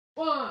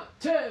1,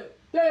 2,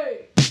 3.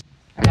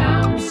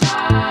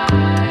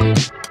 Downside.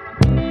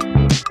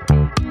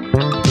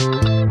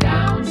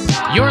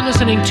 Downside. You're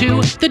listening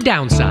to The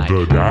Downside.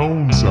 The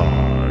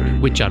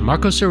Downside. With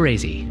Gianmarco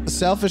Soresi.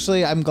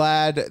 Selfishly, I'm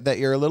glad that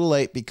you're a little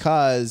late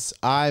because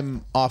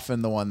I'm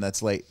often the one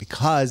that's late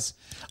because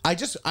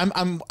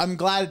I'm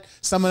glad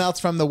someone else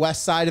from the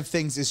west side of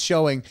things is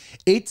showing.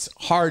 It's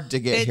hard to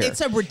get here. It's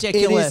a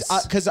ridiculous. It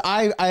is because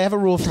I have a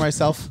rule for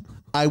myself.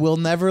 I will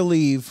never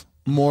leave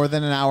more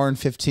than an hour and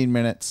 15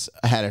 minutes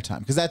ahead of time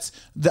because that's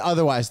the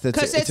otherwise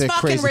that's it's a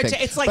fucking crazy thing.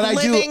 It's like but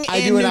living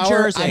I do in an New hour,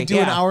 Jersey. I do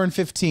an hour and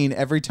 15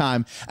 every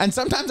time, and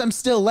sometimes I'm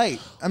still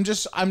late. I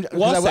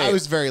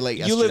was very late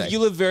yesterday. You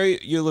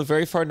live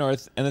very far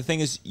north, and the thing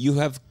is, you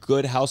have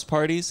good house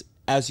parties.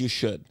 As you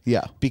should.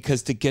 Yeah.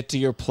 Because to get to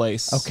your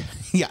place. Okay.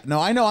 Yeah. No,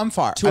 I know I'm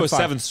far.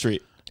 207th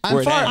Street.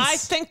 I'm far. I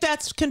think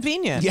that's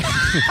convenient. Yeah.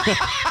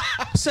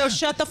 So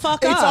shut the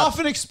fuck It's up. off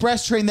an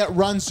express train that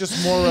runs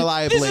just more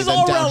reliably This is than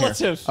all down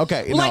relative. Here.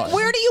 Okay. Like,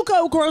 where do you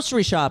go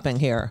grocery shopping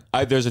here?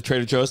 There's a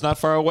Trader Joe's not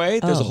far away.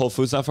 There's a Whole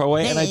Foods not far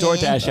away. And I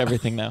DoorDash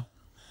everything now.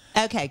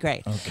 Okay,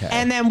 great. Okay.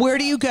 And then where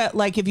do you go,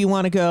 like, if you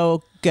want to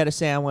go get a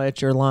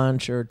sandwich or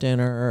lunch or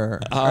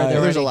dinner? Or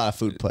there's a lot of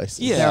food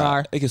places. Yeah. There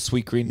are. Like a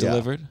Sweet Green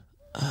delivered.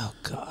 Oh,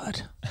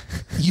 God.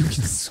 You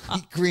can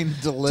Sweet Green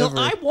deliver.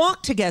 So I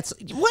walk to get...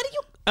 What do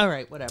you... All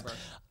right, whatever.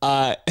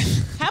 How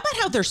about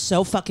how they're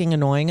so fucking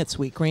annoying at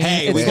Sweet Green?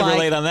 Hey, It's we can like-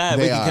 relate on that.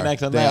 We can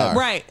connect on that.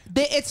 Right.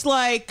 It's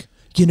like,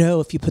 you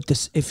know, if you put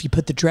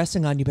the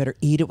dressing on, you better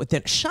eat it with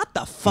it. Shut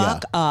the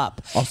fuck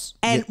up.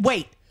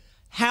 Wait,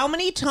 how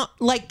many times?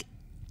 Like,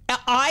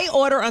 I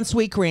order on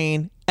Sweet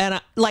Green, and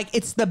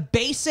it's the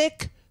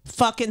basic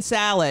fucking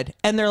salad,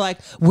 and they're like,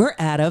 we're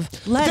out of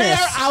lettuce. They are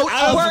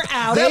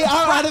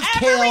out of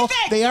kale. everything.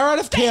 They are out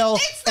of kale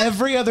It's the-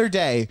 every other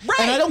day. Right.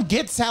 And I don't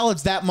get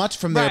salads that much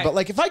from there. Right. But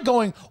like if I'm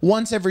going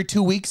once every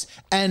 2 weeks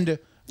and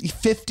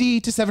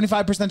 50 to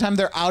 75% of the time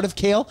they're out of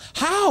kale,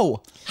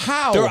 how?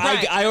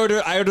 I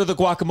order the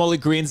guacamole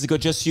greens to go,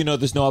 just so you know,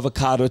 there's no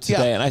avocado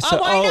today. Yeah. And I said,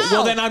 I know.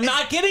 well, then I'm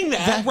not getting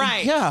that.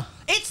 Right. Yeah.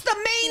 It's the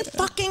main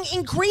fucking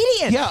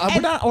ingredient. Yeah,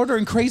 we're not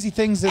ordering crazy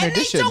things in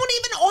addition. And they don't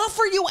even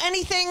offer you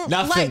anything.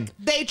 Nothing.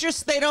 Like,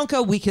 they don't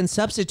go, we can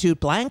substitute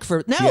blank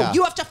for... No, Yeah.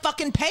 you have to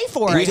fucking pay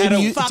for it. It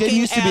didn't Fucking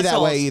used to be that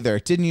assholes. way either.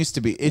 It didn't used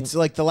to be. It's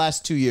like the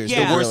last 2 years.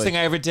 Yeah. The worst thing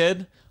I ever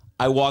did,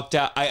 I walked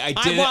out. I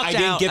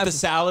didn't get the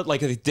salad.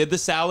 Like, I did the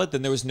salad,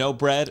 then there was no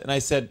bread, and I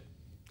said,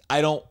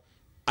 I don't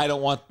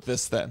want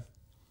this then.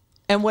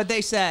 And what'd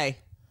they say?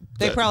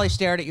 They probably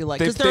stared at you like,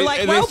 because they're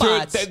like they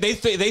robots.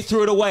 They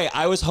threw it away.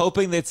 I was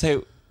hoping they'd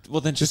say, well,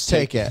 then just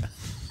take it.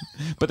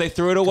 But they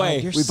threw it away.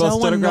 You're we both so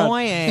stood around.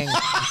 annoying.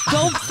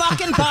 Go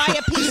fucking buy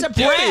a piece of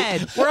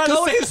bread. We're on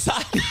the same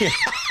side here.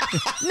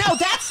 No,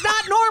 that's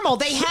not normal.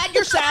 They had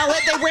your salad.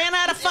 They ran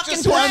out of fucking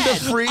Just wanted bread.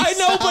 the free I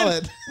know,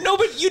 salad.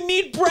 but you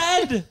need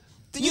bread.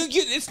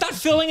 It's not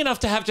filling enough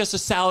to have just a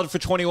salad for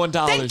 $21.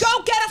 Then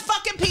go get a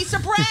fucking piece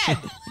of bread.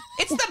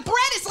 It's the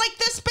bread is like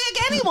this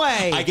big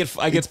anyway.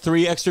 I get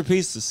 3 extra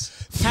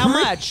pieces. How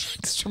much?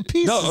 Extra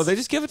pieces. No, they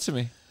just give it to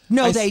me.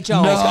 No, they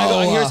don't. I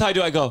go, here's how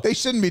I go. They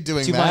shouldn't be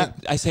doing Do you that.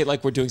 mind? I say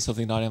like we're doing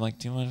something naughty. I'm like,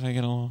 do you mind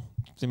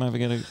if I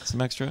get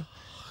some extra?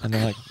 And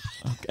they're like,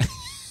 okay.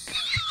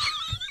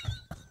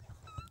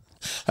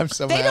 I'm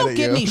so They mad don't at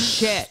give you. me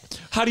shit.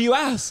 How do you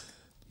ask?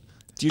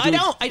 Do you I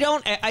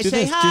don't. I say,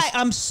 this, hi,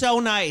 I'm so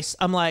nice.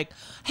 I'm like,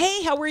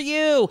 hey, how are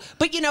you?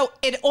 But, you know,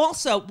 it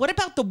also, what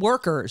about the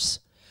workers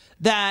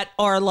that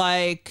are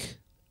like,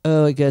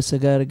 oh, I guess I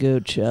got to go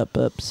chop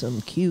up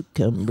some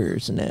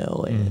cucumbers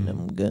now, and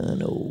I'm going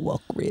to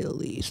walk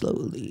really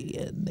slowly,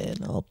 and then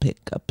I'll pick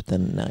up the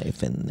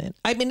knife, and then,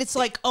 I mean, it's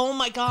like, oh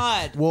my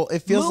God. Well, it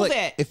feels Move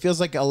like it feels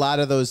like a lot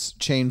of those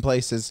chain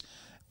places,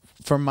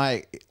 from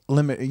my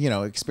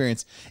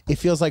experience, it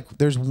feels like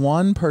there's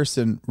one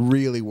person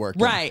really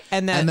working, Right,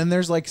 and then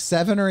there's like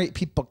 7 or 8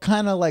 people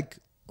kind of like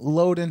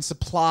loading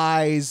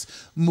supplies,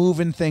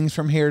 moving things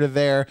from here to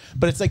there.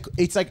 But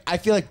it's like I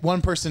feel like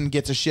one person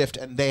gets a shift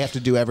and they have to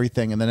do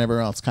everything, and then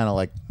everyone else kind of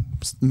like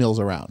mills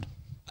around.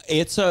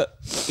 It's a.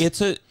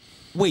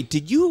 Wait,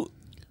 did you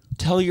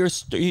tell your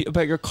story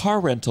about your car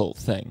rental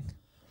thing?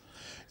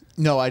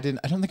 No, I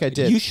didn't. I don't think I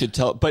did. You should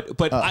tell. But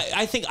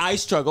I think I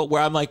struggle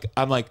where I'm like.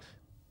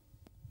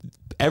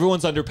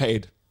 Everyone's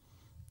underpaid.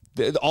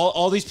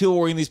 All these people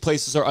working in these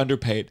places are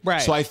underpaid.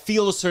 Right. So I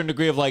feel a certain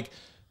degree of like,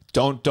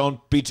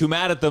 don't be too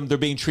mad at them. They're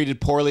being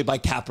treated poorly by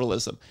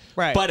capitalism.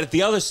 Right. But at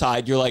the other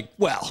side, you're like,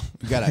 well,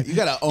 you gotta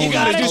own. you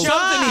gotta it. do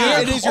something here,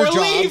 It is your or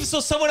job. leave so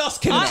someone else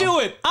can do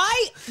it.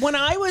 When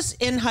I was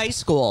in high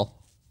school,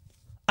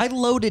 I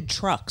loaded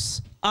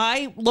trucks.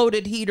 I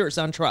loaded heaters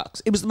on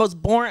trucks. It was the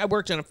most boring. I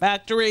worked in a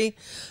factory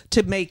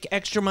to make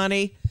extra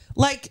money.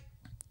 Like,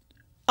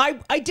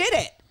 I did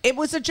it. It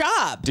was a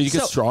job. Did you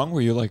get strong? Were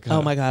you like,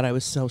 oh my God, I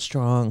was so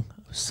strong.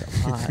 I was so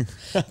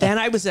hot. Then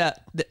I was a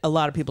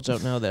lot of people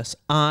don't know this.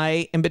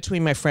 In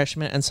between my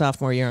freshman and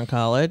sophomore year in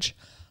college,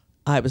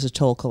 I was a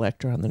toll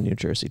collector on the New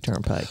Jersey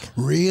Turnpike.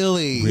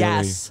 Really?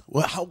 Yes.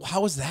 Well,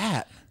 how was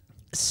that?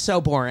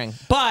 So boring.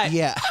 But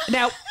Yeah.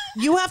 now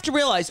you have to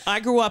realize I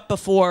grew up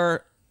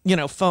before,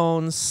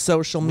 phones,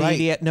 social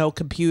media, Right. no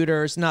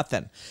computers,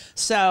 nothing.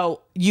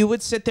 So you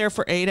would sit there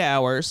for 8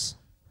 hours.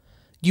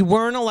 You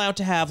weren't allowed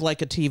to have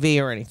like a TV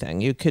or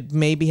anything. You could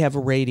maybe have a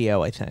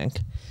radio, I think.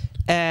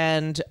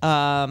 And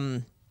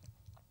there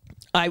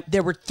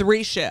were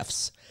 3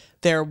 shifts.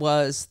 There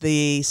was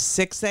the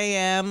 6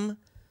 a.m.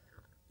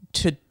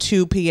 to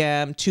 2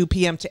 p.m., 2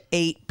 p.m. to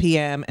 8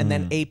 p.m., and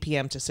then 8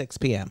 p.m. to 6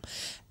 p.m.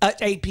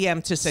 8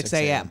 p.m. to 6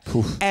 a.m.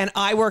 And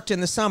I worked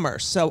in the summer,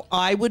 so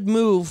I would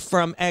move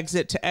from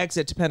exit to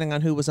exit depending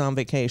on who was on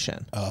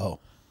vacation. Oh.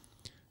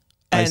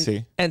 I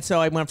see. And so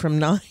I went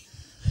from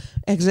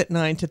exit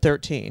 9 to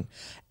 13.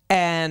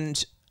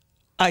 And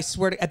I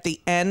swear to, at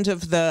the end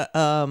of the,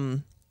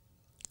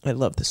 I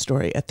love this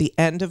story. At the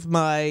end of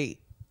my,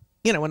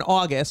 in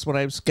August when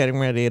I was getting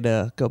ready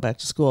to go back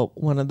to school,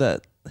 one of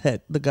the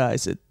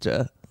guys at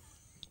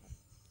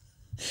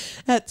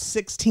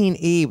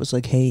 16E was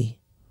like, "Hey,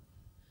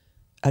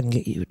 I can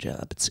get you a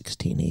job at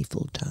 16E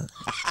full time.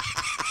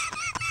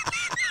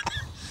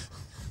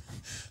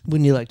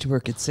 Wouldn't you like to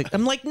work at 6?"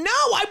 I'm like, "No,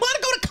 I want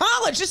to go to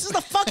college. This is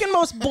the fucking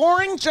most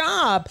boring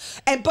job."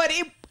 But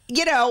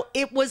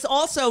it was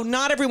also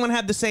not everyone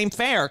had the same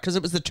fare because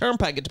it was the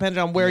turnpike. It depended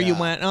on where you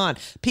went on.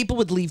 People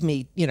would leave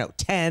me,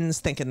 10s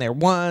thinking they're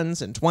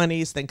 1s and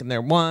 20s thinking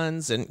they're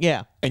 1s. And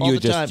And all you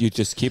the time.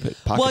 just keep it.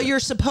 Pocket Well, it. you're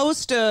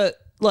supposed to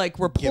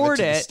report Give it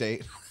to the it.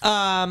 state.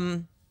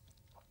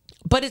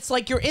 But it's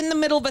like you're in the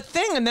middle of a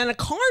thing and then a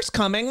car's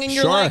coming and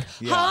you're Sure. like,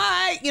 Yeah.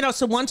 "Hi."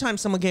 So one time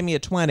someone gave me a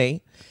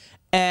 20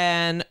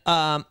 and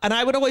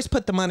I would always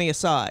put the money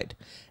aside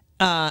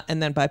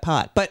and then buy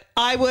pot. But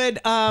I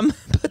would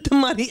put the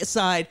money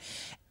aside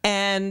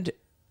and,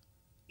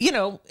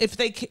 if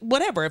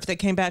they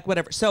came back,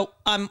 whatever. So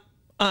I'm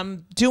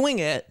doing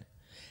it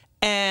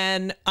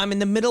and I'm in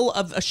the middle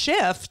of a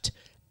shift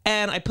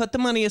and I put the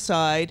money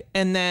aside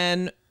and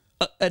then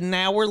an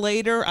hour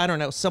later, I don't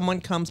know,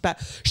 someone comes back.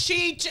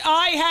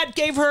 I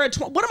gave her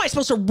what am I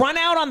supposed to run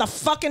out on the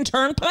fucking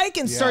turnpike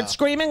and start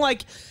screaming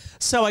like?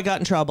 So I got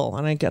in trouble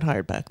and I get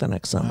hired back the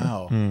next summer.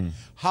 Wow.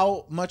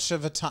 How much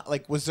of a time?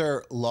 Like, was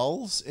there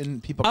lulls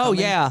in people? Oh coming?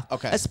 yeah.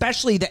 Okay.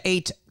 Especially the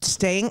 8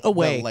 staying The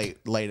awake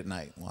late at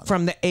night one.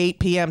 from the 8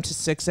 p.m. to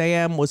 6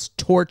 a.m. was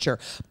torture.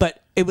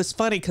 But it was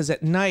funny because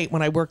at night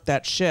when I worked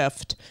that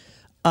shift,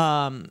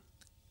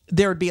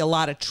 there would be a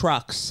lot of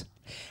trucks.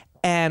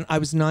 And I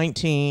was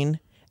 19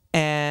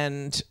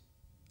 and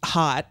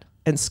hot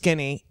and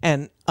skinny.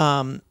 And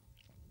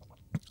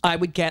I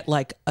would get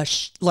like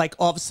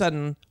all of a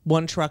sudden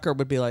one trucker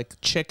would be like,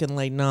 "Chicken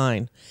lane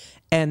 9."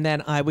 And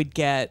then I would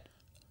get,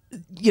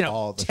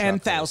 All the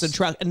 10,000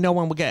 trucks and no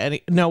one would get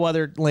any, no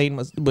other lane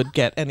would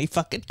get any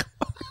fucking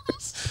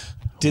cars.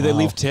 Did they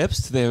leave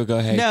tips? They would go,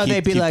 "Hey." No,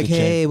 they'd be like,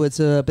 "Hey, what's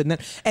up?" And then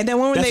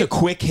when That's they a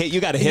quick hit.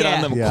 You got to hit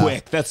on them Yeah.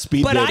 quick. That's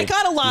speed But I dating.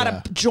 got a lot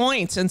of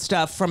joints and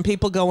stuff from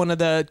people going to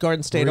the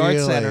Garden State Arts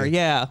Really?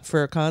 Center,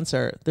 for a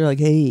concert. They're like,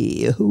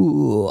 "Hey,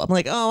 who?" I'm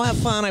like, "Oh, have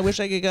fun. I wish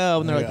I could go."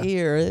 And they're like,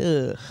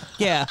 "Here,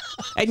 yeah."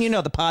 And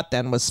the pot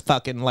then was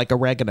fucking like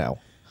oregano.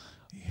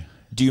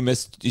 Did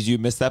you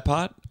miss that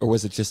pot, or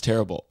was it just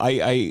terrible?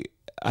 I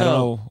don't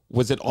know.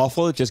 Was it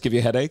awful? It just give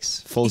you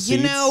headaches? Full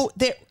seats?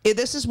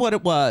 This is what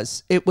it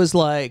was. It was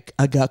like,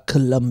 I got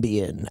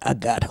Colombian, I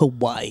got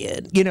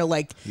Hawaiian,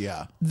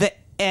 Yeah.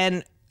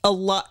 and a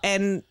lot,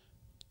 and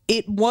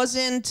it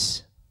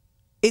wasn't.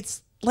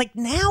 It's like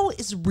now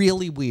is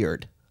really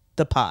weird,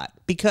 the pot,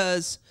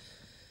 because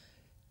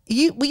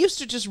we used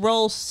to just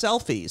roll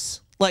selfies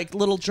like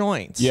little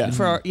joints, Yeah.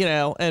 for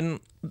and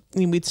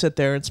we'd sit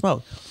there and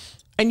smoke.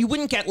 And you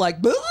wouldn't get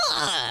like, "Bah,"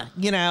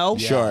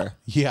 Sure.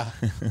 Yeah.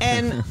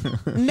 And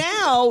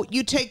now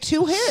you take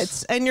 2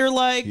 hits and you're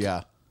like,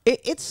 Yeah.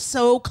 it's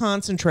so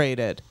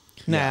concentrated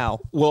now.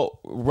 Well,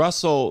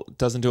 Russell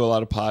doesn't do a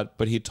lot of pot,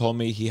 but he told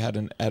me he had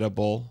an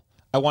edible.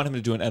 I want him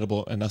to do an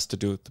edible and us to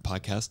do the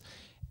podcast.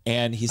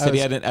 And he said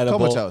he had an edible.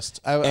 comatose.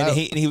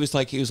 He was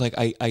like,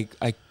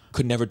 I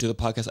could never do the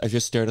podcast. I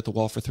just stared at the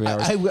wall for 3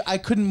 hours. I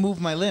couldn't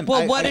move my limb.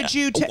 Well, what did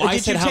you take? I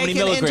Did said you how take many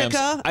an milligrams.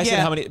 indica? I said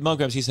how many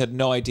milligrams. He said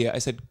no idea. I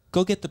said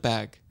go get the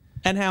bag.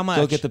 And how much?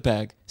 Go get the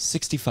bag.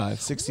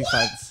 65.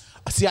 65.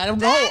 See, I don't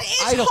know. That is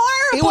I don't,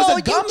 horrible. It was a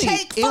You gummy.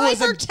 take it was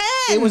 5 or a, 10.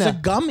 It was a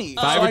gummy.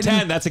 5 So or I 10.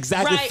 didn't- That's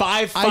exactly Right.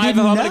 five. I Five if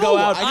didn't I'm going to go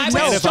know. out. I I didn't would know.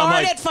 10 if I'm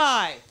start like, at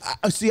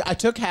 5. See, I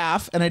took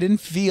half and I didn't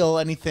feel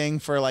anything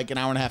for like an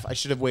hour and a half. I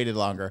should have waited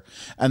longer.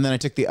 And then I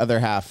took the other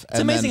half. It's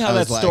amazing how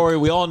that story,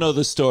 we all know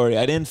the story.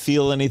 I didn't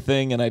feel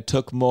anything and I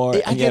took more,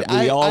 and yet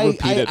we all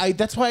repeat it.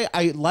 That's why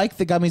I like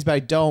the gummies, but I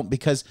don't,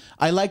 because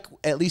I like,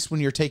 at least when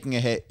you're taking a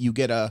hit, you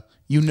get a,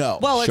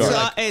 Well, Sure.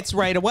 it's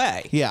right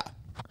away. yeah.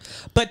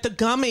 But the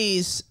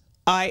gummies,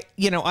 I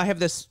have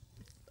this,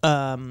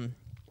 one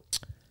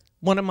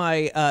of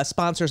my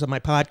sponsors of my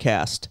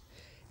podcast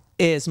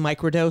is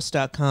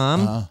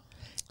microdose.com.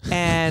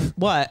 And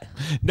what?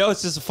 No,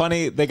 it's just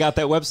funny. They got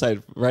that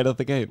website right out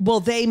the gate. Well,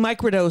 they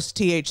microdose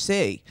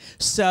THC.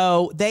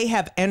 So they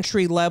have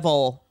entry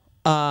level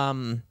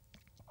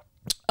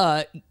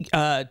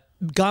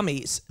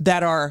gummies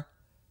that are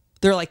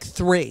They're like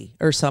 3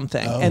 or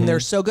something, and they're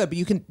so good. But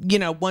you can,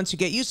 once you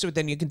get used to it,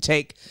 then you can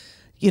take,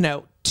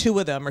 2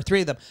 of them or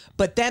 3 of them.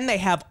 But then they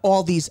have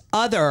all these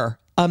other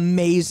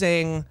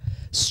amazing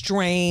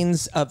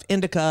strains of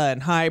indica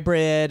and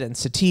hybrid and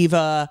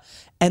sativa,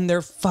 and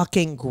they're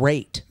fucking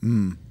great.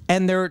 And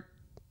they're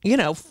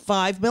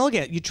 5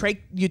 milligrams. You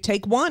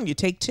take 1, you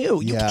take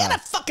 2. You can't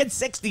have fucking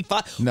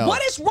 65. No.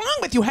 What is wrong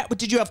with you?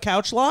 Did you have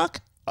couch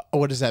lock?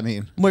 What does that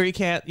mean? Where you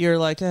can't, you're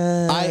like,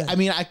 I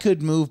mean, I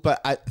could move,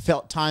 but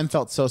time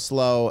felt so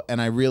slow, and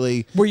I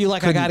really were you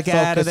like, I couldn't gotta get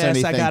out of focus this, I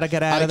anything. gotta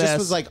get out of this. I just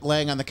was like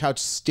laying on the couch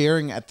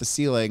staring at the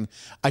ceiling.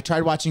 I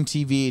tried watching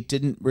TV. It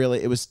didn't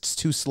really, it was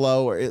too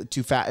slow or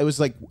too fast.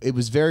 It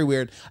was very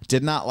weird.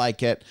 Did not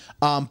like it.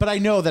 But I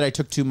know that I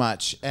took too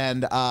much,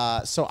 and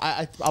so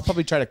I'll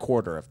probably try a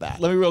quarter of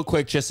that. Let me real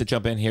quick just to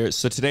jump in here.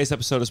 So today's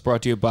episode is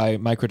brought to you by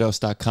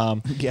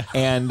microdose.com. Yeah.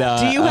 And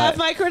do you have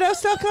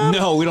microdose.com?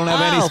 No, we don't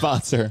have any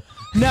sponsor.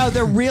 No,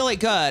 they're really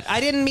good. I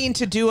didn't mean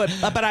to do it,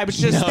 but I was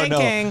just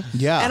thinking.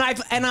 Yeah.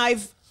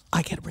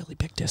 I get a really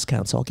big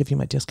discount, so I'll give you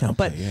my discount.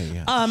 But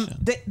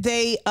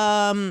they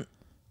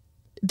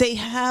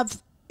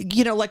have,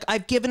 like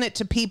I've given it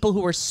to people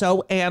who are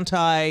so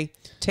anti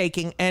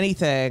taking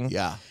anything.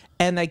 Yeah.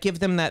 And I give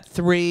them that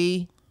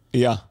 3,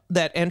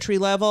 that entry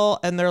level,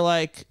 and they're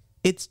like,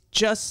 it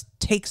just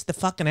takes the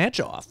fucking edge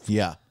off.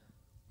 Yeah,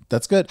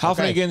 that's good. How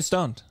often are you getting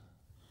stoned?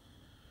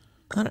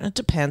 I don't know, it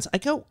depends.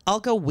 I'll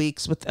go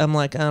weeks with. I'm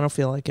like, I don't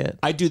feel like it.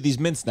 I do these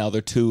mints now.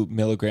 They're 2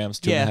 milligrams,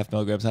 2.5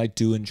 milligrams. And I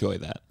do enjoy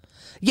that.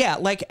 Yeah,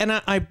 like,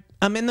 and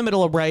I'm in the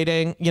middle of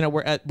writing.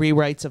 We're at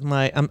rewrites of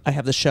my. I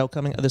have the show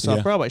coming, this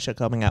off-Broadway show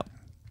coming out,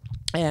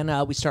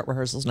 and we start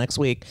rehearsals next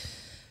week.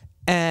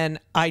 And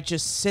I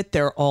just sit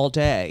there all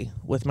day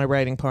with my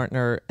writing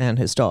partner and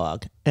his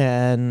dog,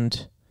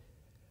 and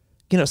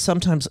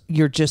sometimes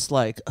you're just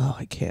like, oh,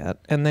 I can't,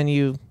 and then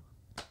you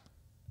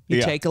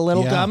take a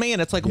little gummy,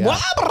 and it's like, wow.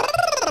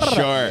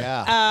 Sure.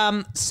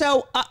 Yeah.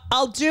 So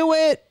I'll do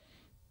it.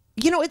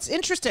 It's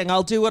interesting.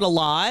 I'll do it a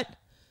lot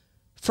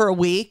for a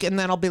week, and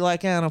then I'll be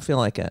like, I don't feel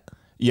like it.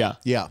 Yeah.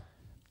 Yeah.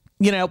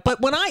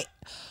 But when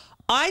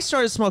I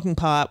started smoking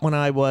pot when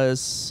I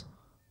was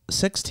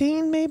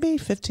 16, maybe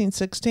 15,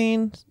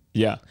 16.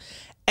 Yeah.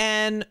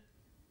 And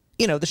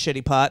the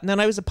shitty pot, and then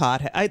I was a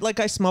pothead.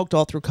 I smoked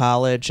all through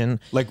college, and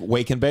Like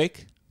wake and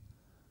bake?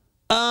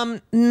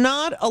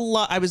 not a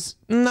lot. I was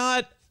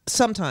not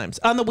sometimes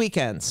on the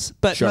weekends,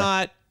 but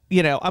not.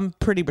 I'm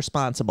pretty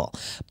responsible.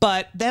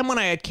 But then when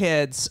I had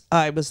kids,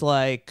 I was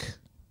like,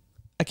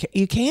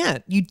 you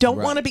can't. You don't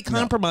want to be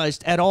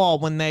compromised at all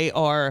when they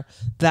are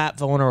that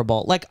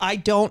vulnerable. Like, I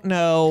don't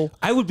know.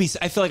 I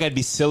feel like I'd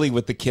be silly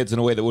with the kids in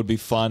a way that would be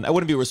fun. I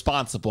wouldn't be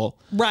responsible.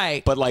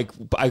 Right. But like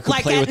I could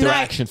Like play at with their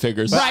night. action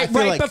figures. Right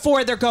like-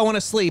 before they're going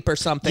to sleep or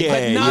something. Yeah,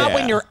 but not yeah.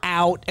 when you're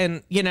out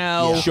and,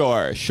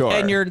 Sure.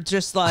 and you're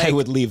just like. I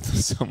would leave them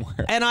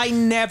somewhere. And I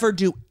never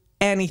do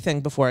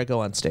anything before I go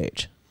on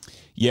stage.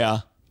 Yeah.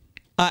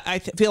 I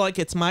feel like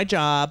it's my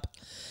job,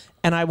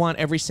 and I want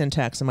every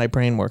syntax in my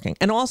brain working.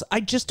 And also, I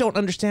just don't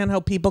understand how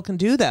people can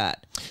do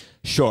that.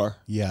 Sure.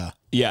 Yeah.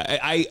 Yeah,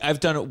 I've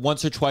done it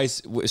once or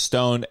twice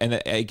stoned,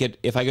 and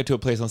if I get to a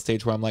place on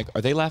stage where I'm like,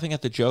 are they laughing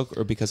at the joke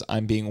or because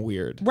I'm being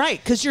weird? Right,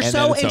 because you're And so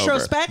then it's over.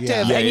 introspective,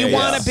 Yeah. and Yeah, you yeah,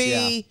 want yeah. to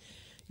be,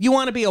 you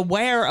want to be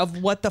aware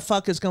of what the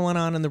fuck is going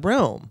on in the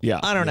room.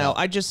 Yeah. I don't know.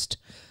 I just,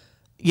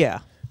 yeah.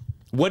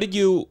 What did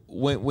you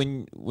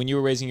when you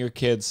were raising your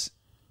kids?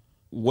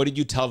 What did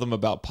you tell them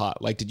about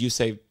pot? Like, did you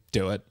say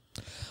do it?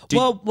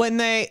 Well, when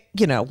they,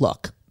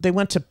 look, they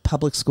went to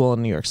public school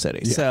in New York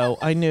City, so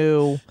I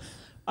knew.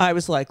 I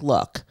was like,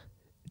 look,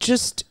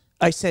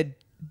 I said,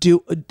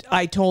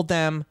 I told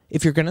them,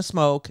 if you're going to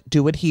smoke,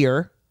 do it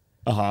here.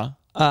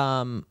 Do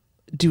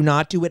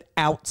not do it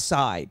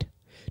outside.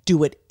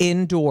 Do it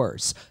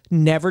indoors.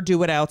 Never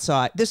do it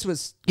outside. This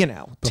was,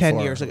 10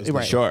 years ago.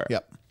 Right. Sure.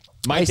 Yep.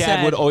 My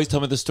dad would always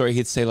tell me the story.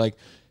 He'd say like,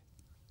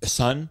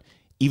 son,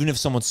 even if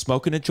someone's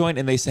smoking a joint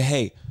and they say,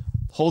 hey,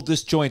 hold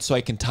this joint so I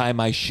can tie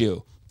my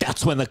shoe,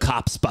 that's when the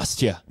cops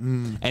bust you.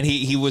 And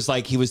he was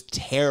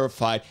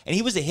terrified. And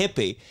he was a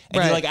hippie.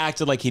 And he like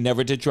acted like he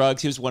never did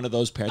drugs. He was one of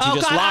those parents. He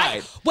just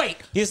lied.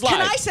 He just lied.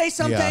 Can I say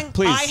something? Yeah.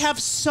 Please.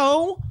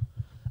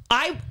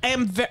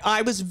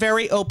 I was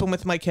very open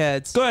with my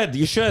kids. Good.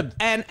 You should.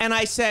 And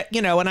I said,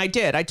 and I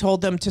did. I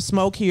told them to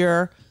smoke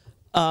here.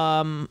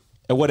 At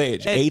what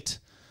age? 8?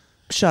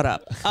 Shut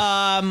up.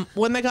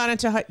 When they got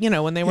into,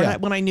 when they were,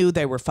 when I knew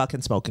they were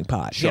fucking smoking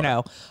pot,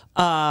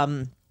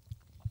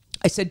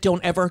 I said,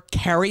 don't ever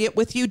carry it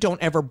with you.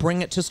 Don't ever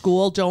bring it to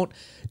school.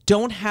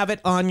 Don't have it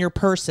on your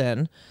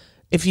person.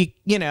 If you,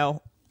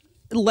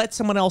 let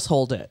someone else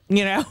hold it,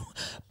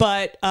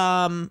 but,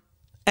 and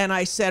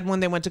I said, when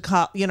they went to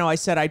college, I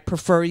said, I'd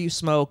prefer you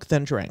smoke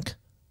than drink,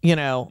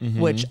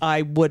 which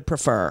I would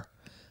prefer.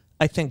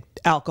 I think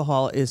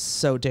alcohol is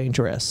so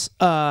dangerous.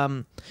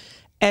 And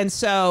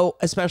so,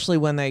 especially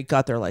when they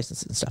got their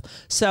license and stuff.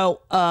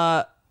 So,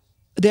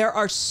 there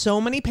are so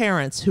many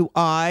parents who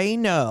I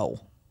know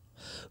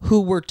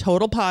who were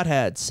total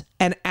potheads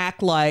and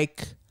act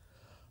like,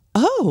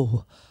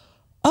 oh,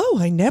 oh,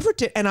 I never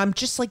did. And I'm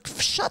just like,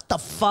 shut the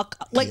fuck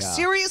up. Like,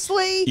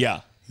 seriously?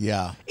 Yeah.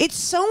 Yeah. It's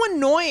so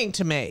annoying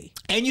to me.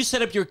 And you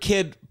set up your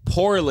kid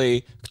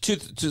poorly.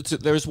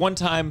 There was one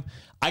time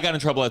I got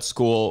in trouble at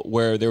school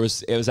where it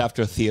was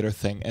after a theater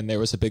thing and there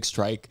was a big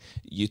strike.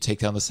 You take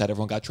down the set,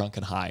 everyone got drunk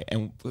and high.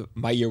 And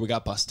my year we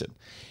got busted.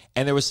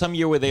 And there was some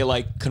year where they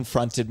like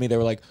confronted me. They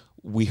were like,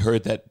 we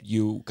heard that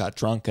you got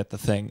drunk at the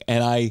thing.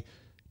 And I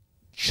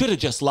should have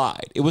just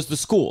lied. It was the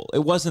school.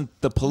 It wasn't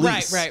the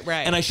police. Right.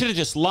 And I should have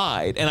just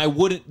lied. And I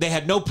wouldn't, they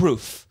had no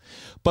proof.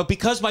 But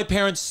because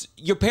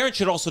your parents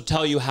should also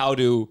tell you how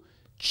to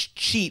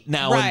cheat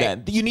now and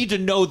then. You need to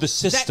know the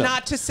system.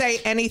 Not to say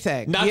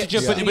anything. Not to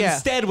just, but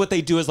instead what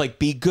they do is like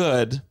be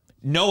good,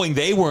 knowing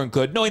they weren't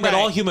good, knowing that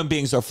all human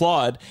beings are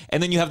flawed.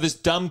 And then you have this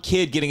dumb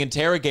kid getting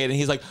interrogated and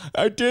he's like,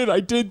 I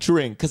did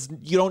drink. Because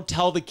you don't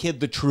tell the kid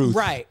the truth.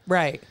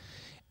 Right.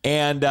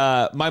 And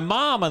my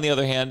mom, on the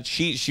other hand,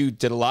 she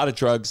did a lot of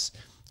drugs.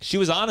 She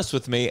was honest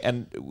with me,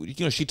 and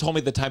she told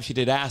me the time she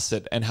did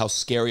acid and how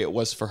scary it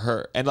was for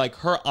her. And like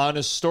her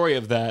honest story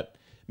of that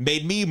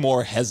made me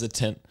more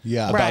hesitant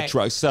about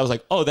drugs. So I was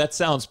like, oh, that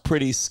sounds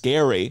pretty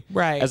scary.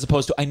 Right. As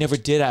opposed to, I never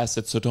did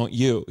acid, so don't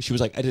you. She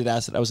was like, I did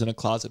acid. I was in a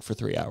closet for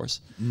 3 hours.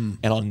 And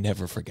I'll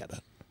never forget it.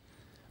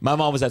 My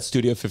mom was at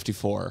Studio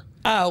 54.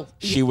 Oh.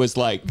 She was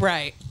like...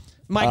 Right.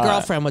 My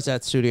girlfriend was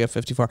at Studio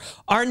 54.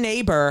 Our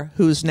neighbor,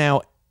 who's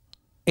now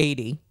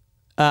 80,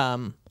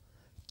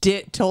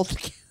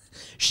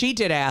 she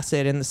did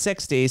acid in the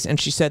 60s, and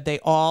she said they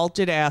all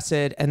did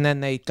acid, and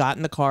then they got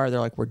in the car. They're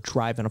like, we're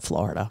driving to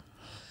Florida.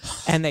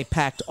 And they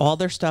packed all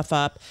their stuff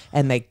up,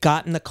 and they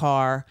got in the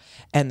car,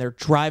 and they're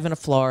driving to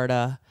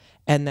Florida,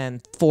 and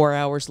then 4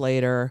 hours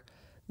later,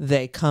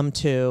 they come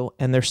to,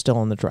 and they're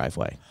still in the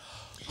driveway.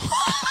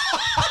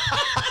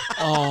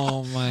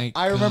 Oh my God.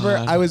 I remember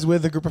I was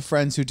with a group of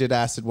friends who did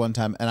acid one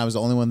time, and I was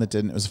the only one that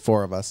didn't. It was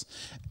 4 of us,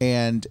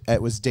 and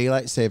it was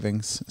daylight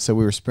savings, so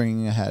we were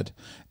springing ahead.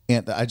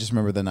 And I just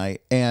remember the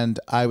night, and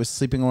I was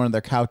sleeping on one of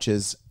their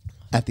couches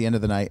at the end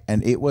of the night,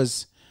 and it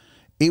was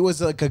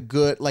like a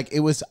good, like it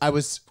was. I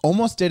was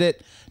almost did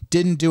it,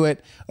 didn't do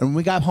it, and when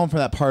we got home from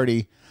that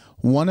party,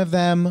 one of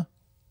them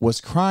was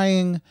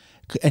crying,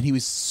 and he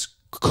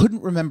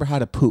couldn't remember how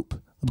to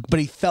poop.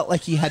 But he felt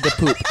like he had to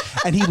poop.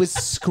 And he was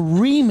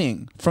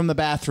screaming from the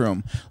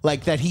bathroom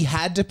like that he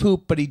had to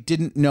poop, but he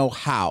didn't know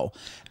how.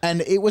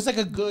 And it was like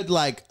a good,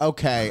 like,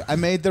 okay, I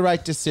made the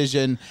right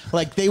decision.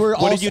 Like they were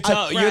all... What did you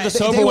tell? You're the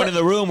sober one in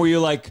the room. Were you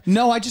like...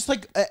 No, I just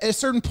like, at a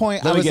certain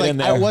point, I was like,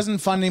 I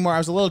wasn't fun anymore. I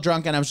was a little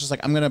drunk and I was just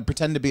like, I'm going to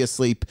pretend to be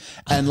asleep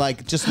and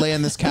like just lay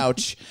on this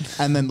couch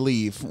and then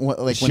leave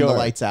like when the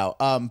light's out.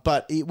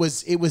 But it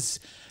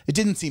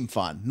didn't seem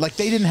fun. Like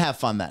they didn't have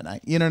fun that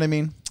night. You know what I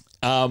mean?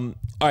 All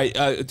right.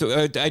 I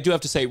do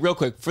have to say real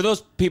quick, for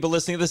those people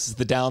listening, this is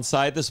The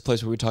Downside. This is a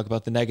place where we talk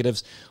about the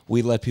negatives.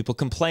 We let people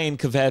complain,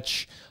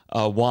 kvetch,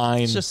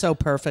 whine. It's just so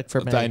perfect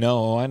for me. I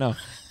know.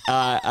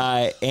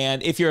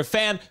 And if you're a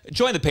fan,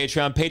 join the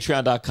Patreon,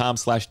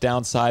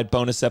 patreon.com/downside,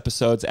 bonus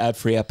episodes,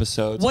 ad-free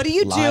episodes. What do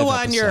you do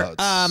on your,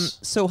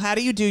 so how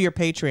do you do your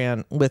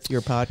Patreon with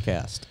your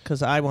podcast?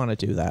 Because I want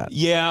to do that.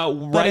 Yeah,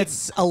 right. But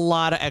it's a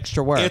lot of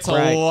extra work. It's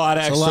a lot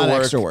of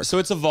extra work. So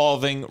it's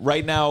evolving.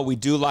 Right now, we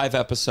do live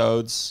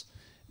episodes.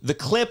 The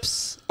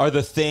clips are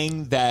the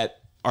thing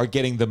that are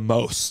getting the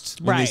most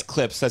in these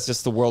clips. That's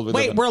just the world we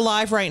live in. Wait, we're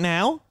live right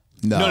now?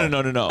 No.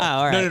 Oh,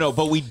 all right. No.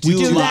 But we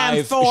do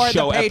live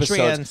show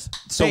episodes.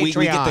 So we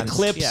get the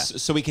clips,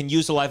 so we can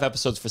use the live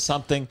episodes for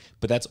something,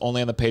 but that's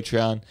only on the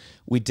Patreon.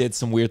 We did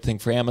some weird thing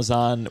for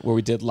Amazon where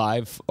we did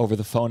live over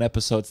the phone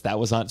episodes. That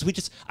was on. So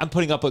I'm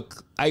putting up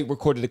I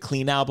recorded a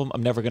clean album.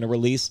 I'm never going to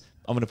release.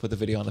 I'm going to put the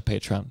video on the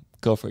Patreon.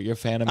 Go for it. You're a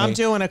fan of me. I'm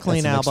doing a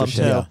clean album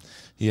too.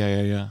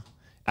 Yeah.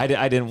 I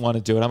didn't want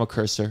to do it. I'm a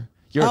cursor.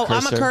 You're a cursor.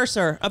 I'm a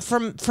cursor.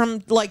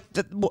 From like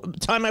the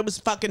time I was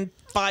fucking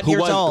 5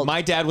 years old.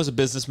 My dad was a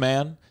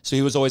businessman, so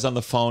he was always on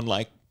the phone,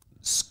 like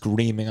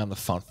screaming on the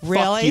phone.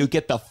 Really? Fuck you,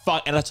 get the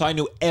fuck. And that's how I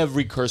knew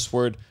every curse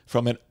word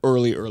from an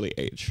early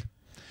age.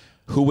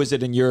 Who was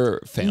it in your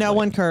family? No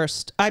one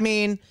cursed. I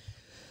mean,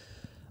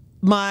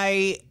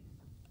 this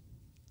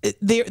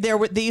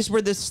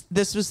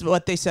was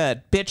what they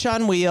said. Bitch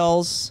on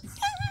wheels.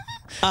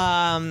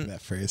 That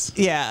phrase.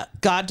 Yeah,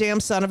 goddamn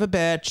son of a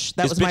bitch.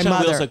 That Is was bitch my on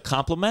mother. wheels a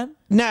compliment?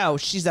 No,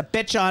 she's a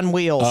bitch on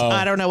wheels.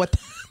 I don't know what.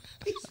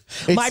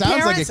 It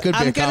sounds like it could be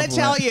I'm a going to compliment.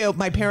 tell you,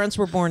 my parents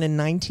were born in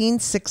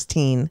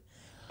 1916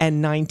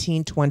 and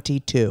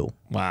 1922.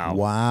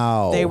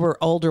 Wow. They were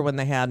older when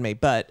they had me,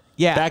 but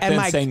yeah. Back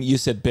then, saying you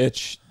said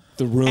bitch,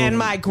 the room. And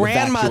my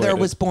grandmother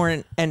evacuated. was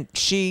born, and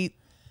she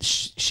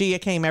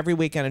came every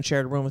weekend and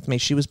shared a room with me.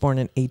 She was born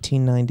in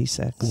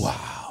 1896.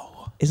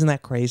 Wow. Isn't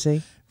that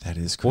crazy? That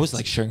is crazy. What was it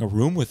like sharing a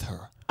room with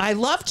her? I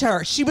loved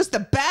her. She was the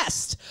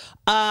best.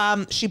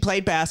 She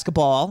played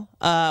basketball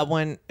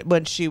when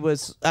she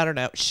was, I don't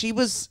know, she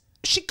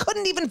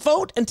couldn't even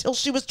vote until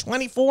she was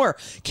 24.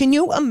 Can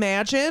you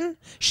imagine?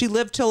 She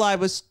lived till I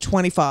was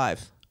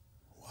 25.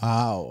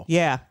 Wow.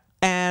 Yeah.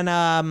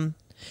 And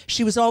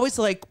she was always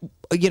like,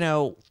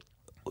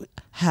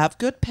 have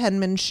good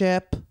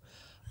penmanship.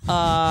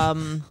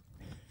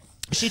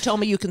 She told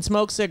me you can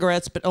smoke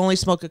cigarettes, but only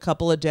smoke a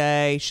couple a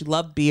day. She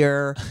loved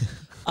beer.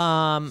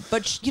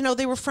 But,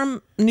 they were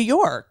from New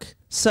York.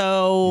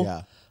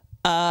 So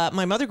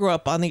my mother grew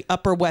up on the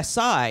Upper West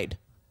Side,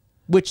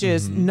 which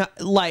is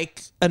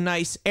like a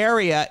nice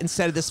area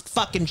instead of this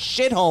fucking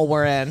shithole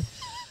we're in.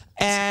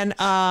 And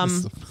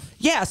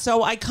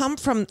so I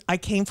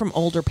came from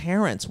older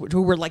parents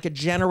who were like a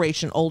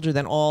generation older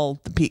than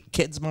all the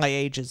kids my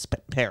age's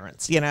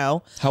parents,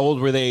 How old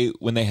were they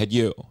when they had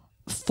you?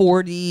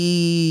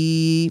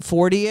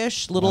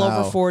 40-ish, little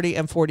over 40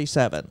 and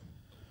 47.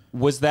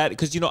 Was that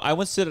because I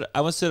once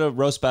did a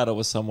roast battle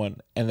with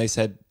someone and they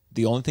said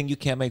the only thing you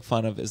can't make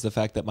fun of is the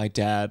fact that my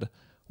dad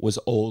was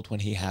old when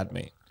he had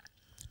me,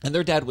 and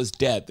their dad was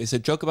dead. They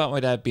said joke about my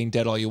dad being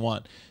dead all you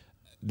want.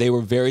 They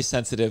were very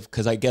sensitive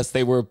because I guess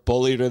they were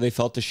bullied or they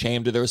felt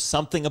ashamed or there was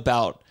something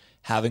about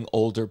having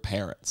older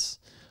parents.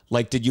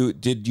 Like, did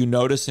you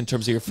notice in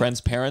terms of your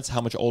friends' parents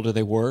how much older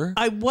they were?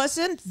 I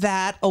wasn't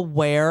that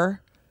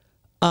aware.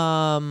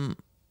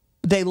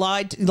 They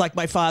lied, like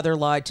my father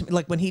lied to me.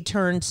 Like when he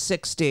turned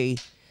 60,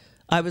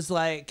 I was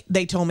like,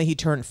 they told me he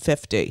turned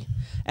 50.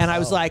 And I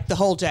was like, the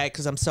whole day,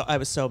 because I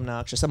was so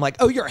obnoxious. I'm like,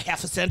 oh, you're a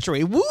half a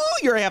century. Woo,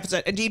 you're a half a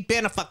century. And he'd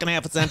been a fucking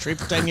half a century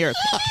for 10 years.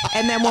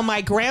 And then when my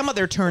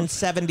grandmother turned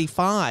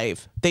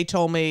 75, they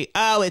told me,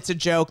 oh, it's a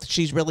joke.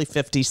 She's really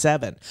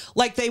 57.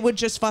 Like they would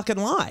just fucking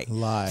lie.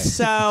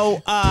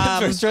 So,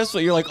 That's very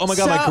stressful. You're like, oh my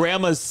God, my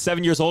grandma's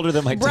 7 years older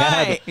than my dad.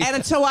 Right.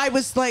 And so I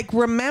was like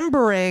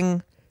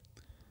remembering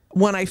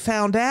when I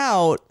found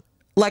out,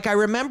 like I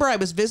remember I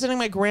was visiting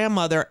my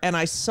grandmother and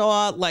I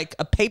saw like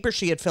a paper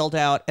she had filled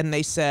out and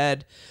they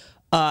said,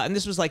 and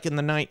this was like in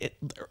the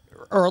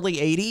early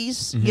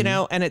 80s,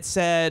 and it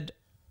said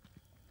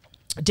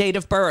date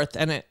of birth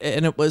and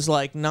it was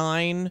like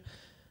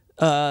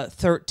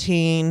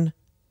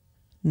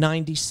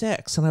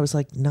 9/13/96. And I was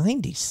like,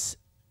 90s,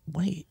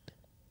 wait.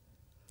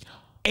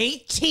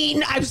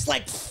 18. I was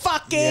like,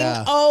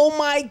 fucking, oh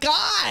my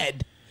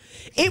God.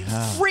 It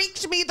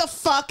freaked me the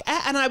fuck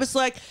out. And I was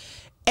like,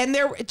 and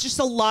there just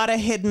a lot of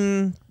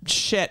hidden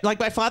shit.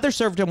 Like my father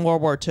served in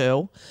World War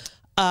II.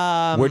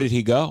 Where did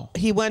he go?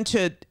 He went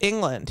to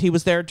England. He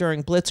was there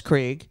during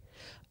Blitzkrieg.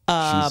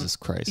 Jesus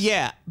Christ.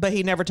 Yeah, but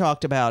he never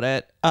talked about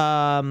it.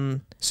 So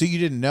you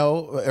didn't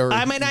know? Or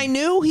I mean, I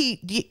knew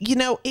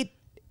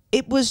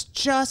it was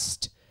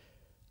just...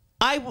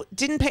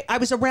 didn't pay. I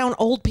was around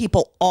old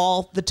people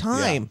all the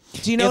time.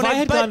 Yeah. Do you know if what I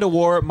had gone to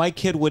war, my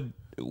kid would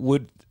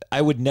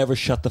I would never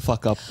shut the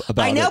fuck up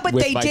about it. I know, but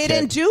they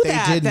didn't do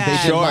that. They didn't.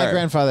 Sure. My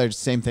grandfather,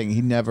 same thing.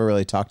 He never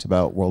really talked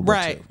about World War II.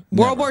 Right.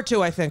 Never. World War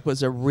II, I think,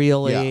 was a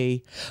really... Yeah.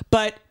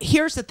 But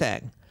here's the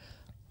thing.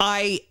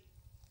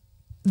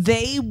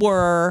 They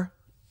were,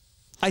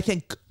 I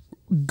think,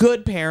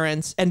 good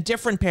parents and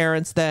different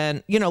parents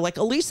than, like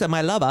Elisa,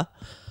 my lover.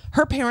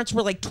 Her parents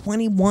were like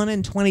 21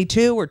 and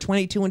 22 or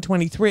 22 and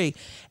 23.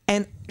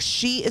 And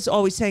she is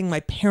always saying my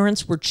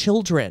parents were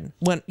children.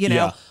 When,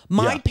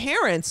 my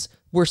parents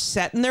were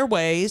set in their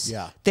ways.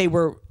 Yeah. They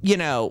were,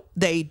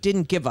 they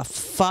didn't give a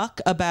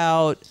fuck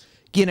about,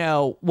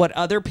 what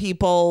other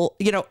people,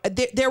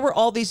 there were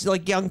all these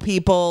like young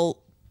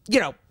people,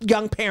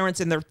 young parents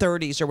in their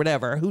 30s or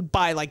whatever who'd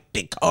buy like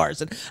big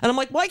cars. And I'm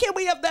like, why can't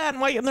we have that?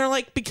 And they're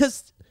like,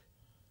 because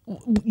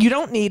you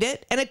don't need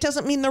it. And it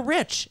doesn't mean they're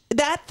rich.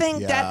 That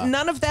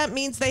none of that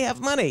means they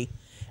have money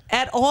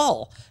at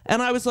all.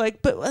 And I was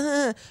like,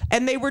 but,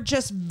 and they were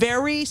just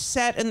very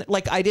set. And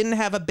like, I didn't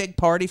have a big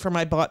party for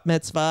my bat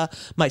mitzvah.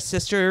 My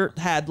sister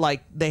had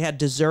they had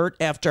dessert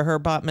after her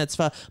bat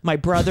mitzvah. My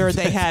brother,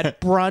 they had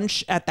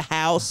brunch at the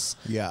house.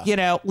 Yeah.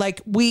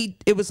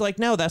 It was like,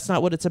 no, that's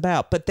not what it's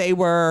about. But they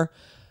were,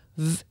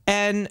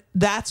 and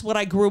that's what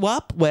I grew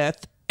up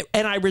with.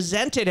 And I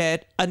resented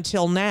it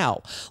until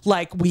now.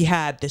 Like we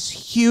had this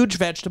huge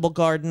vegetable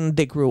garden.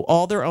 They grew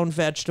all their own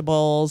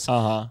vegetables.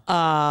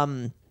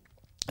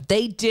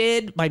 They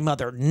did. My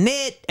mother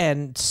knit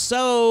and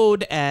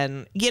sewed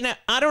and,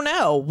 I don't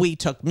know. We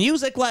took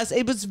music lessons.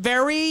 It was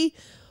very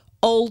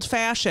old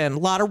fashioned. A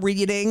lot of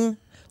reading,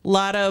 a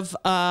lot of,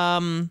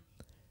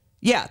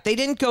 they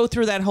didn't go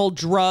through that whole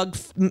drug,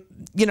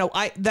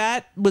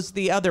 that was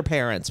the other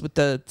parents with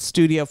the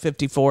Studio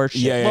 54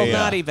 shit. Yeah,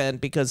 not even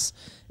because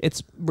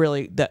it's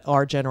really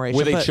our generation.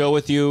 Were they chill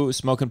with you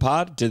smoking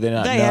pot? Did they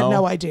not know? They had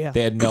no idea.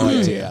 They had no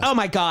idea. Oh,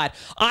 my God.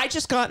 I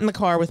just got in the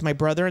car with my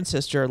brother and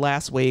sister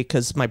last week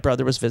because my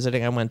brother was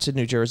visiting. I went to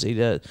New Jersey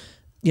to,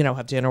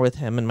 have dinner with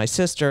him and my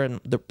sister and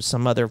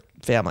some other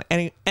family.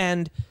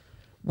 And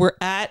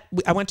I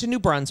went to New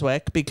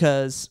Brunswick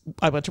because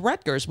I went to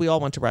Rutgers. We all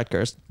went to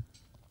Rutgers.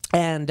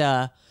 And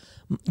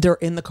they're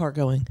in the car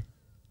going,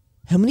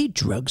 how many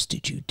drugs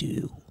did you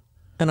do?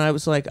 And I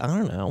was like, I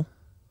don't know.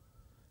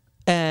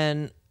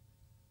 And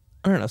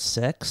I don't know,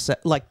 6,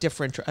 like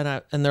different.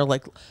 And they're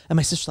like, and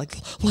my sister's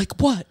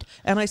like what?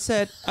 And I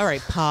said, all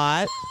right,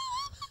 pot,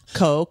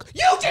 coke.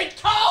 You did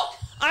coke?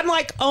 I'm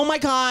like, oh my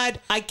God,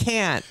 I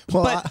can't.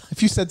 Well,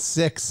 if you said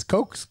 6,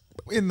 coke's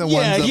in the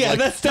Yeah, ones of yeah, like,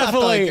 that's not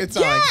definitely- like, it's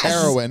not like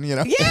heroin, you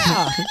know.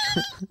 Yeah.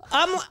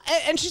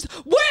 And she's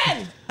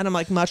when? And I'm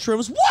like,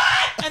 mushrooms.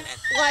 What? And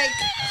like,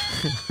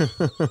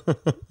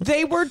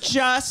 they were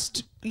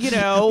just, you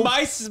know.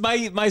 My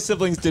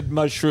siblings did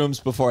mushrooms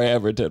before I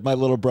ever did. My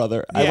little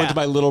brother. I Yeah. went to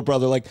my little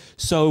brother like,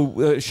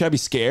 so should I be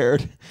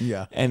scared?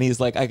 Yeah. And he's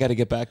like, I got to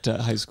get back to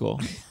high school.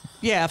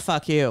 Yeah,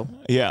 fuck you.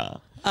 Yeah.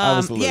 I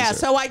was the loser. Yeah,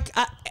 so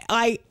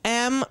I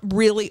am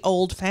really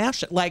old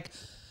fashioned. Like,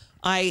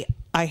 I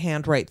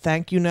handwrite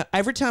thank you note.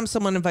 Every time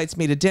someone invites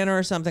me to dinner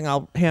or something,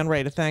 I'll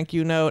handwrite a thank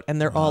you note,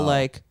 and they're all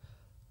like,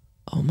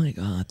 "Oh my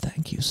god,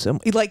 thank you so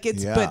much." Like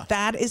it's, Yeah. but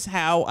that is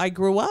how I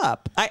grew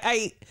up.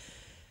 I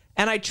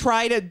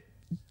try to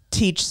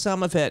teach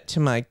some of it to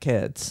my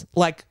kids.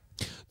 Like,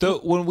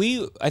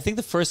 I think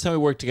the first time we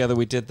worked together,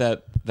 we did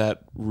that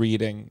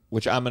reading,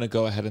 which I'm going to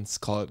go ahead and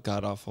call it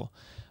god awful.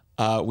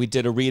 We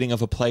did a reading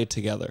of a play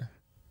together.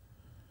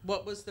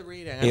 what was the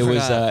reading? It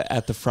was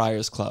at the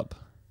Friars Club.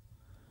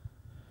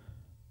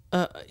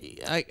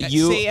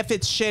 See if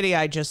it's shitty,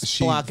 I just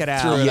block it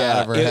out. threw it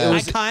out of her head.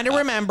 I kind of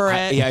remember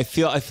it. Yeah, I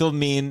feel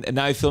mean, and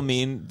now I feel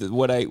mean.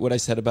 What I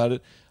said about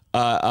it.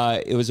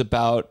 It was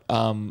about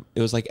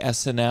it was like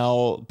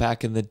SNL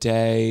back in the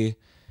day.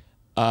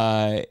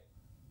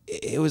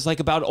 It was like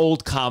about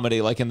old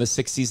comedy, like in the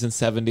 60s and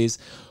 70s.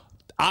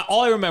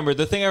 All I remember,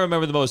 the thing I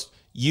remember the most,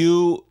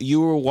 you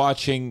were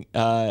watching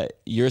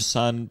your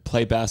son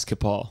play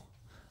basketball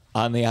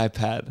on the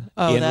iPad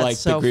Oh, in that's like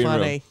so the green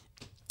funny. room,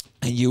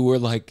 and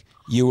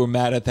you were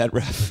mad at that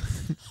ref.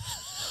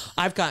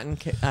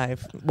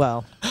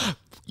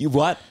 You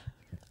what?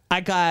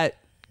 I got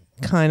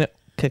kind of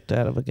kicked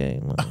out of a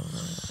game.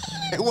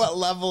 What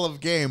level of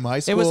game? High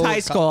school? It was high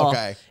school.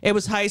 Okay. It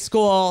was high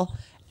school,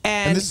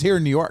 And and this is here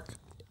in New York.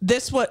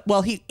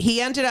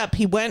 he ended up,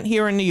 he went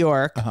here in New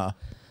York,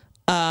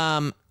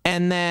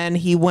 and then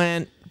he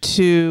went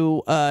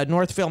to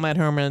Northfield Met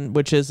Herman,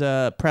 which is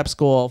a prep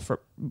school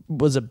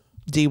was a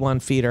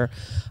D1 feeder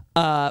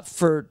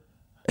for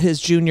his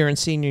junior and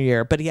senior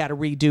year, but he had to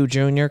redo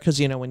junior because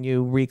when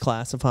you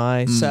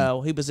reclassify.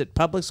 So he was at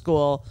public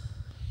school,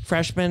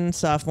 freshman,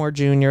 sophomore,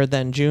 junior,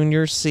 then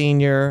junior,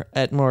 senior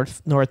at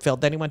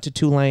Northfield. Then he went to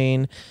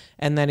Tulane,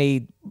 and then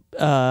he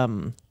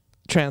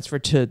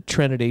transferred to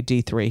Trinity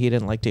D3. He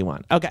didn't like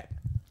D1. Okay,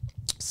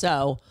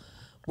 so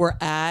we're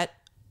at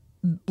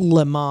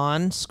Le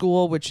Mans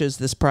School, which is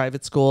this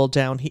private school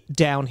down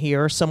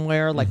here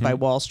somewhere, like by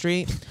Wall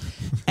Street.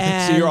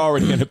 And So you're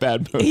already in a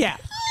bad mood. yeah.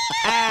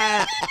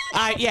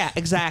 Yeah,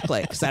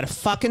 exactly. Because I had to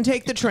fucking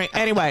take the train.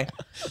 Anyway,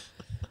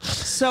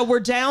 so we're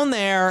down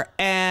there,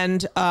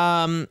 and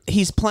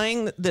he's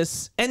playing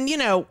this. And,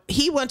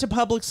 he went to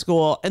public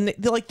school, and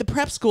the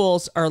prep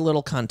schools are a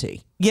little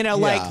cunty.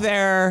 Like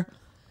they're...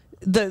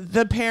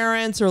 The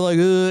parents are like,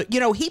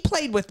 he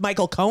played with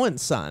Michael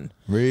Cohen's son.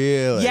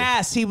 Really?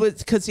 Yes, he was,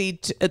 because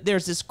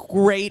there's this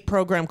great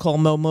program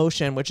called Mo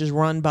Motion, which is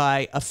run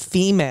by a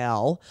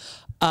female,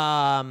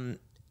 and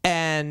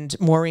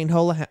Maureen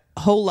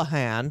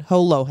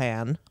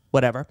Holohan,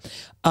 whatever.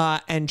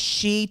 And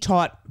she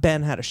taught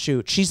Ben how to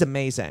shoot. She's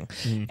amazing.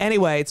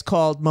 Anyway, it's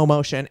called Mo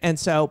Motion. And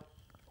so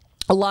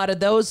a lot of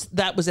those,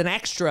 that was an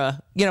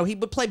extra. He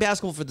would play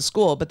basketball for the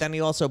school, but then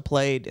he also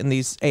played in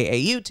these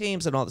AAU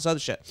teams and all this other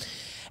shit.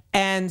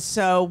 And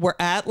so we're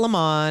at Le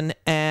Mans,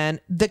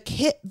 and the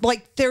kid,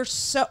 like,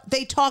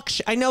 they talk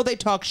I know they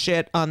talk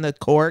shit on the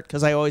court,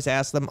 because I always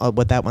ask them,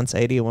 what that one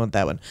say to you, what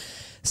that one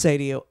say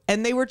to you.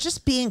 And they were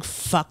just being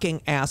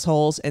fucking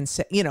assholes, and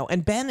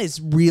and Ben is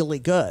really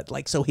good.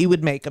 Like, so he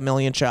would make a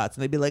million shots,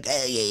 and they'd be like,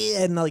 hey,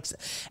 yeah,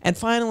 and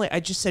finally I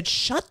just said,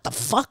 shut the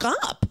fuck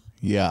up.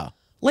 Yeah.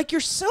 Like,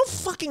 you're so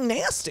fucking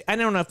nasty. I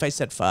don't know if I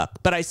said fuck,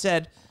 but I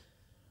said,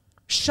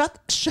 shut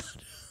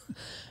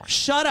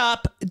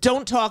up.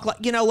 Don't talk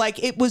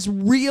like it was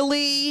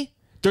really.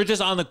 They're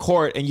just on the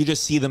court, and you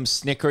just see them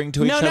snickering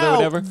to each other or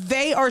whatever?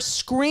 They are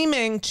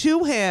screaming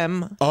to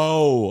him.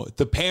 Oh,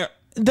 The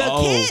kids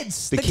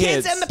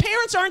and the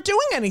parents aren't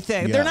doing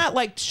anything. Yeah. They're not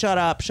like, shut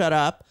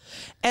up.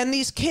 And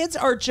these kids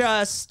are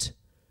just,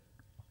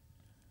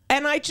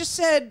 and I just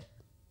said,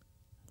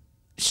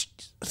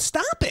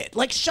 stop it.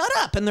 Like, shut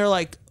up. And they're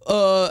like,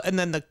 and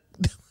then the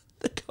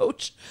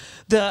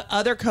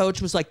other coach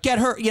was like, get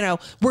her,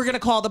 we're going to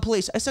call the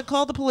police. I said,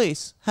 call the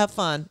police. Have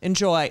fun.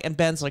 Enjoy. And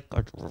Ben's like,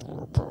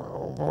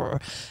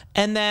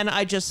 and then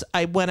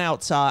I went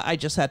outside. I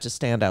just had to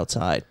stand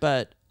outside.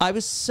 But I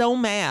was so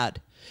mad.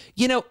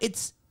 I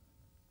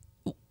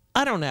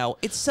don't know.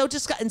 It's so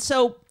disgusting. And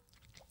so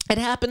it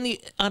happened,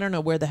 I don't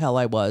know where the hell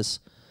I was,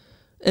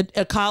 at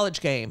a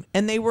college game.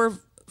 And they were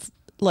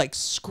like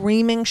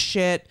screaming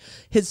shit.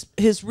 His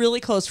really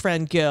close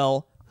friend,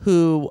 Gil,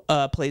 who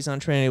plays on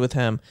Trinity with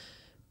him,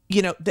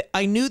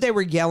 I knew they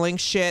were yelling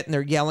shit, and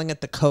they're yelling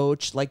at the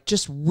coach, like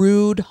just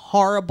rude,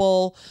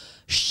 horrible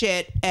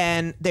shit.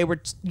 And they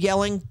were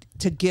yelling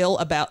to Gil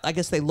about, I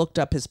guess they looked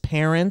up his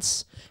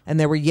parents, and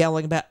they were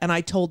yelling about, and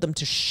I told them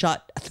to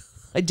shut.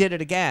 I did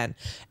it again,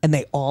 and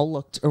they all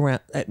looked around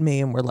at me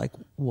and were like,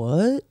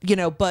 what?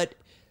 But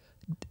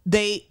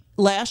they,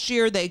 last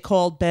year they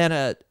called Ben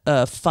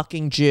a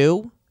fucking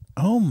Jew.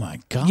 Oh my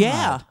God.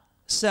 Yeah.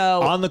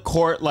 So On the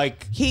court,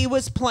 like, he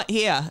was playing.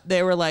 Yeah,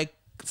 they were like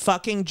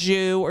fucking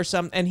Jew or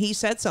something, and he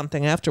said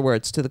something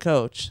afterwards to the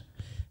coach,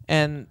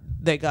 and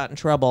they got in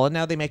trouble. And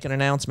now they make an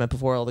announcement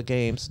before all the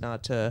games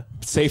not to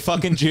say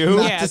fucking Jew.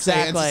 Not Yeah, to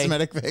say exactly.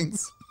 anti-Semitic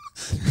things.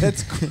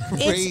 That's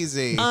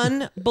crazy. It's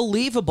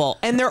unbelievable.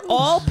 And they're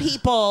all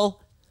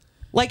people.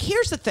 Like,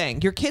 here's the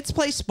thing: your kids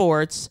play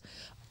sports.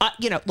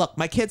 Look,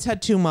 my kids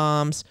had 2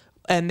 moms,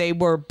 and they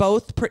were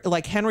both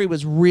like Henry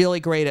was really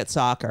great at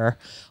soccer.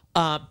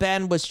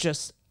 Ben was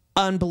just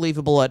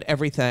unbelievable at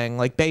everything,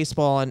 like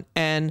baseball,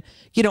 and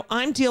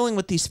I'm dealing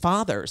with these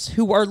fathers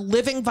who are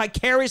living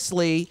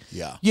vicariously.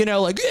 Yeah.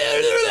 Like,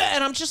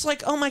 and I'm just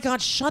like, oh my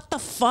God, shut the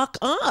fuck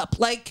up.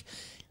 Like,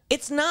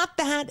 it's not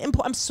that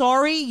important. I'm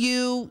sorry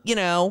you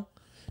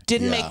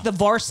didn't make the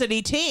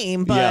varsity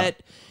team,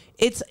 but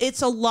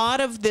it's a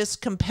lot of this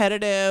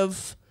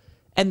competitive,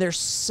 and they're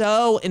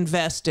so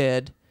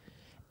invested.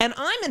 And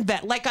I'm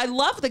like, I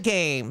love the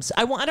games.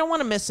 I don't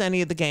want to miss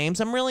any of the games.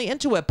 I'm really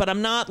into it, but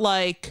I'm not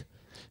like,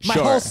 my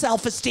Sure. whole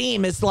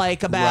self-esteem is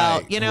like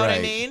about, Right, you know what I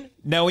right. mean?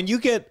 Now, when you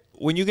get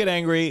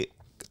angry,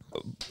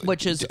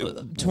 Which is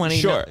 20,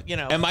 sure.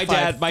 And my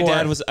dad 5,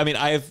 4. was. I mean,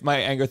 I have my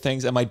anger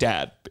things, and my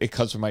dad. It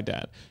comes from my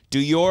dad. Do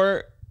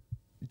your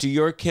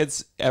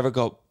kids ever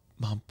go,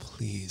 Mom,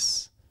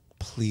 please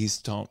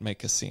don't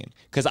make a scene?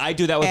 Because I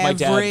do that with my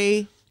dad.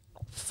 Every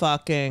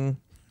fucking,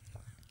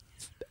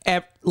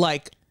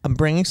 like, I'm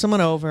bringing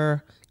someone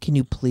over. Can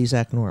you please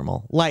act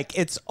normal? Like,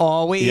 it's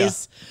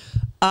always,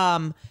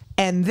 and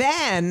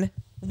then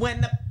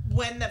when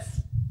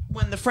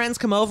the friends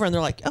come over and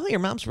they're like, oh, your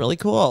mom's really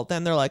cool.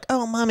 Then they're like,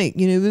 oh, mommy,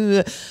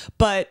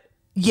 but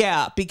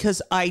yeah,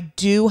 because I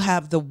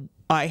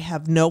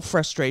have no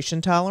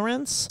frustration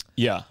tolerance.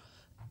 Yeah.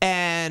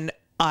 And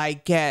I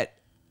get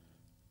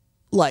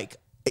like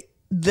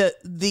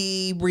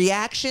the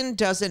reaction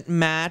doesn't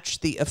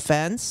match the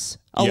offense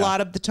a Yeah.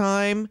 lot of the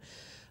time.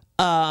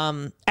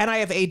 And I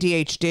have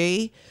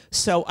ADHD,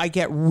 so I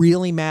get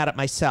really mad at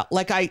myself.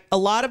 Like a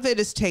lot of it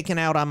is taken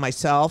out on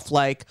myself.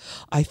 Like,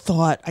 I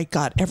thought I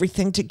got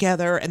everything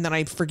together, and then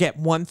I forget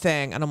one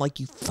thing, and I'm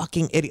like, you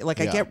fucking idiot. Like,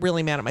 I get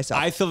really mad at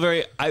myself. I feel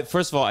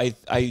first of all,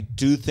 I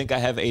do think I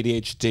have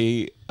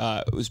ADHD.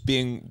 It was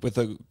being with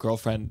a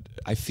girlfriend.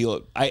 I feel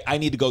it. I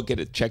need to go get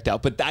it checked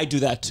out, but I do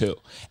that too.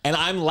 And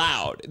I'm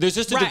loud. There's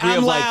just a Right, degree I'm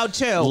of like loud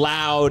too.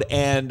 loud,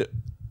 and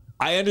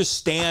I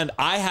understand.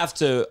 I have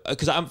to,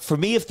 because for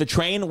me, if the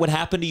train would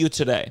happen to you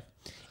today,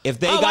 if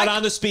they got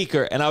on the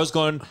speaker and I was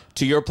going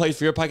to your place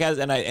for your podcast,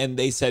 and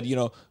they said, you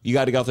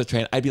got to get off the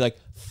train, I'd be like,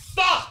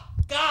 fuck,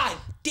 God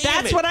damn it.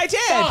 That's what I did.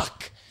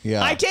 Fuck.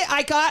 Yeah. I did.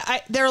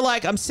 They're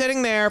like, I'm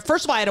sitting there.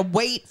 First of all, I had to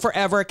wait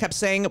forever. It kept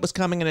saying it was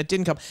coming and it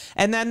didn't come.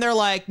 And then they're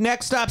like,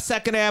 next stop,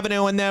 2nd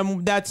Avenue. And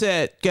then that's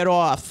it. Get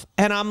off.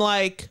 And I'm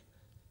like,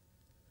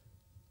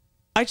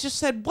 I just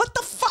said, what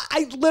the fuck?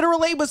 I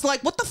literally was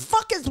like, what the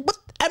fuck is, what?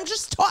 I'm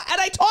just talking,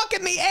 and I talk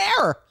in the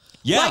air.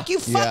 Yeah. Like, you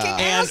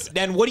fucking ass.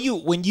 And what do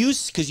you,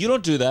 because you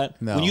don't do that,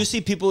 No. when you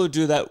see people who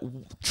do that,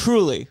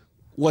 truly,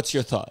 what's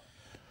your thought?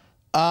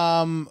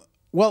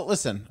 Well,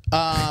 listen.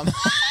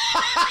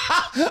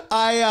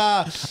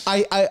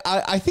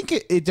 I think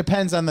it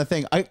depends on the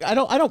thing.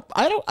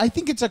 I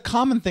think it's a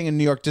common thing in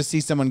New York to see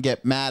someone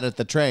get mad at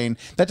the train.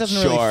 That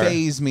doesn't Sure. really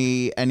faze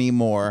me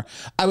anymore.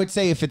 I would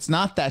say if it's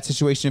not that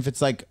situation, if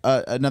it's like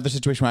another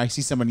situation where I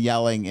see someone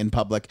yelling in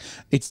public,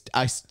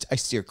 I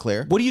steer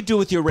clear. What do you do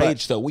with your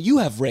rage, though? Well, you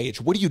have rage.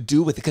 What do you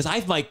do with it? Because I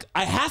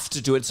have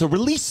to do it. It's a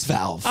release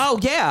valve. Oh,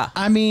 yeah.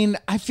 I mean,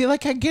 I feel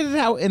like I get it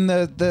out in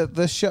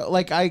the show.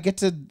 Like, I get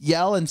to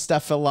yell and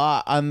stuff a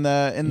lot on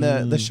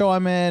the show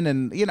I'm in,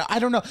 and I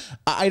don't know.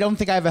 I don't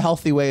think I have a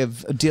healthy way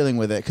of dealing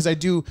with it, because I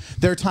do.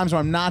 There are times where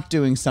I'm not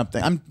doing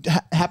something. I'm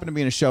happen to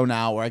be in a show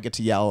now where I get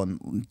to yell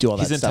and do all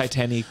that He's in stuff.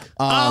 Titanic.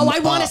 I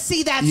want to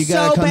see that you so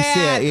gotta come see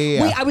bad. it.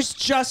 Yeah. I was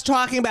just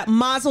talking about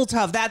Mazel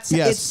Tov. That's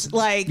Yes. it's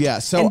like Yeah,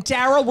 so- and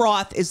Daryl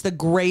Roth is the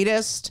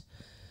greatest.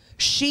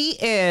 She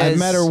is. I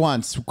met her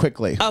once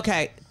quickly.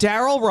 Okay,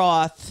 Daryl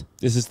Roth.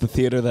 This is the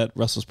theater that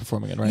Russell's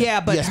performing in, right? Yeah,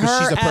 but Yes, her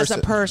she's a as person.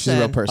 a person She's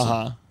a real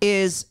person.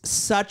 is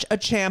such a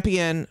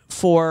champion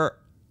for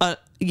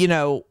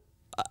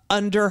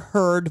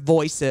underheard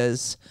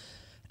voices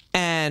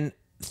and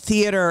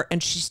theater,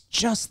 and she's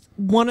just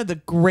one of the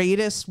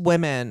greatest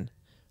women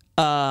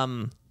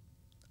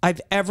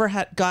I've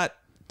ever got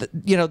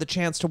the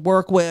chance to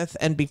work with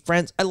and be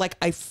friends.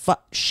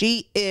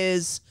 She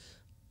is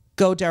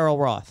go Daryl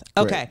Roth.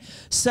 Okay,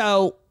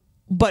 so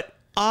but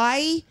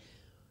all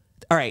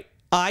right,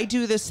 I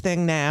do this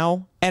thing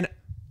now, and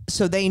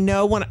so they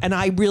know when, and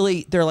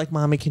they're like,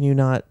 Mommy, can you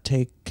not,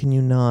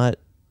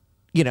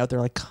 they're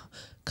like,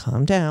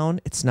 calm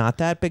down. It's not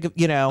that big of,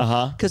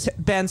 because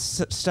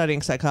Ben's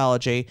studying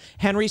psychology.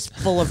 Henry's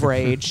full of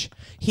rage.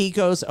 He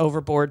goes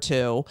overboard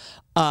too.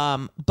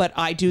 But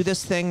I do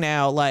this thing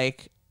now,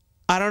 like,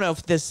 I don't know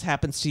if this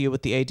happens to you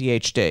with the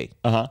ADHD.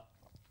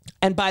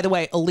 And by the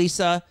way,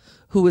 Elisa,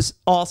 who is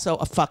also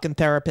a fucking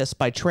therapist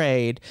by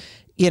trade,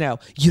 you know,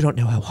 you don't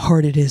know how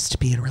hard it is to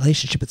be in a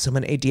relationship with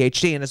someone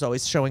ADHD, and is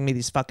always showing me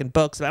these fucking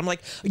books. And I'm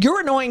like, you're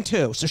annoying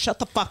too, so shut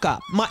the fuck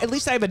up. At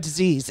least I have a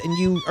disease, and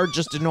you are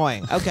just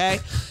annoying, okay?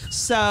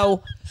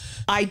 So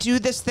I do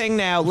this thing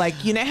now,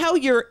 like, you know how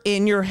you're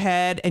in your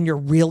head and you're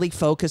really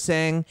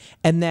focusing,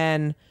 and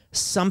then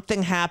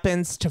something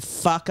happens to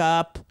fuck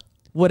up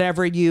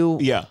whatever you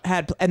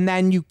had, and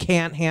then you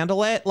can't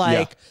handle it,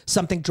 like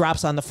something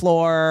drops on the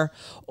floor,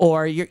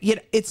 or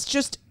it's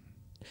just,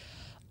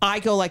 I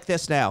go like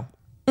this now.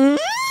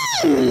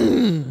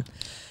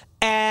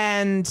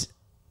 And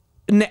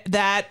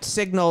that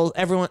signal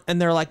everyone, and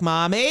they're like,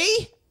 mommy,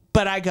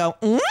 but I go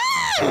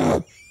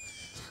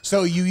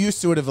So you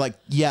used to would have like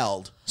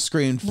yelled,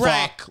 screamed, fuck,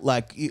 right.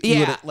 like you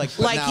yeah, like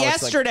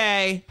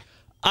yesterday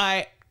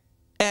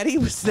Eddie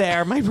was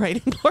there, my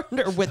writing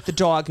partner, with the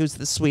dog, who's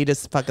the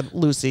sweetest, fucking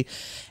Lucy.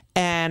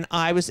 And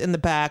I was in the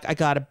back. I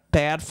got a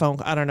bad phone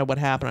call. I don't know what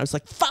happened. I was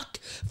like, fuck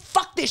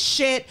this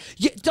shit.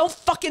 Don't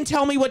fucking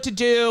tell me what to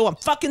do. I'm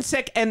fucking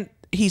sick. And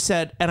he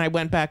said, and I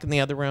went back in the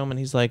other room, and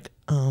he's like,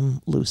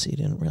 Lucy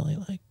didn't really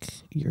like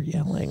your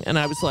yelling. And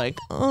I was like,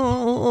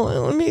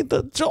 oh, I made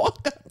the dog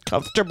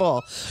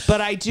uncomfortable. But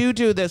I do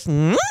this.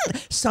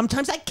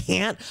 Sometimes I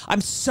can't.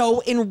 I'm so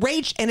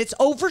enraged, and it's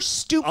over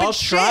stupid I'll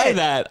shit. try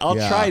that. I'll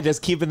try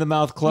just keeping the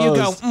mouth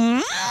closed.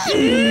 You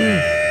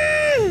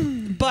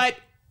go, but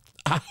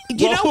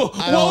you know,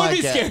 what would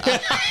be scary?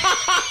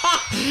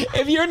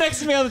 If you're next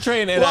to me on the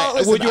train, and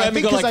listen, would you have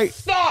me go like,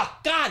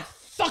 fuck, God,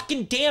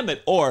 fucking damn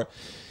it, or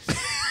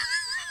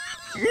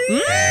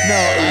no,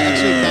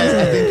 actually, guys,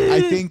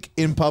 I think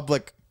in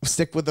public,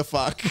 stick with the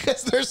fuck,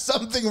 because there's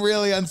something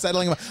really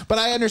unsettling about. But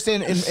I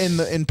understand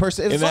in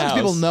person, as long as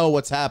people know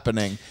what's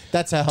happening,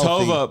 that's a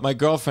healthy. Tova, my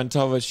girlfriend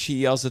Tova, she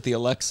yells at the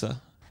Alexa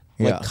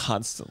like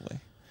constantly.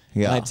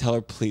 Yeah, and I tell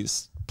her,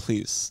 please,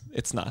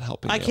 it's not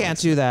helping. I can't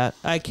do that.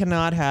 I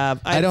cannot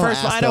have. I don't first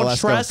of all, ask I don't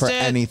Alexa trust for it.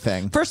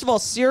 anything. First of all,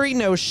 Siri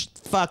knows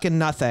fucking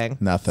nothing.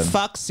 Nothing.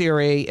 Fuck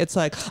Siri. It's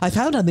like, I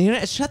found on the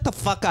internet. Shut the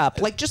fuck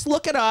up. Like, just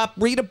look it up.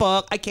 Read a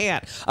book. I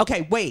can't.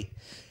 Okay, wait.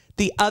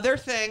 The other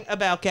thing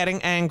about getting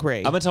angry.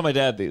 I'm gonna tell my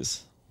dad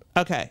these.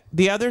 Okay.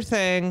 The other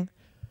thing.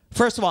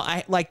 First of all,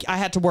 I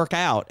had to work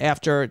out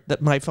after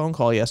my phone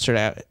call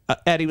yesterday.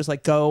 Eddie was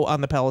like, "Go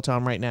on the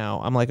Peloton right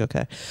now." I'm like,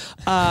 "Okay,"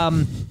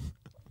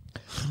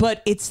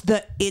 but it's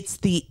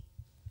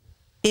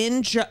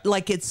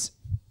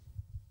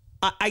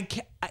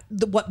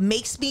what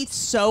makes me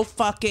so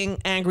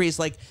fucking angry is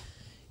like,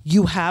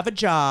 you have a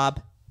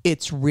job,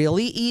 it's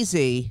really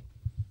easy,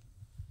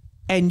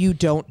 and you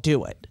don't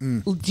do it.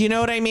 Do you know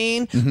what I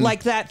mean?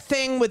 Like that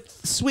thing with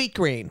Sweet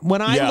Green.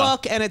 When I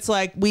look and it's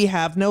like, we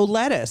have no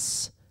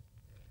lettuce,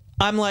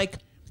 I'm like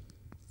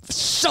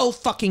so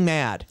fucking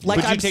mad. Like,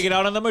 Would you take it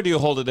out on them, or do you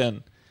hold it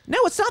in? No,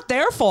 it's not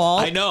their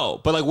fault. I know,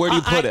 but like, where do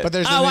you put it? But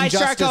there's an I injustice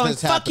start going,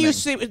 that's fuck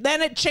happening. you.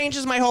 Then it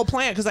changes my whole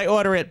plan because I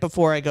order it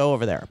before I go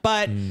over there.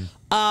 But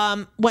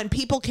when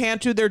people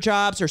can't do their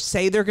jobs or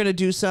say they're going to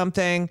do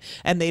something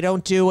and they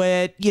don't do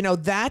it, you know,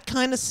 that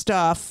kind of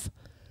stuff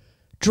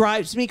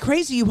drives me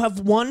crazy. You have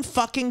one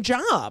fucking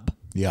job.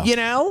 Yeah. You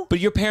know? But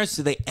your parents,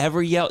 did they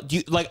ever yell? Do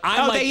you, like,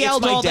 I'm like, they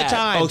yelled it's my all the dad.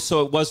 time. Oh,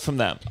 so it was from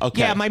them.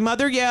 Okay. Yeah, my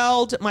mother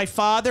yelled. My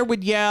father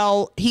would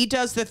yell. He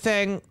does the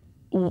thing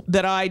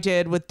that I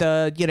did with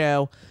the, you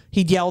know,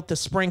 he'd yell at the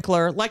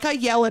sprinkler. Like I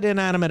yell at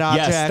inanimate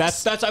objects.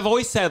 Yes, that's I've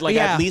always said, like,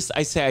 at least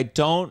I say I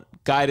don't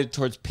guide it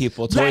towards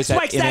people. It's always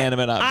That's that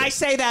inanimate object. I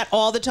say that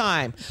all the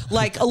time.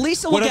 Like,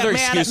 Elisa will What get other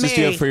mad at me. excuses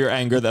do you have for your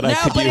anger that I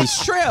could but use?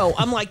 it's true.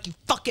 I'm like,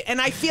 fuck it.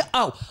 And I feel,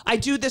 I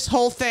do this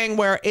whole thing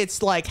where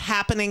it's like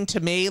happening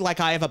to me. Like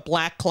I have a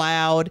black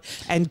cloud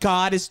and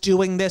God is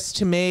doing this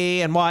to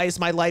me. And why is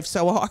my life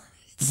so hard?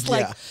 It's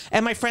like,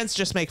 and my friends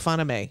just make fun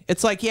of me.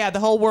 It's like, yeah, the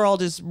whole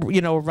world is,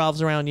 you know,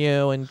 revolves around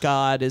you, and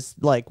God is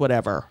like,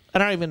 whatever. I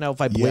don't even know if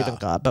I believe in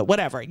God, but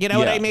whatever. You know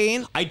what I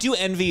mean? I do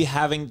envy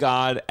having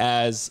God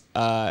as,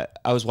 I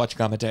was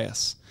watching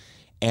Amadeus,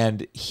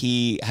 and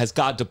he has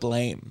God to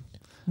blame.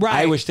 Right.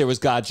 I wish there was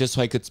God just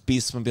so I could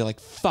be someone and be like,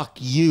 fuck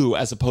you,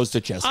 as opposed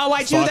to just,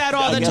 I do that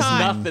all the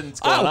time.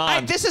 Nothing's going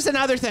on. This is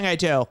another thing I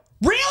do.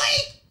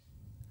 Really?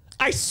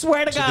 I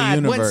swear to God,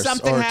 the when universe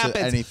something or to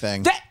happens,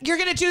 anything. that you're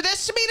gonna do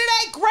this to me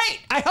today. Great.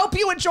 I hope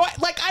you enjoy.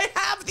 Like I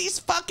have these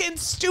fucking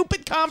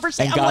stupid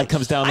conversations. And God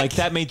comes down like,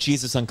 that made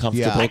Jesus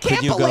uncomfortable. Yeah. I Could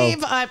Can't you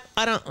believe go? I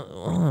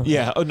don't.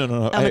 Yeah. Oh,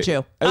 no. I'm a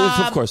Jew.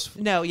 Of course.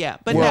 No, yeah,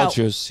 but We're no. all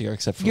Jews here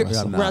except for You're-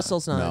 Russell.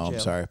 Russell's not No, a Jew. I'm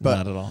sorry, but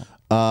Not at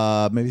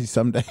all. maybe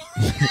someday.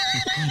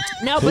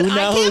 No, but I can't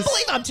knows?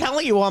 believe I'm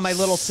telling you all my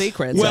little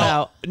secrets. Well,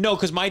 about, no,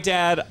 because my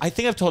dad, I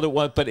think I've told it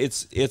once, but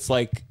it's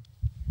like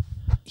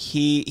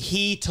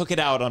he took it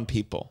out on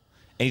people,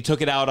 and he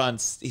took it out on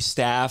his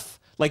staff,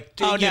 like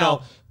you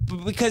know,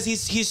 because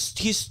he's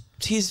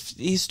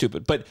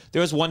stupid. But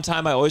there was one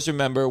time I always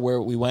remember where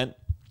we went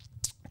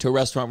to a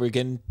restaurant, we were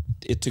getting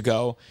it to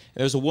go. And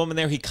there was a woman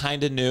there he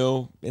kind of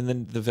knew in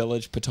the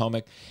village,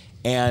 Potomac,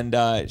 and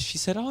she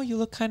said, "Oh, you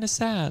look kind of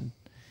sad."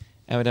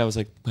 And my dad was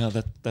like, "Well,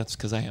 that's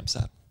because I am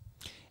sad."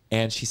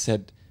 And she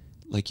said,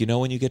 like, you know,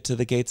 when you get to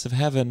the gates of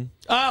heaven.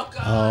 Oh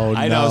God. Oh,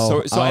 I know.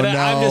 no. So Oh, I'm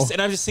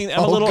no. just seeing.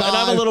 Oh, And I'm a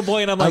God. little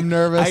boy, and I'm like, I'm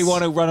nervous. I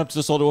want to run up to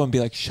this older one and be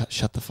like,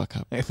 shut the fuck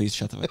up, please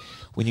shut the fuck.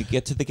 When you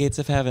get to the gates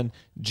of heaven,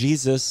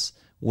 Jesus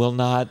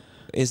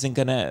isn't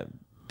gonna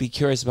be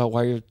curious about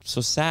why you're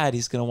so sad.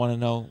 He's gonna want to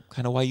know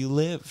kind of why you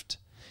lived.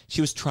 She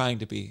was trying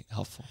to be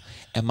helpful,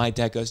 and my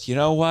dad goes, you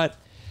know what?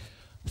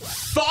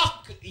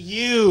 Fuck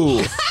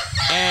you,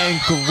 and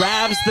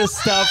grabs the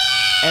stuff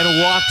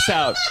and walks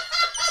out.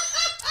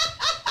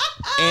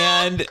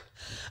 And it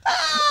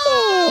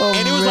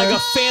was like a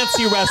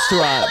fancy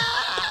restaurant.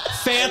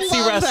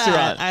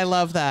 I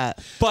love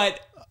that. But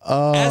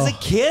as a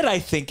kid, I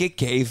think it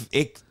gave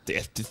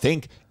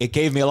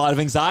me a lot of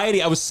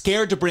anxiety. I was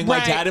scared to bring my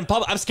Right. dad in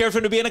public. I'm scared for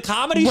him to be in a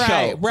comedy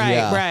show.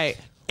 Right.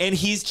 And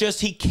he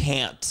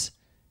can't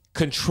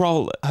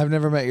control it. I've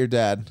never met your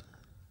dad.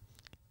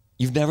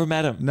 You've never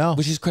met him? No.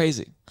 Which is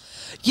crazy.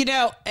 You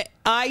know,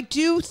 I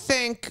do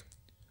think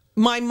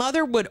my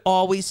mother would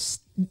always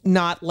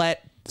not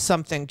let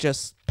something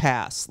just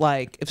pass.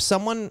 Like, if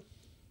someone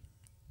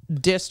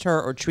dissed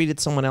her or treated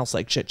someone else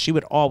like shit, she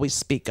would always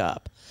speak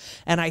up.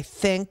 And I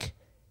think,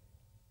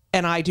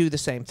 and I do the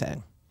same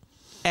thing.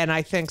 And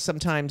I think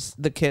sometimes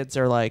the kids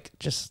are like,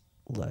 just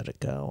let it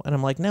go. And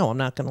I'm like, no, I'm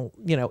not going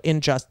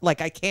to, like,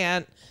 I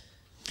can't,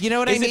 you know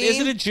what I mean? Is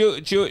it a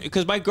Jew?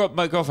 Because my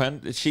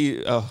girlfriend,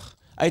 she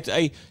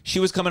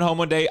was coming home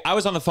one day. I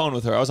was on the phone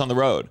with her. I was on the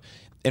road,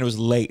 and it was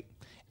late.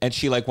 And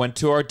she like went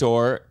to our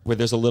door where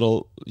there's a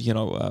little,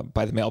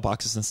 by the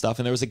mailboxes and stuff.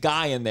 And there was a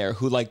guy in there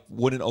who like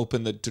didn't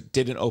open the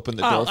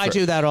door. I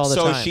do that all the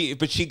time.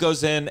 But she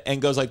goes in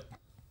and goes like,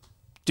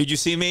 did you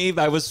see me?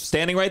 I was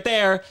standing right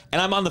there,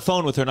 and I'm on the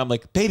phone with her, and I'm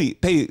like, baby,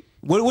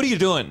 what are you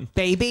doing?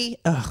 Baby?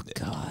 Oh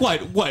God.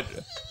 What?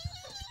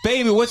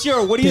 Baby, what do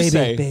you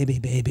say?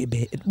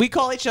 Baby. We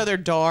call each other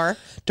Dar,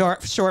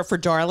 short for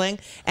darling.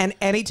 And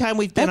anytime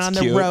we've been That's on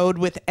the cute. road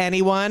with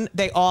anyone,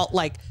 they all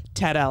like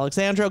Ted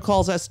Alexandro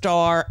calls us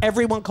Dar.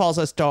 Everyone calls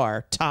us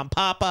Dar. Tom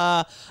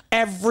Papa.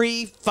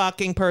 Every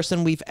fucking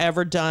person we've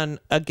ever done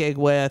a gig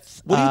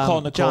with. What do you call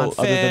Nicole John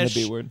other than the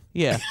Fish. B word?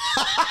 Yeah.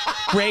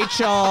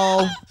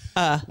 Rachel. What's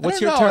I your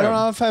don't know. term? I don't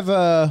know if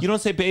I've You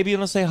don't say baby. You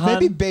don't say hun.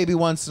 maybe baby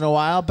once in a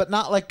while, but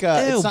not like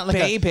a. Ew, it's not like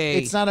baby.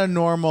 it's not a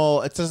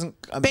normal. It doesn't.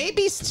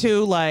 Baby's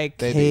too like,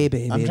 Baby. hey,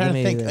 baby. I'm trying to let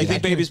me- think. You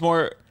think baby's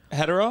more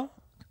hetero?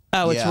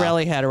 Oh, it's Yeah.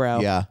 really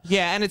hetero. Yeah.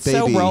 Yeah, and it's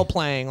Baby. so role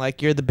playing.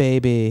 Like, you're the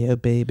baby. Oh,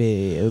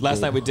 baby. Oh, Last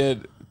baby. night we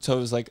did. So it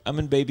was like, I'm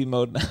in baby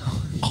mode now.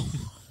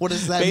 What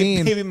does that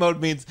mean? Baby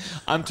mode means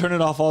I'm turning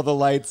off all the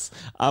lights.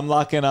 I'm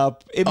locking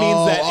up. It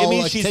means it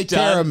means like, she's take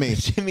done. care of me.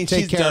 It means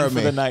Take she's care done of for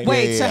me. the night.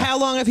 Wait, so yeah. how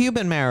long have you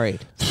been married?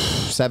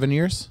 7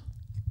 years.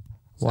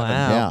 Wow.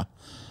 Yeah,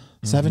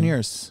 7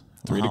 years.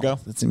 3 to go.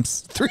 That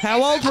seems 3.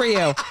 How old were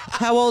you?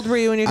 How old were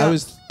you when you got I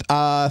was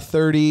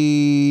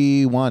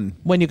 31.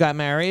 when you got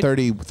married?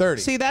 30.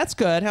 See, that's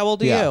good. How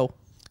old are Yeah. you?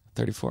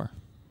 34.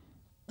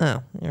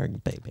 Oh, you're a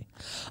baby.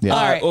 Yeah.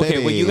 All right.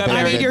 Okay, well, you got Baby, I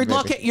married. mean,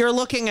 baby. you're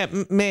looking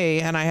at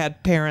me, and I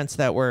had parents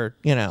that were,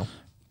 Yeah.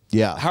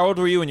 How old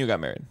were you when you got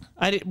married?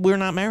 we're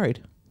not married.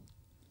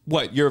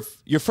 What? Your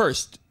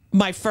first?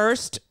 My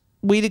first,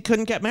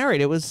 couldn't get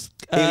married. It was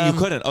You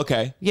couldn't.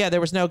 Okay. Yeah, there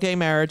was no gay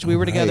marriage. We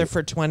were together right.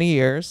 for 20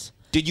 years.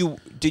 Did you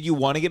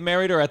want to get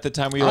married, or at the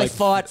time were you I like?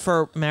 fought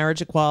for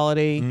marriage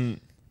equality,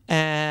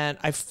 and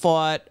I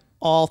fought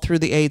all through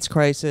the AIDS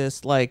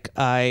crisis. Like,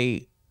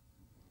 I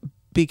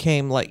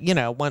became like,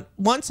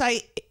 once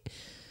I,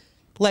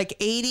 like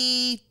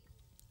 80,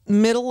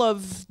 middle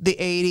of the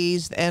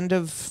 80s, the end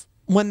of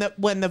when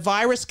the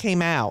virus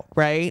came out,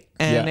 right?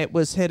 And Yeah. it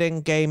was hitting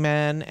gay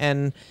men,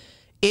 and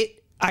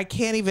I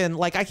can't even,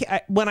 like,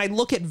 when I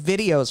look at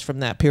videos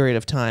from that period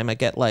of time, I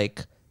get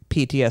like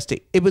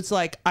PTSD. It was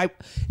like, I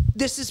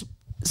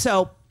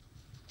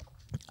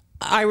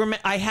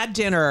had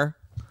dinner,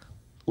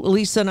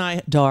 Lisa and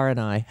I, Dar and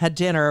I had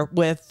dinner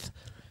with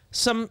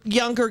some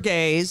younger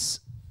gays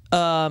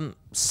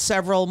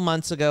several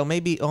months ago,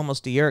 maybe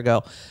almost a year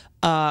ago,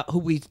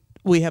 who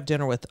we have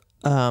dinner with,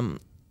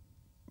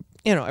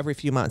 every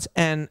few months.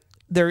 And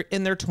they're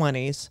in their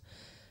 20s.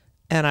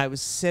 And I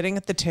was sitting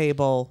at the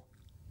table,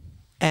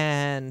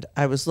 and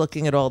I was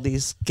looking at all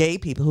these gay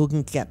people who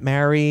can get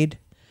married,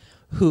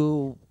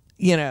 who,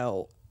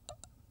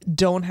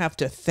 don't have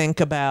to think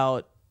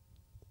about,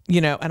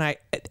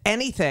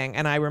 anything.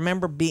 And I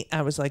remember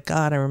I was like,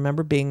 God, I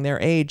remember being their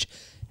age,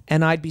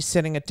 and I'd be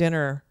sitting at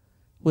dinner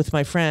with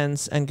my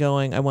friends and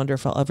going, I wonder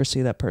if I'll ever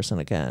see that person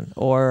again.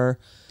 Or,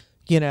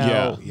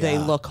 they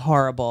look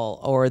horrible,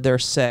 or they're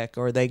sick,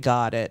 or they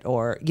got it,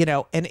 or,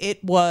 and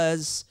it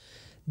was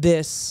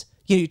this,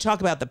 you talk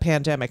about the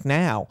pandemic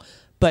now,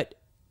 but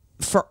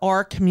for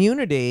our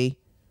community,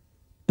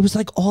 it was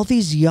like all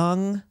these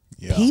young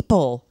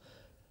people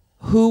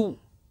who.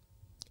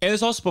 And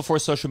it's also before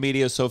social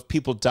media, so if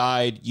people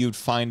died, you'd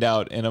find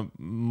out in a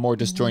more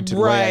disjointed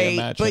way, I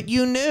imagine. But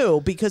you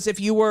knew, because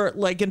if you were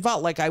like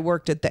involved, like I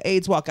worked at the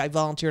AIDS Walk, I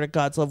volunteered at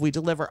God's Love We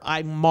Deliver,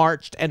 I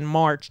marched and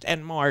marched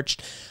and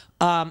marched.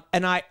 And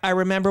I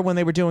remember when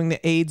they were doing the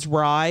AIDS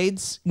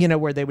rides,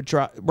 where they would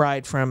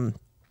ride from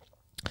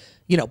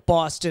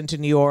Boston to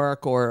New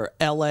York or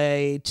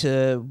LA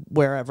to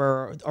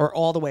wherever or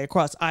all the way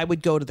across, I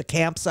would go to the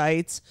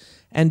campsites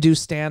and do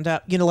stand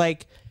up.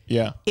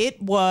 Yeah.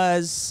 It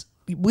was,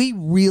 we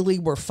really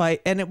were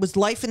and it was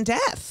life and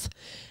death.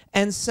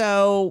 And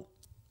so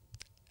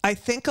I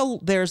think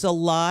there's a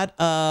lot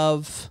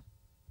of,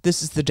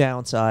 this is the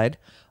downside.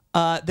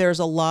 There's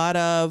a lot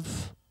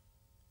of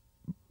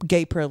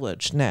gay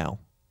privilege now.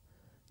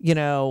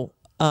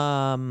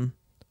 A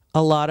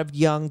lot of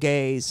young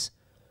gays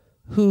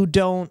who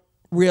don't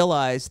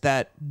realize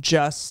that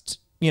just,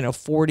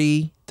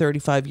 40,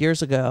 35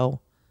 years ago,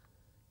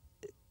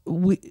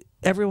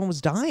 everyone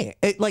was dying,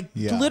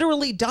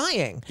 literally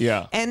dying.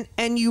 Yeah.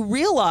 And you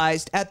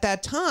realized at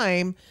that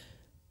time,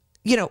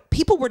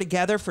 people were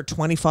together for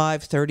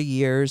 25, 30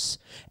 years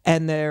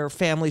and their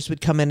families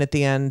would come in at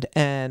the end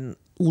and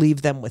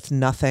leave them with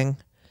nothing.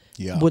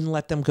 Yeah. Wouldn't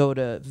let them go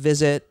to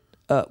visit.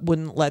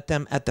 Wouldn't let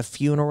them at the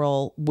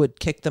funeral, would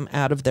kick them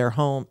out of their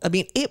home. I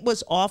mean, it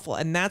was awful.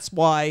 And that's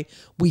why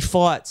we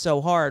fought so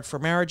hard for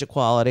marriage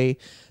equality.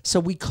 So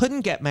we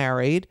couldn't get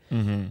married.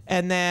 Mm-hmm.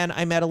 And then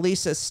I met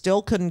Elisa,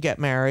 still couldn't get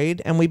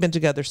married. And we've been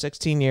together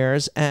 16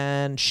 years.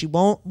 And she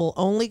will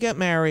only get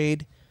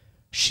married.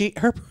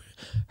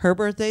 Her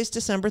birthday's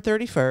December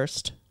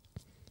 31st.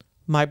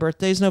 My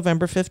birthday's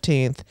November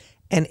 15th.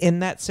 And in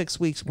that 6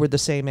 weeks, we're the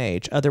same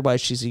age.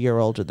 Otherwise, she's a year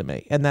older than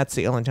me. And that's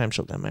the only time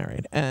she'll get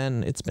married.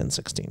 And it's been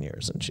 16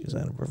 years, and she's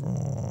out of...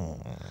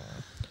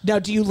 Now,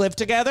 do you live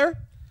together?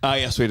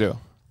 Yes, we do.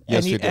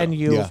 Yes, we do. And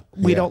you,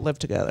 we don't live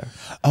together.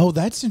 Oh,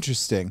 that's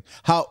interesting.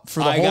 How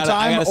for the whole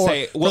time?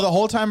 For the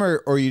whole time,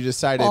 or you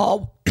decided?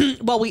 Oh,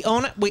 well, we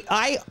own it.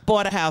 I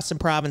bought a house in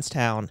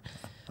Provincetown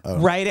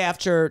right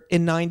after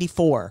in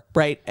 '94.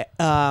 Right.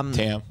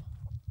 Damn.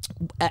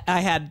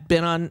 I had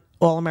been on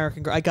All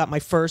American Girl. I got my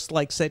first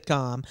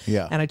sitcom.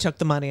 Yeah. And I took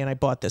the money and I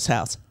bought this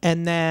house.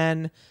 And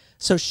then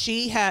so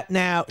she's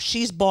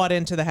bought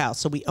into the house.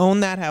 So we own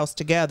that house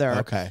together.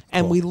 Okay.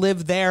 And cool. we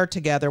live there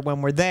together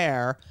when we're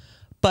there.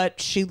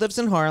 But she lives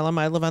in Harlem.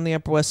 I live on the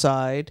Upper West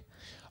Side.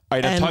 All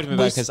right, now talk to me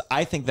about it, because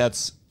I think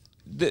that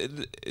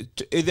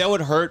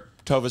would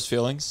hurt Tova's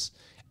feelings.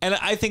 And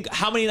I think,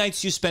 how many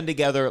nights do you spend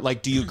together?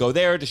 Do you go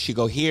there? Does she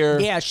go here?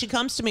 Yeah, she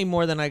comes to me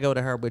more than I go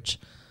to her,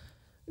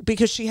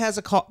 because she has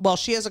a car. Well,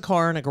 she has a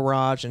car in a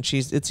garage, and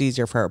it's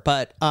easier for her.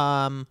 But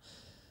I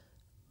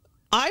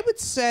would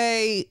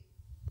say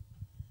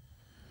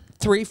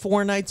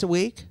 3-4 nights a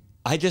week.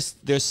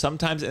 There's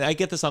sometimes, and I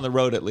get this on the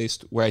road at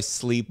least, where I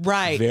sleep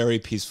very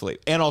peacefully.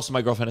 And also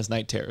my girlfriend has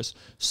night terrors.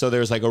 So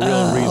there's a real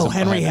reason. Oh,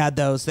 Henry had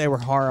those. They were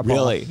horrible.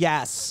 Really?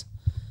 Yes.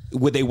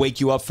 Would they wake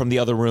you up from the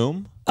other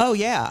room? Oh,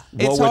 yeah.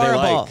 It's what were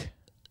horrible. they like?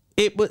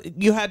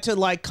 You had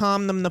to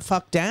calm them the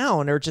fuck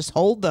down or just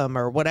hold them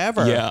or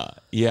whatever.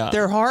 Yeah.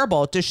 They're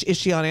horrible. Is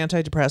she on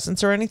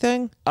antidepressants or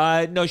anything?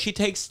 No, she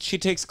takes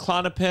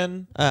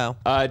Klonopin.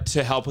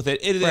 To help with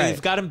it.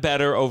 They've gotten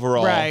better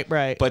overall.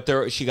 Right.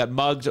 But she got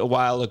mugged a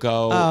while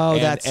ago. Oh,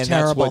 that's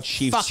terrible.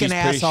 That's what fucking she's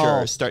asshole.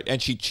 pretty sure.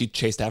 And she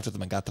chased after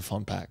them and got the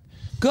phone back.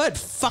 Good.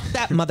 Fuck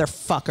that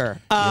motherfucker.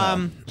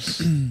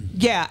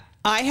 Yeah.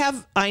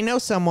 I know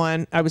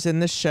someone. I was in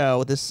this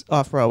show, this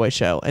off-Broadway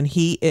show, and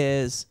he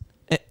is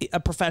a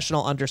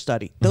professional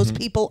understudy. Those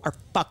people are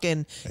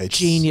fucking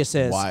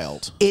geniuses.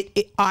 Wild.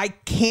 I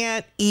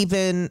can't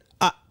even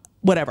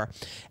whatever.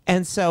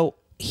 And so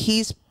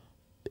he's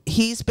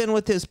been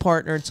with his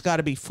partner. It's got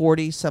to be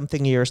 40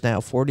 something years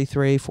now,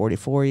 43,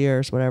 44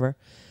 years, whatever.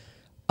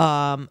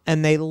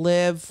 And they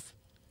live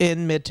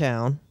in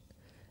Midtown,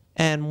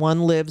 and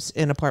one lives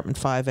in apartment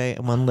 5A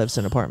and one lives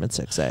in apartment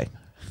 6A.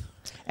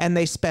 And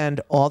they spend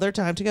all their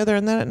time together,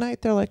 and then at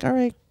night they're like, all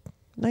right,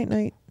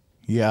 night.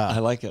 Yeah. I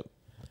like it.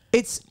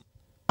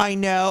 I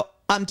know.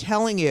 I'm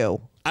telling you.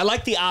 I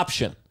like the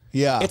option.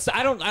 Yeah.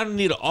 I don't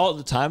need it all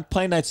the time.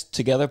 Play nights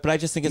together, but I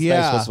just think it's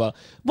nice as well.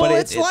 Well, but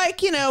it's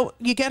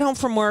you get home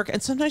from work,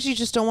 and sometimes you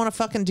just don't want to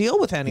fucking deal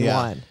with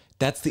anyone. Yeah.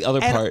 That's the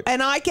other part.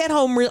 And I get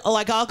home,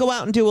 I'll go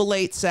out and do a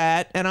late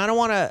set, and I don't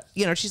want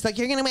to, she's like,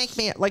 you're going to make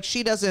me,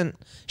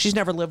 she's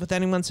never lived with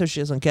anyone, so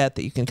she doesn't get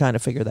that you can kind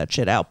of figure that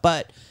shit out.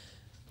 But,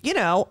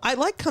 I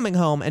like coming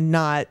home and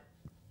not,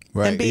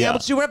 and being able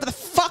to do whatever the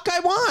fuck I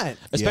want.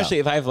 Especially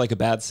if I have a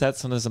bad set,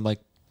 sometimes I'm like,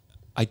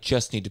 I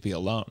just need to be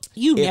alone.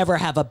 You never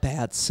have a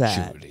bad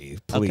set. Judy,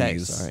 please. Okay,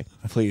 sorry.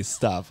 Please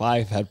stop.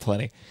 I've had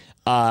plenty.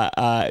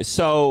 But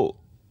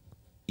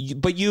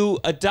you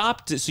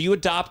adopted. So you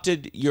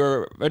adopted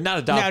or not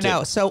adopted.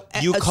 No. So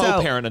you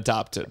co-parent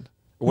adopted.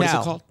 What is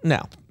it called?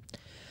 No.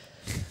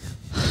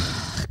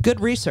 Good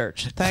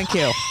research. Thank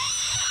you.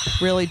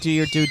 Really do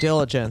your due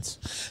diligence.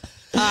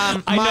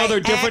 I know they're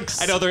different.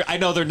 I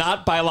know they're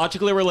not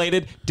biologically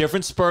related.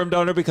 Different sperm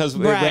donor because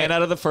we ran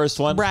out of the first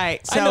one.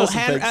 Right. So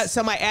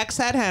so my ex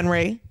had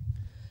Henry,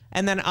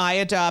 and then I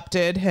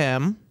adopted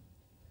him.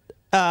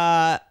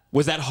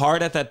 Was that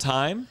hard at that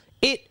time?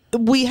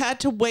 We had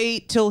to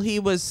wait till he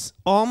was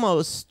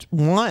almost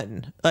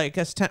 1.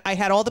 I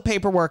had all the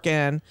paperwork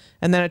in,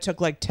 and then it took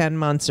 10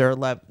 months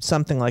or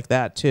something like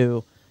that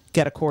to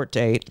get a court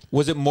date.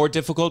 Was it more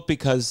difficult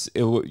because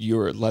you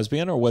were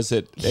lesbian, or was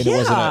it? And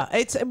Yeah,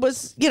 it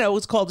wasn't. it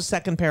was called a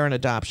second parent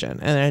adoption,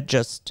 and it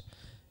just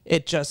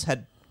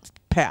had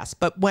passed.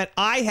 But when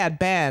I had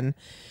Ben,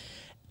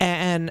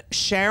 and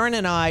Sharon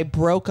and I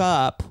broke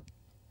up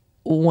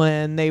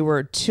when they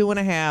were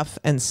 2.5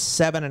 and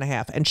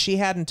 7.5, and she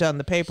hadn't done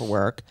the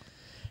paperwork,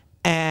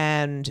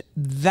 and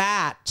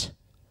that.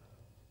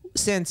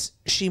 Since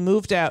she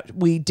moved out,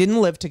 we didn't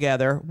live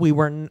together. We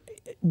were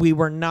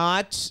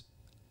not,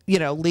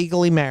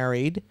 legally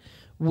married.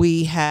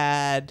 We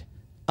had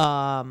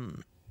was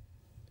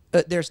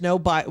no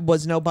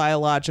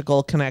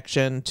biological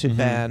connection to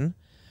Ben.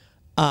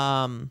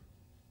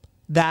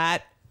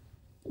 That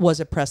was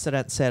a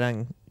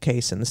precedent-setting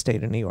case in the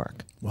state of New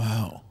York.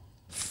 Wow.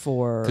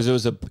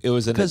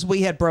 Because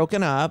we had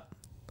broken up,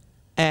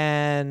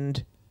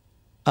 and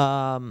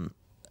there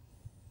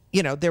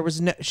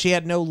was she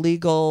had no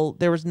legal,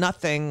 there was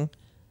nothing,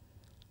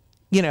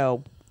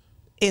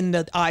 in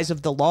the eyes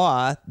of the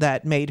law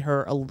that made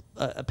her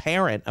a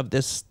parent of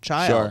this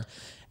child. Sure.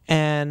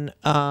 And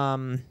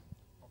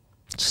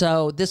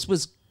so this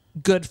was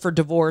good for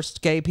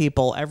divorced gay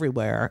people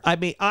everywhere. I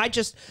mean, I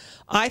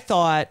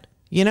thought,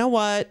 you know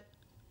what?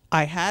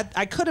 I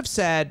could have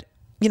said,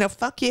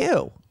 fuck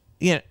you.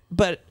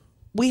 But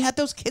we had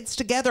those kids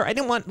together. I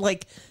didn't want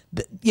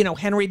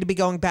Henry to be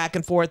going back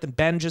and forth and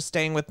Ben just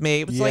staying with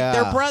me. It was like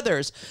they're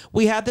brothers.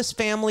 We had this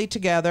family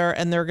together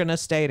and they're going to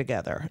stay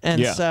together.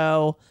 And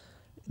so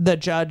the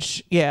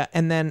judge,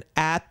 and then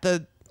at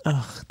the,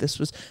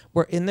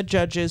 we're in the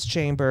judge's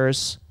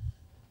chambers.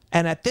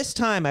 And at this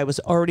time I was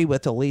already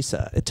with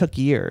Elisa. It took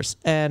years.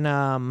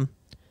 And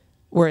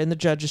we're in the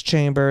judge's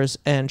chambers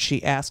and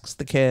she asks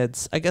the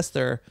kids, I guess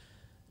they're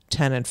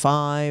 10 and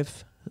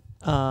 5.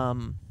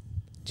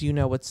 Do you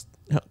know what's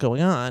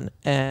going on?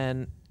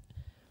 And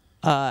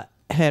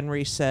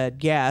Henry said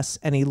yes,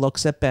 and he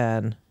looks at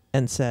Ben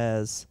and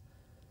says,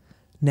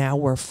 now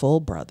we're full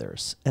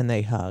brothers, and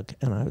they hug.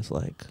 And I was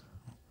like,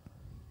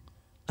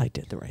 I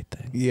did the right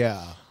thing.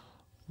 Yeah.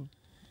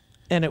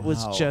 And it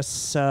was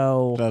just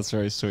so... That's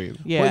very sweet.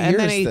 Yeah. What and year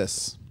then is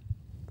this?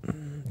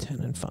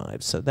 10 and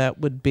 5. So that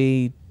would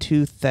be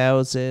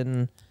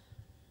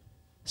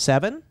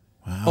 2007?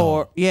 Wow.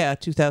 Or,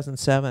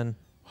 2007.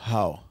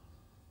 Wow.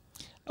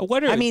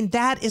 I mean,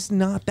 that is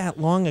not that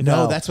long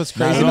ago. No, that's what's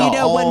crazy And about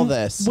all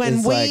this.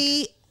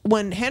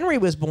 When Henry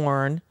was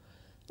born,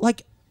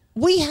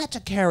 we had to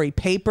carry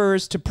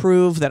papers to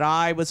prove that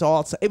I was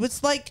also. It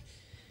was like,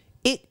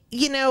 it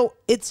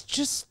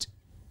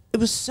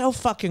was so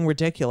fucking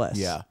ridiculous.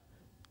 Yeah.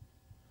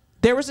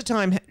 There was a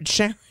time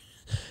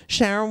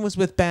Sharon was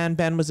with Ben.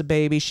 Ben was a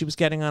baby. She was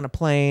getting on a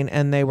plane,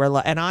 and they were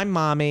like, and I'm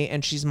mommy,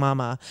 and she's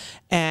mama,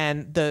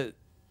 and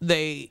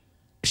and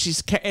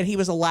he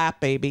was a lap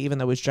baby, even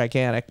though he was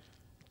gigantic.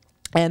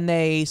 And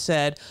they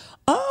said,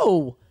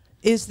 oh,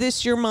 is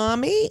this your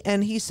mommy?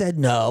 And he said,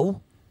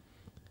 no.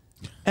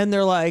 And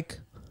they're like,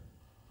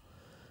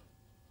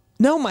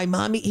 no, my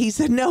mommy. He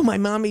said, no, my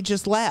mommy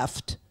just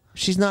left.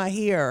 She's not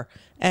here.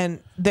 And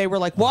they were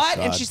like, what?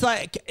 And she's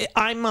like,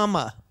 I'm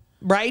mama.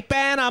 Right,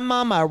 Ben? I'm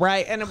mama,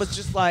 right? And it was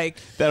just like...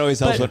 That always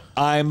helps when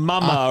I'm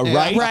mama,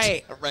 right?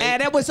 Right.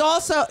 And it was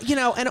also,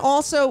 and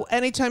also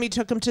anytime he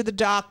took him to the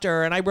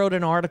doctor, and I wrote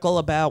an article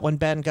about when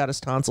Ben got his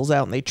tonsils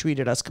out and they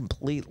treated us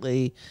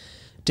completely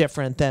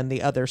different than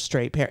the other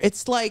straight pair.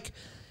 It's like,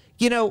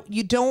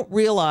 you don't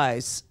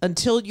realize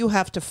until you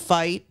have to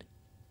fight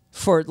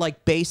for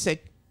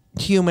basic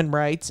human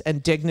rights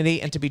and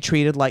dignity and to be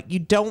treated you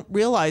don't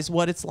realize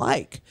what it's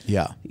like.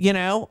 Yeah.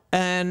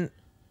 And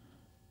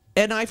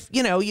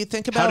you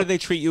think about how did they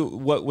treat you?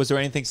 What was there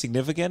anything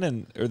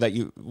significant,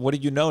 what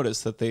did you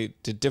notice that they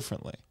did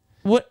differently?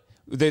 What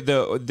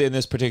in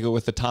this particular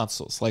with the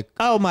tonsils,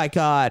 oh my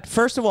God!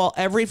 First of all,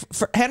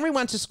 Henry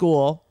went to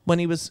school when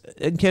he was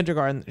in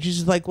kindergarten. She's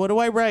just like, "What do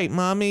I write,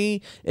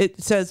 mommy?"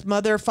 It says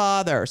mother,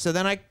 father. So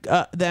then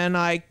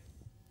I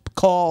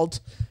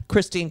called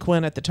Christine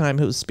Quinn at the time,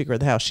 who was Speaker of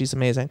the House. She's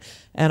amazing.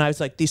 And I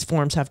was like, these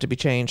forms have to be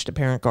changed to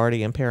parent,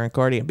 guardian.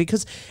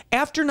 Because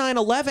after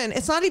 9/11,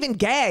 it's not even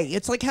gay.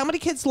 It's like, how many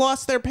kids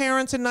lost their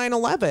parents in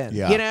 9/11?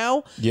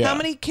 Yeah. Yeah. How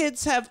many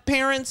kids have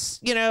parents,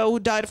 who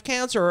died of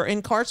cancer or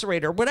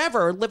incarcerated or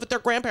whatever, or live with their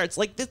grandparents?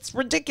 It's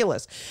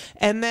ridiculous.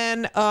 And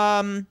then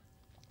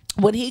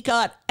when he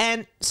got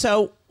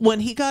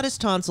his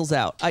tonsils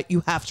out,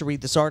 you have to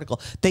read this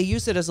article. They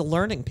use it as a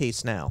learning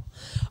piece now.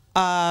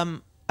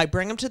 I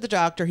bring him to the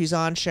doctor. He's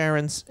on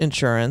Sharon's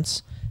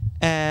insurance,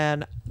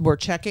 and we're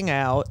checking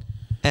out,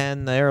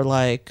 and they're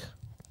like,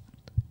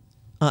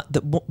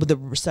 the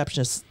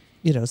receptionist,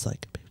 is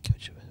like,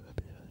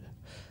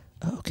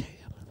 okay.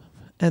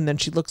 And then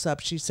she looks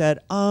up. She said,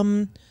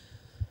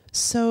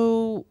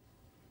 so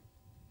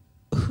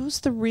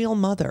who's the real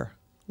mother?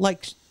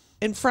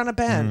 In front of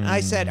Ben. I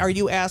said, are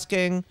you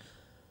asking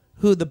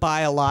who the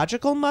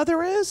biological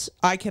mother is?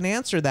 I can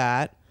answer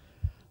that.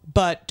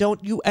 But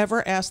don't you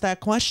ever ask that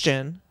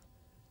question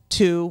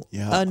to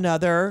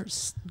another,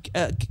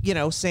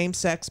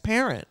 same-sex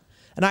parent.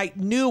 And I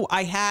knew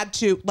I had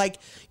to, like,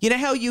 you know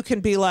how you can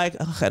be like,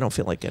 oh, I don't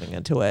feel like getting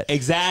into it.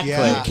 Exactly.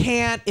 Yeah. You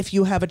can't if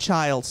you have a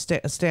child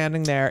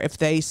standing there. If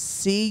they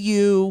see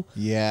you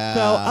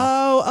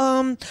go,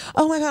 oh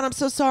my God, I'm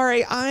so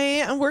sorry.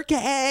 We're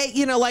gay.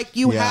 You know, like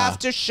you have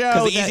to show.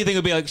 Because the easy thing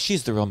would be like,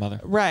 she's the real mother.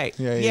 Right.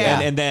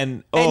 Yeah. And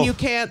then, And you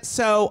can't.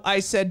 So I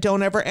said,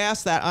 don't ever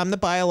ask that. I'm the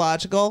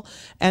biological,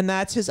 and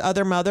that's his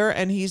other mother,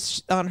 and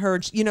he's on her,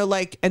 you know,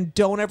 like, and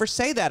don't ever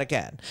say that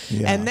again.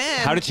 Yeah. And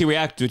then. how did she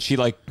react? Did she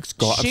like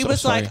go? She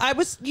was like,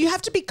 you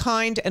have to be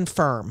kind and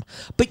firm,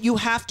 but you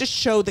have to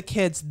show the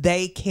kids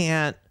they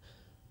can't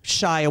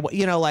shy away,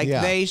 you know, like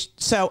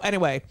so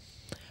anyway.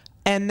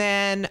 And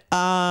then,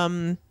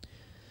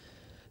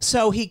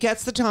 so he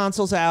gets the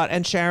tonsils out,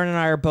 and Sharon and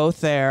I are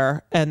both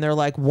there, and they're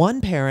like, one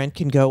parent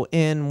can go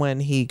in when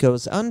he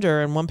goes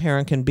under, and one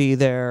parent can be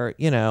there,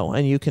 you know,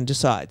 and you can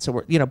decide. So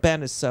we're, you know,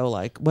 Ben is so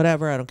like,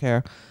 whatever, I don't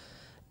care.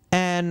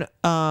 And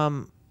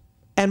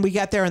we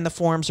get there, and the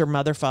forms are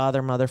mother,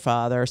 father, mother,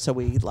 father. So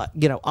we, like,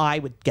 you know, I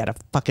would get a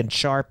fucking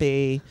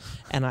Sharpie,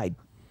 and I,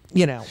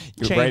 you know,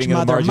 change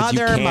mother,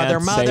 mother, mother,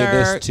 mother.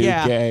 Say this too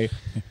gay.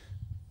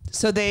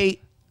 So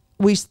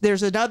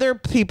there's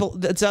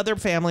other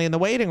family in the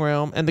waiting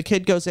room, and the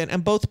kid goes in,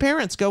 and both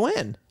parents go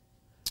in.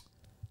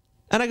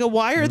 And I go,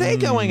 why are they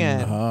going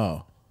in?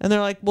 Oh. And they're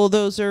like, well,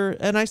 those are,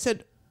 and I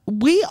said,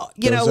 you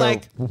know,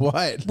 like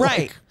what? Right.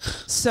 Like,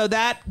 so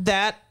that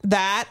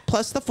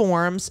plus the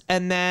forms,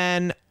 and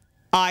then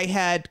I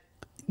had,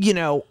 you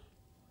know,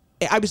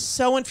 I was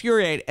so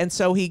infuriated. And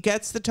so he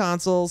gets the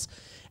tonsils,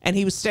 and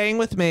he was staying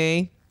with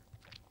me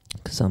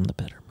because I'm the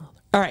better mother.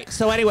 All right.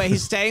 So anyway,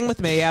 he's staying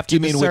with me after Do you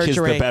the mean surgery. which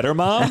is the better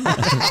mom?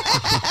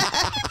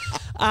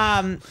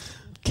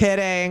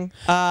 Kidding.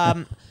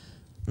 No.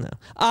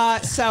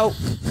 So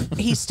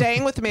he's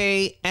staying with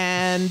me,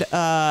 and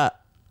I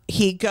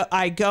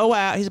go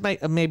out. He's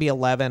maybe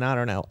 11. I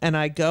don't know. And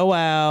I go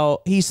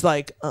out. He's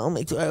like, oh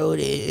my throat.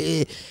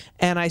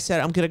 And I said,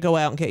 I'm gonna go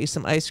out and get you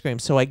some ice cream.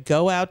 So I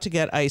go out to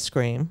get ice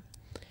cream,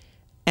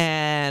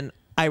 and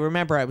I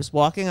remember I was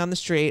walking on the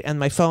street, and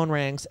my phone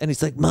rings, and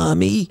he's like,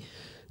 Mommy,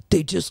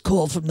 they just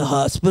called from the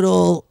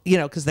hospital. You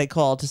know, because they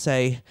called to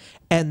say,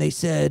 and they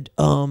said,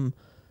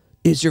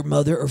 is your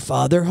mother or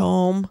father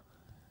home?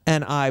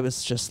 And I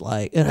was just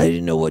like, and I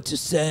didn't know what to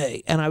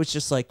say. And I was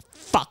just like,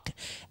 fuck.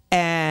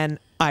 And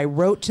I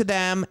wrote to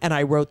them, and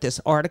I wrote this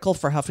article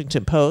for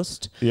Huffington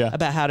Post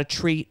about how to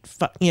treat,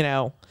 you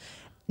know,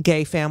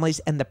 gay families.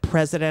 And the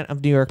president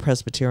of New York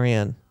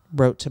Presbyterian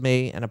wrote to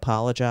me and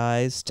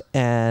apologized.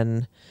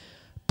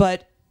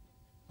 But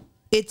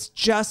it's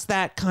just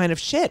that kind of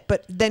shit.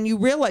 But then you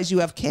realize you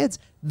have kids.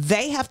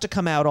 They have to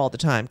come out all the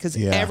time, because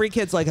every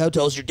kid's like, how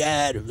tall's your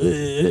dad?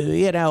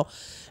 You know,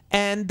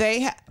 and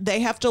they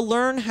have to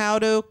learn how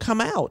to come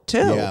out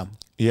too.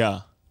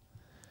 Yeah.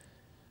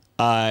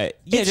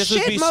 It's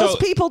shit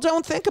most people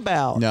don't think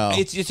about. No,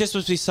 it's just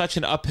supposed to be such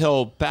an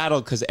uphill battle,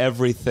 because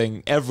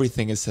everything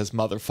is his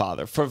mother,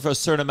 father for a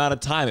certain amount of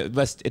time. It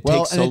takes so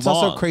long. And it's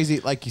also crazy,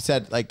 like you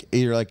said, like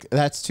you're like,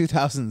 that's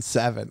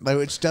 2007, like,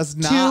 which does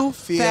not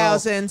feel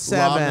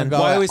 2007. long ago.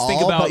 Well, I always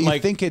think about, but you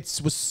like, think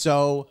it was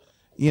so,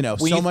 you know,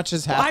 so much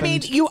has happened. I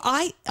mean,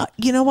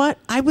 you know what?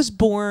 I was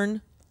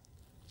born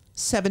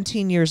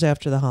 17 years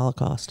after the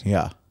Holocaust.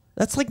 Yeah.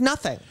 That's like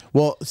nothing.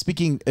 Well,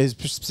 speaking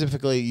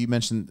specifically, you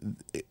mentioned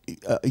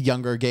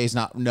younger gays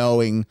not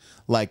knowing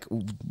like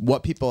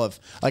what people have.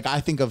 Like, I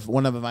think of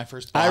one of my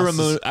first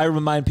bosses. I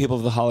remind people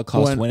of the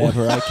Holocaust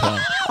whenever I can.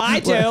 I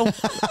do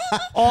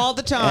all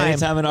the time.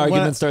 Anytime an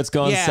argument starts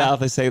going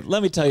south, I say,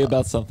 "Let me tell you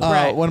about something."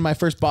 Right. One of my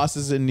first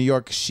bosses in New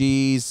York,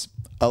 she's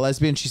a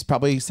lesbian. She's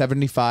probably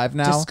 75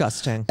 now.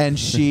 Disgusting. And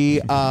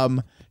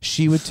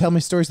she would tell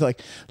me stories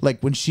like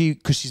when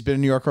because she's been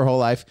in New York her whole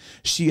life,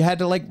 she had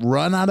to like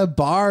run out of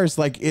bars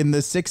like in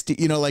the 60s,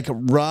 you know, like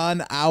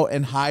run out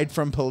and hide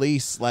from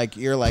police. Like,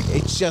 you're like,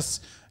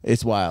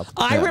 it's wild.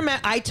 I remember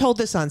I told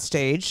this on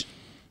stage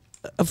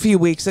a few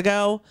weeks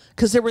ago,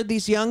 because there were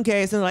these young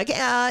gays, and they're like,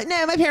 yeah,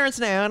 no, my parents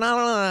know, and I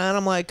don't know, and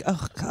I'm like,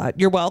 oh God,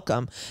 you're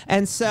welcome.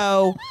 And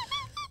so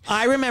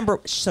I remember,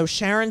 so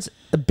Sharon's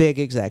a big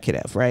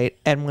executive, right?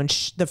 And when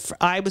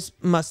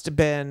must have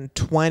been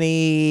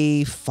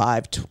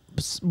 25,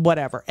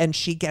 whatever, and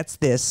she gets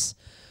this.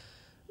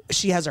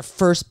 She has her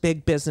first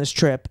big business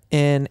trip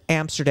in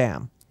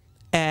Amsterdam,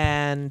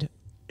 and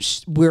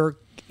she's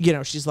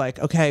like,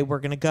 okay, we're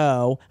gonna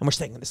go, and we're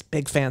staying in this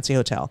big fancy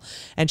hotel.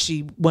 And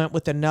she went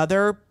with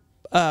another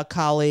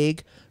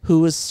colleague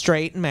who was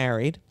straight and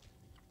married,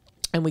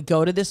 and we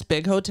go to this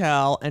big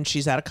hotel, and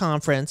she's at a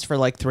conference for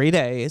like 3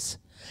 days.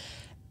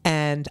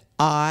 And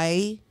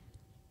I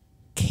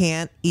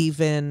can't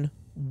even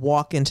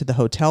walk into the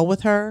hotel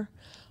with her.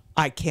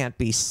 I can't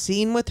be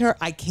seen with her.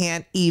 I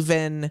can't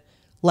even,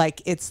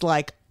 like, it's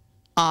like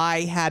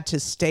I had to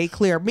stay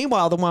clear.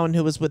 Meanwhile, the one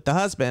who was with the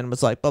husband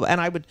was like,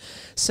 and I would,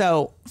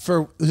 so.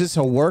 Is this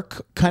a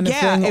work kind of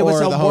thing? Yeah, it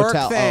was or a the work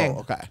hotel? thing. Oh,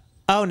 okay.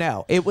 Oh,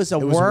 no. It was a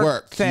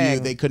work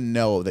thing. They couldn't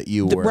know that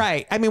you were.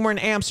 Right. I mean, we're in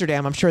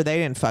Amsterdam. I'm sure they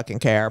didn't fucking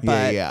care.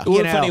 But, yeah. It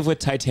would be funny if with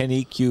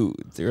Titanic,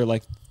 they're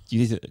like,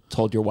 you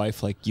told your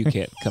wife like you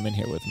can't come in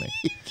here with me.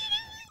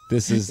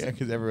 This is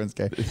because everyone's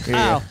gay.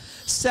 Oh,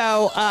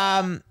 so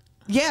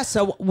yeah,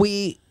 so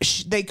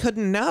they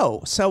couldn't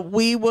know, so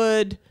we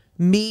would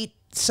meet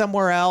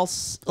somewhere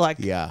else, like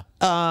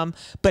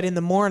but in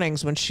the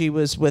mornings when she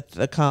was with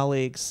the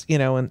colleagues, you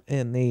know,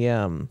 in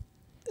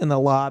the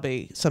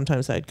lobby,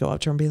 sometimes I'd go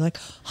up to her and be like,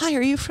 "Hi,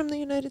 are you from the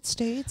United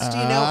States? Do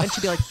you know?" And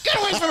she'd be like, "Get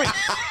away from me!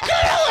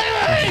 Get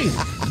away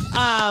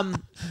from me!"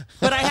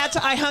 But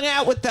I hung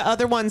out with the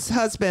other one's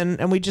husband,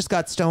 and we just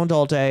got stoned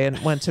all day and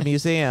went to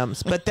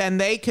museums. But then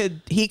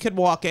he could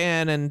walk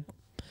in, and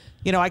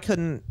you know, I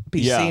couldn't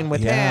be seen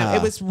with him.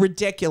 It was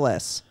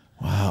ridiculous.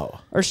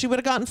 Wow. Or she would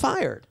have gotten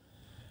fired.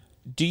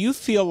 Do you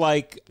feel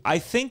like, I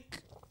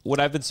think what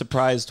I've been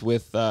surprised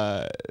with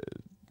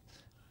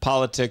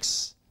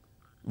politics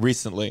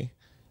recently,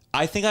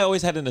 I think I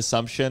always had an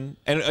assumption,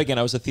 and again,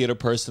 I was a theater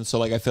person, so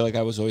like I feel like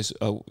I was always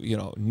you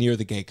know, near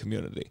the gay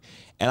community,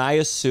 and I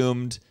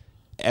assumed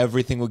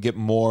everything would get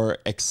more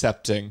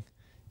accepting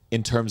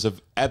in terms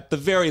of, at the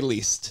very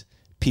least,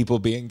 people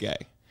being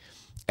gay,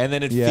 and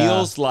then it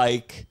feels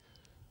like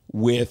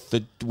with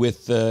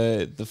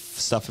the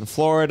stuff in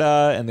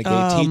Florida and the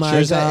gay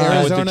teachers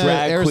and with the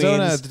drag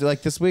Arizona, queens,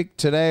 like this week,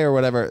 today or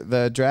whatever,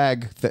 the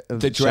drag,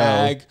 the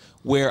drag,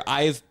 where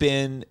I've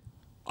been,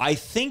 I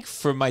think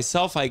for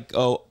myself, I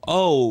go,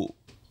 oh,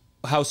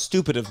 how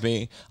stupid of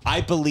me. I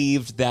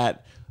believed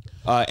that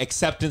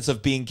acceptance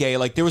of being gay,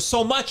 like there was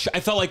so much, I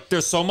felt like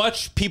there's so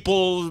much,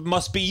 people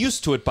must be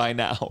used to it by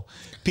now.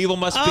 People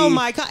must be. Oh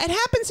my God. It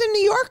happens in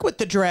New York with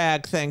the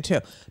drag thing too.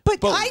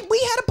 But we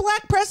had a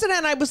black president.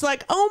 And I was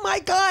like, oh my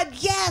God,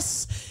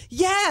 yes,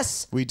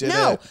 yes. We did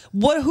it.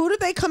 Who do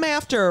they come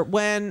after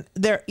when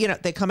they're, you know,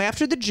 they come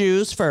after the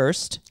Jews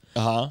first.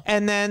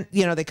 And then,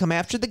 you know, they come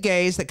after the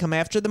gays, they come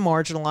after the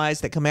marginalized,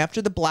 they come after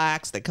the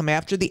blacks, they come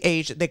after the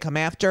Asian, they come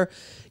after,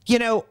 you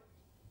know,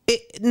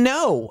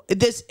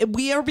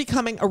 we are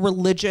becoming a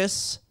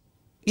religious,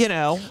 you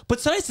know.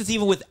 But sometimes it's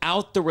even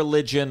without the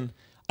religion.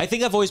 I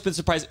think I've always been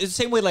surprised. It's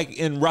the same way like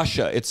in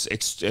Russia,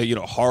 it's you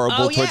know,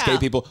 horrible towards gay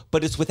people,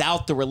 but it's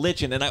without the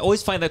religion. And I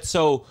always find that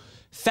so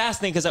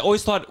fascinating because I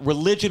always thought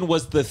religion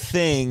was the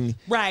thing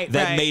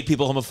that made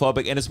people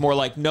homophobic, and it's more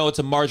like, no, it's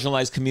a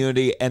marginalized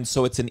community, and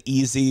so it's an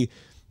easy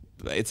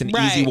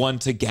one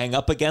to gang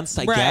up against,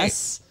 I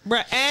guess.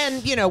 Right.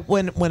 And you know,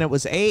 when it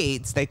was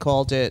AIDS, they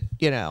called it,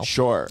 you know,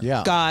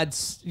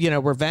 God's, you know,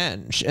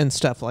 revenge and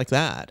stuff like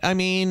that. I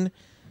mean,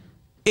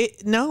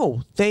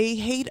 they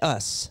hate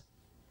us.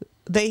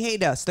 They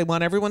hate us. They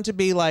want everyone to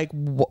be like,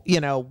 you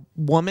know,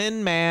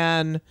 woman,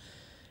 man.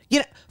 You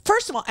know,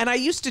 first of all, and I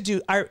used to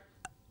do, I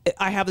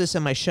have this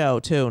in my show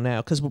too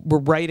now, because we're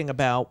writing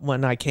about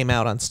when I came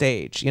out on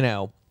stage, you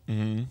know,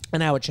 and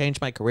how it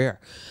changed my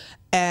career.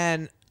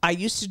 And I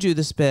used to do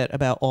this bit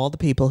about all the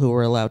people who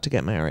were allowed to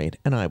get married,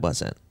 and I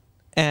wasn't.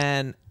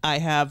 And I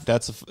have...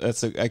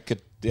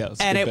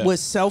 And it was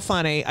so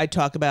funny. I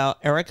talk about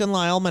Eric and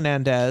Lyle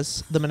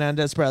Menendez, the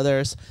Menendez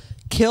brothers,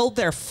 killed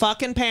their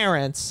fucking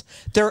parents.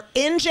 They're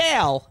in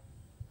jail,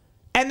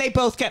 and they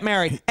both get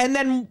married. And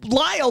then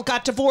Lyle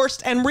got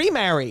divorced and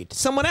remarried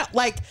someone else.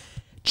 Like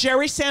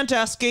Jerry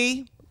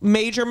Sandusky,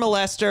 major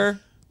molester,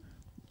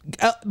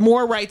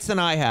 more rights than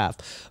I have.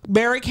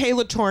 Mary Kay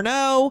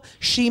Letourneau,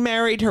 she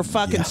married her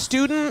fucking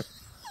student,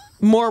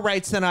 more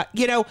rights than I,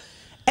 you know.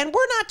 And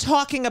we're not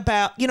talking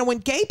about, you know, when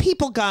gay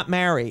people got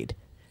married,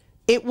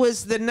 it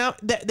was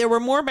there were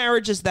more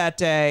marriages that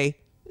day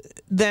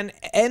than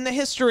in the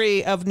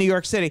history of New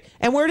York City.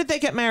 And where did they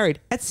get married?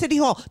 At City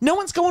Hall. No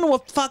one's going to a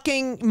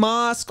fucking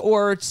mosque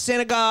or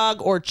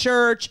synagogue or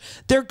church.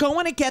 They're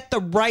going to get the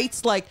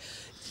rights, like,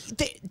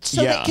 they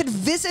can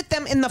visit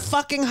them in the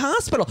fucking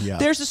hospital.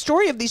 There's a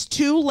story of these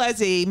two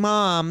lesbian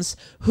moms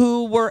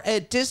who were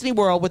at Disney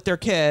World with their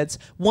kids.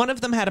 One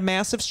of them had a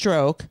massive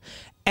stroke,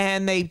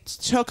 and they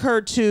took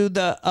her to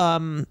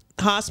the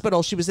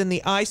hospital. She was in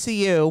the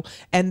ICU,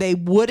 and they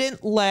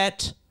wouldn't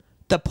let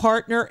the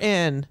partner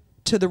in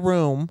to the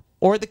room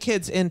or the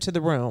kids into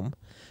the room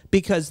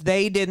because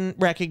they didn't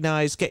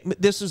recognize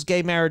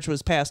gay marriage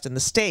was passed in the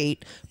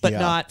state, but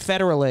not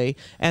federally.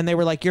 And they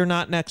were like, you're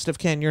not next of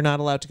kin. You're not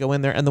allowed to go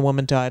in there. And the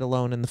woman died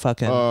alone in the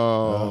fucking...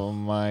 Oh,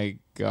 my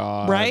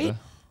God. Right?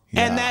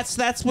 Yeah. And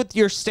that's with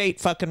your state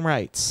fucking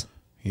rights.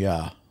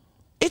 Yeah.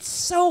 It's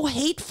so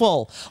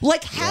hateful.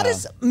 Like, how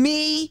does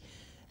me...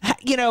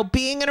 You know,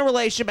 being in a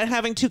relationship and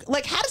having two...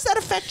 Like, how does that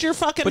affect your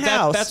fucking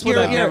house? That's what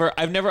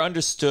I've never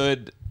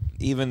understood,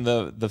 even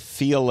the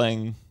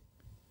feeling...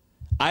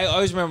 I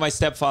always remember my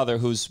stepfather,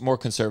 who's more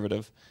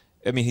conservative.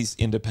 I mean, he's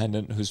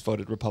independent, who's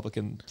voted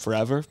Republican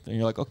forever. And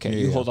you're like, okay,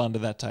 you hold on to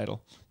that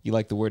title. You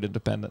like the word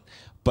independent.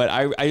 But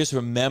I just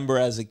remember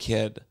as a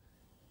kid...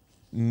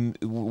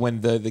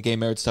 when the gay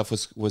marriage stuff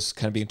was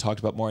kind of being talked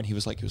about more, and he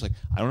was like,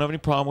 I don't have any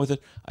problem with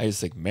it. I just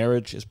think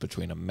marriage is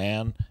between a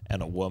man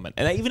and a woman.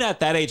 And even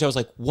at that age, I was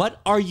like, what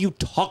are you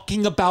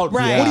talking about?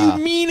 Right. What do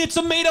you mean it's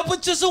made up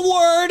with just a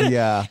word?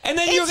 Yeah. And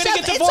then you're going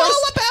to get divorced. It's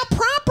all about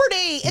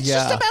property. It's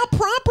just about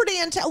property.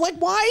 And like,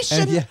 why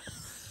shouldn't...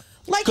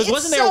 Like, Because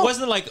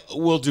wasn't like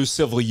we'll do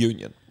civil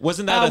union?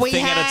 Wasn't that a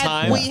thing at a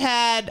time? We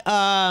had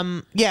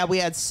we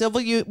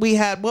had we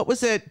had, what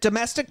was it?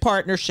 Domestic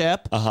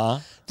partnership.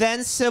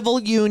 Then civil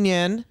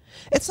union.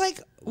 It's like,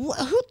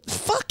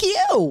 fuck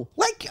you.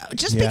 Like,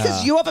 just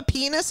because you have a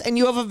penis and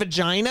you have a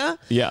vagina,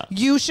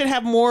 you should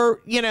have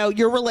more,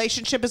 your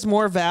relationship is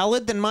more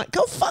valid than mine.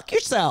 Go fuck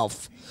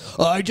yourself.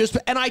 I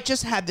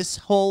just had this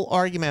whole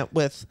argument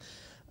with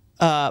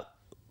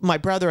my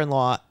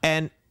brother-in-law,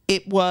 and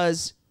it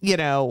was,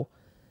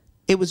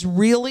 it was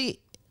really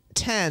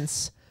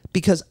tense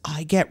because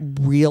I get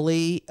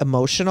really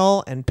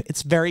emotional and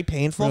it's very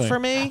painful for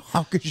me.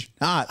 How could you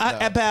not?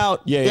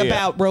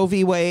 About Roe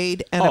v.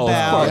 Wade and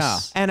about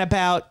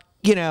that.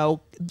 You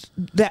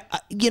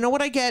know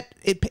what I get?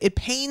 It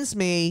pains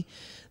me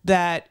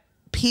that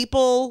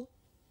people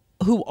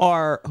who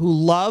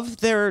love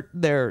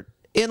their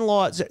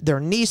in-laws, their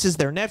nieces,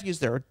 their nephews,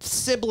 their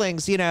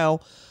siblings,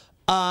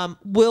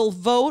 will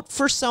vote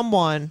for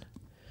someone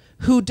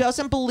who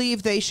doesn't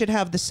believe they should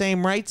have the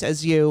same rights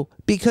as you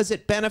because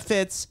it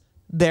benefits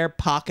their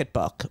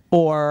pocketbook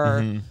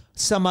or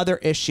some other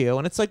issue.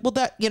 And it's like, well,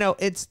 that,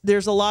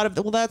 there's a lot of,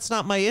 well, that's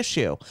not my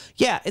issue.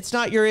 Yeah, it's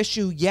not your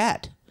issue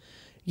yet,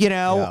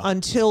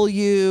 until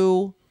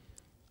you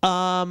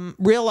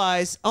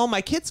realize, oh,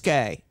 my kid's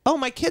gay. Oh,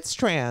 my kid's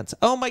trans.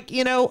 Oh, my,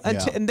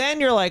 and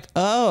then you're like,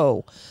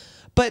 oh,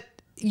 but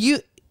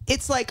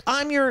it's like,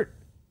 I'm your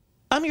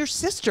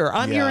sister.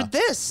 I'm your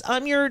this.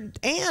 I'm your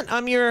aunt.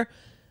 I'm your,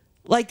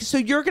 like, so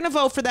you're going to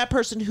vote for that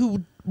person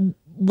who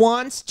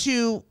wants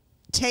to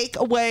take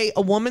away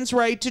a woman's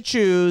right to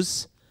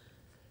choose,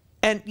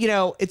 and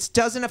it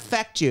doesn't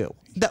affect you.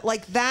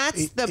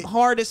 That's the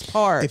hardest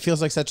part. It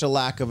feels like such a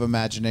lack of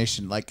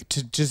imagination, like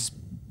to just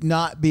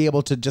not be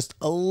able to just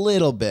a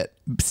little bit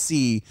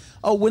see,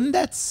 oh, wouldn't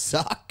that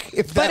suck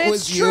if that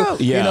was true.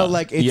 You?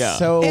 It's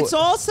so. It's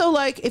also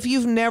like, if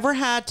you've never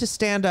had to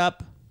stand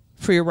up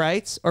for your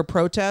rights or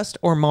protest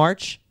or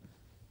march,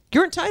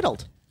 you're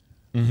entitled.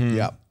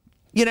 Yeah.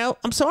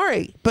 I'm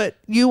sorry, but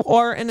you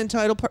are an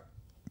entitled person.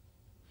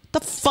 The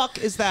fuck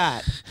is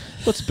that?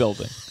 What's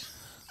building?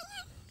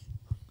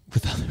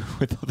 With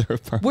other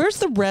apartments. Where's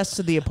the rest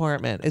of the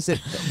apartment? Is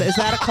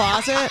that a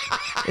closet?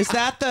 Is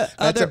that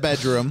That's a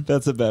bedroom.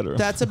 That's a bedroom.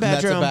 That's a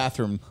bedroom. That's a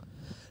bathroom.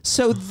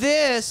 So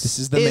this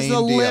is the main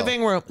deal.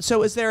 living room.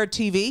 So is there a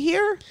TV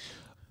here?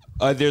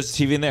 There's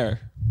a TV in there.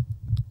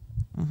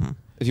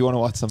 If you want to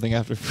watch something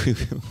after, we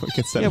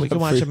can set we can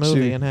watch a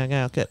movie and hang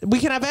out. We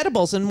can have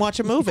edibles and watch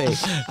a movie.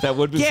 That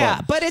would be fun.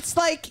 Yeah, but it's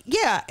like,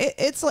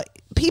 it's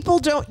like people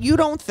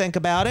don't think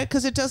about it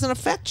because it doesn't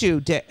affect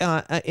you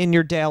in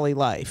your daily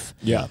life.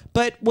 Yeah.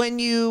 But when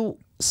you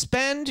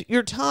spend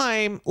your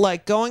time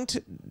like going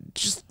to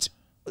just,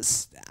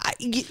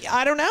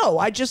 I don't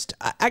know.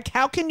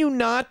 How can you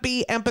not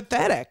be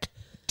empathetic?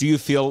 Do you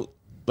feel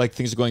like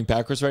things are going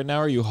backwards right now?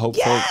 Are you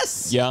hopeful?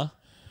 Yes. Yeah.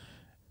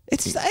 I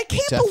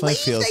can't definitely believe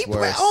feels they.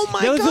 worse. Oh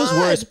my god! It feels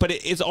worse, but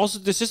it's also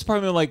there's just part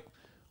of me like,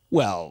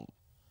 well,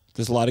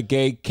 there's a lot of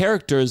gay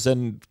characters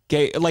and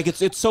gay. Like it's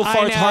so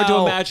far. It's hard to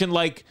imagine.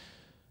 Like,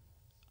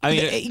 I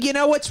mean, you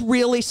know what's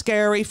really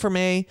scary for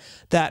me?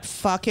 That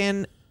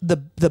fucking the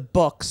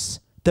books.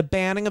 The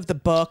banning of the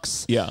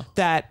books. Yeah.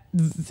 That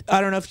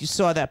I don't know if you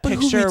saw that but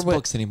picture. Who reads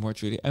books anymore,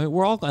 Judy? I mean,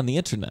 we're all on the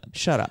internet.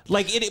 Shut up.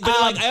 Like,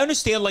 I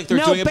understand. Like, they're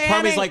doing it. Part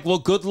of me's like, well,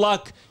 good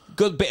luck.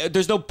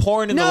 There's no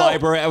porn in the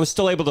library. I was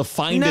still able to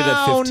find it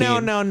at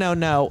 15.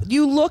 No.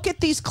 You look at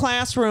these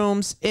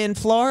classrooms in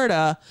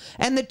Florida,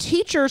 and the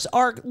teachers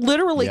are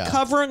literally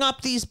covering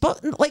up these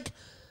books. Like,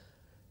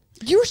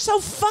 you're so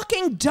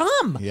fucking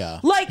dumb. Yeah.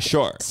 Like,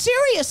 sure.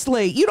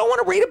 Seriously, you don't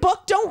want to read a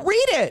book? Don't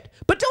read it.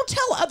 But don't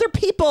tell other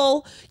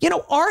people,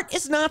 art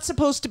is not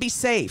supposed to be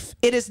safe.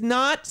 It is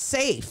not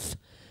safe.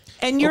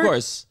 And of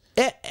course.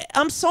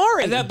 I'm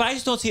sorry. But I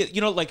just don't see it,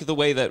 like the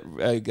way that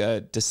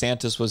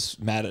DeSantis was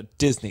mad at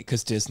Disney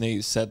because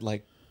Disney said,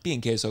 like,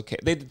 being gay is okay.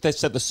 They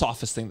said the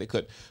softest thing they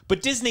could.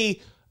 But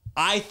Disney,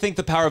 I think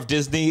the power of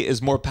Disney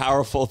is more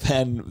powerful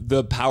than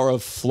the power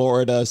of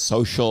Florida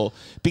social.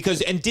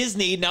 And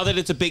Disney, now that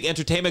it's a big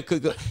entertainment,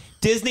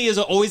 Disney is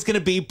always going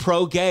to be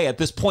pro-gay at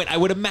this point, I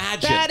would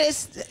imagine.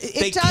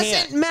 It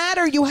doesn't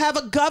matter. You have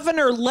a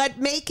governor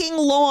making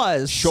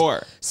laws.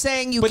 Sure.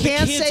 Saying you but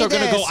can't the kids say are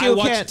going to go, I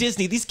watch can't.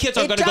 Disney. These kids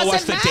aren't It going to go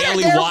watch the doesn't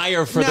Daily matter.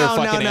 Wire for their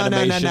fucking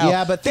animation. No.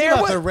 Yeah, but think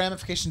about the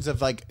ramifications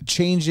of like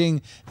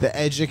changing the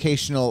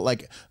educational,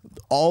 like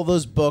all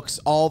those books,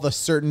 all the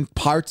certain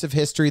parts of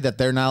history that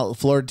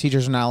Florida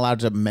teachers are not allowed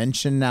to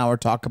mention now or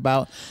talk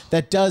about.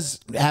 That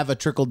does have a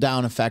trickle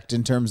down effect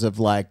in terms of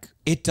like.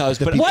 It does,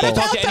 but what I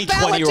about talk to any the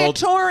 20-year-old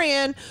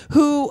valedictorian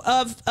who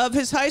of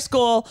his high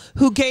school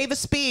who gave a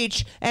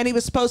speech, and he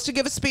was supposed to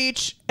give a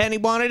speech and he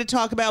wanted to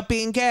talk about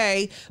being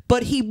gay,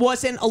 but he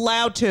wasn't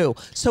allowed to.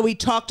 So he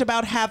talked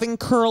about having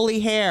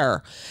curly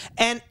hair.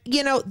 And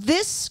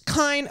this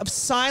kind of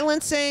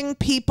silencing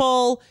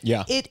people,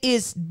 it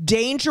is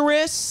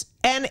dangerous,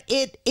 and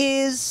it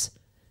is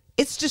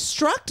It's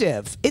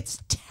destructive. It's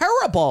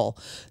terrible.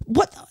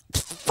 What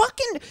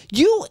fucking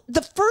you?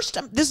 The first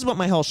time. This is what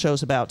my whole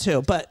show's about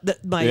too. But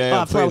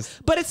please.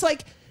 But it's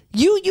like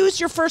you use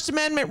your First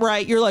Amendment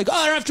right. You're like, oh,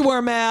 I don't have to wear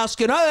a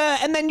mask, and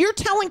then you're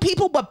telling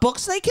people what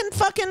books they can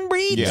fucking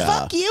read. Yeah.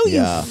 Fuck you,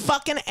 you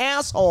fucking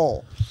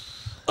asshole.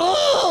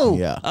 Oh,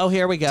 Yeah. Oh,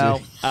 here we go.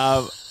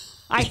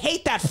 I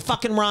hate that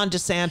fucking Ron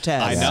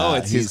DeSantis. I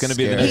know he's going to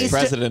be the scary. next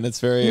president. It's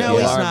very No,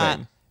 he's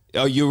alarming.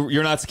 Oh,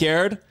 you're not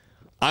scared?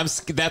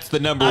 That's the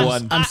number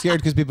one. I'm scared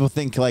because people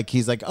think like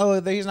he's like, oh,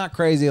 he's not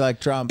crazy like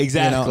Trump.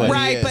 Exactly. and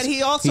Right, is. but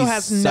he also He's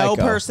has no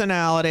psycho.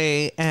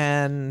 personality,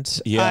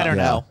 and Yeah. I don't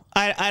Yeah. know.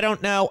 I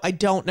don't know. I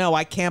don't know.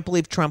 I can't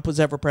believe Trump was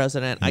ever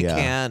president. I Yeah.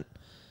 can't.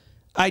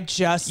 I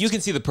just You can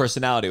see the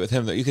personality with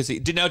him, though. You can see.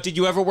 Did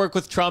you ever work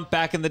with Trump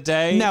back in the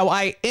day? No,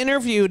 I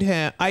interviewed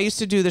him. I used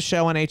to do the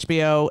show on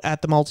HBO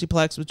at the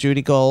Multiplex with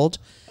Judy Gold,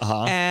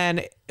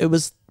 and it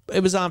was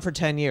on for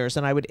 10 years.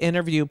 And I would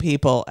interview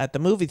people at the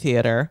movie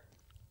theater.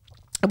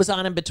 I was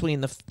on in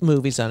between the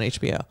movies on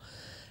HBO,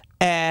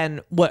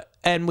 and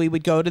we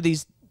would go to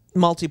these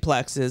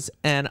multiplexes,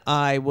 and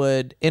I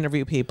would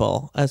interview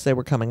people as they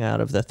were coming out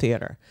of the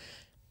theater,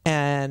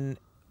 and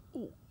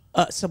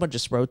someone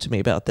just wrote to me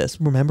about this.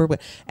 Remember when?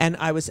 And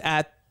I was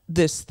at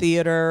this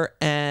theater,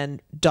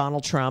 and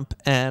Donald Trump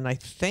and I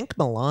think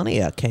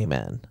Melania came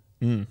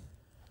in.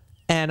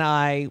 And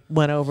I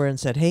went over and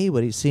said, hey,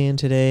 what are you seeing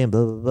today? And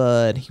blah, blah,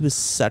 blah. And he was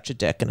such a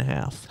dick and a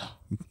half.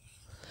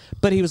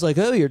 But he was like,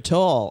 oh, you're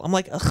tall. I'm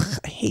like, ugh,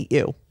 I hate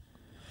you.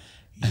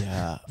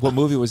 Yeah. What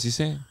movie was he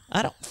seeing?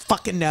 I don't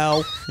fucking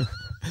know.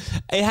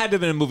 It had to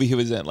have been a movie he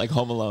was in, like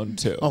Home Alone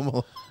 2.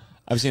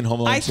 I've seen Home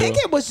Alone 2. I think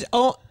it was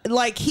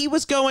like he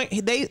was going.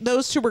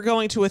 Those two were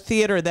going to a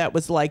theater that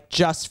was like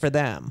just for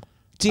them.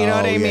 Do you know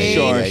what I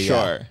mean?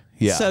 Sure.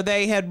 Yeah. So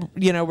they had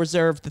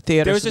reserved the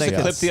theater. There was so just they a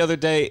could- clip the other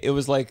day. It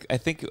was like I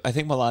think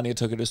Melania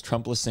took it as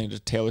Trump listening to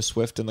Taylor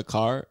Swift in the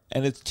car,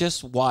 and it's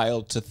just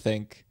wild to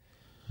think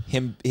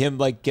him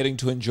like getting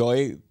to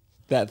enjoy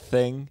that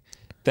thing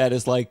that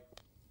is like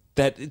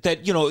that He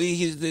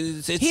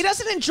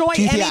doesn't enjoy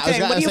Do you think-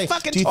 anything. What are you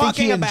fucking do you think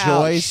talking he about?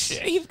 enjoys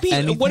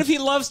anything? What if he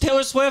loves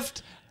Taylor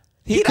Swift?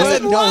 He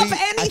doesn't love I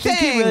think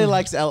anything. he really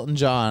likes Elton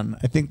John.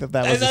 I think that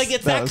was And like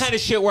it's that kind of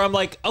shit where I'm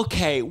like,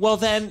 okay, well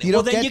then, You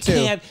don't get you to.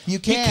 can't, You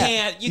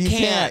can't. you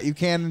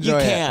can't enjoy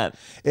you can't.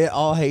 it. It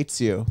all hates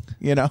you.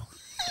 You know.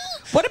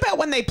 What about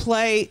when they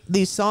play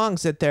these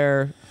songs at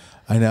their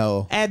I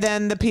know. and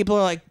then the people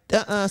are like,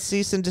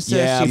 cease and desist.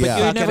 Yeah, you but Yeah.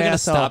 you're fucking never gonna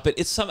asshole. stop it.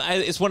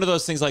 It's one of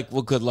those things like,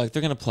 well, good luck.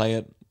 They're gonna play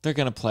it. They're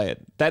gonna play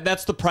it.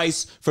 That's the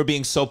price for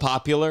being so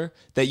popular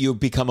that you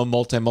become a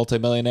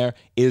multi-millionaire.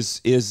 Is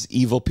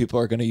evil people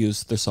are gonna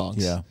use their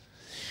songs. Yeah.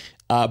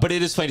 But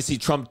it is funny to see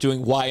Trump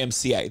doing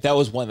YMCA. That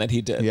was one that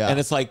he did. Yeah. And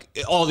it's like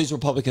all these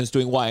Republicans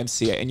doing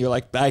YMCA, and you're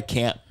like, I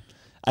can't.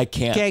 Gay. I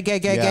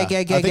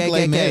think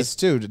Les Mis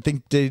too. I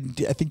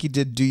think he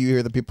did. Do you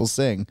hear the people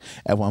sing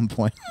at one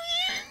point?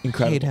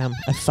 Incredible. Hate him.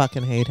 I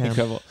fucking hate him.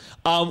 Incredible.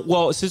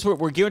 Well, since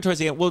we're gearing towards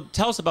the end, well,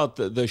 tell us about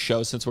the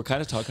show since we're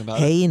kind of talking about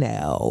it. Hey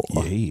now.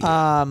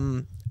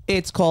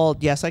 It's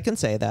called Yes, I Can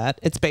Say That.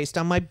 It's based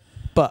on my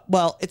book.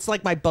 Well, it's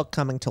like my book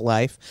coming to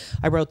life.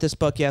 I wrote this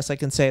book, Yes, I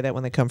Can Say That.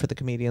 When they come for the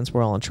comedians,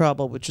 we're all in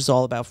trouble, which is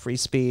all about free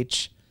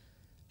speech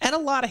and a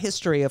lot of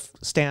history of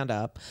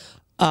stand-up.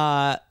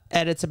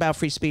 And it's about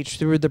free speech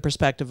through the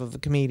perspective of a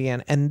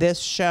comedian. And this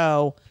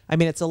show, I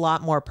mean, it's a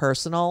lot more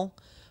personal,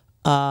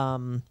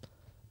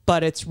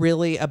 but it's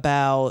really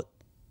about,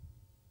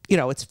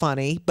 it's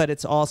funny, but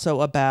it's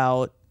also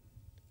about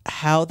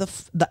how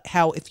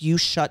how if you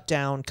shut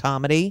down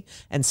comedy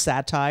and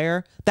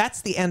satire,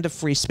 that's the end of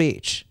free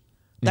speech.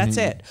 That's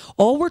it.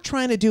 All we're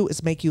trying to do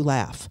is make you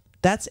laugh.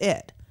 That's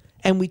it.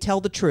 And we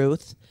tell the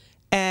truth,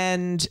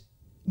 and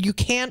you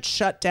can't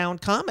shut down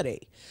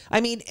comedy.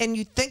 I mean, and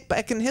you think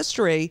back in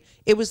history,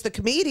 it was the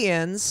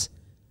comedians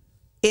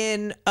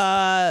in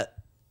that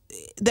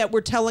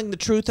were telling the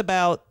truth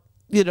about,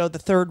 the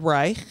Third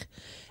Reich,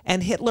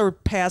 and Hitler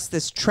passed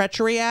this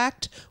treachery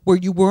act where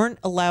you weren't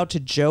allowed to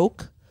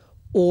joke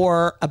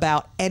or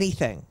about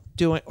anything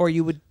or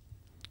you would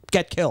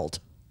get killed.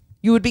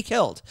 You would be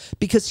killed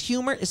because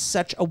humor is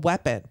such a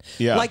weapon.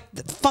 Yeah. Like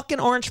the fucking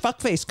orange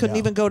fuckface couldn't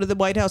even go to the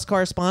White House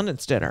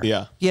Correspondents' Dinner.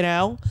 Yeah.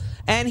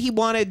 And he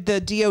wanted the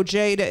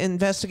DOJ to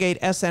investigate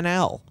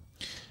SNL.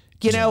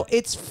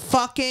 It's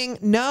fucking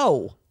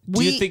no.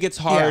 Do you think it's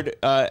hard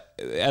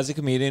as a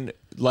comedian,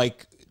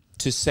 like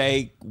to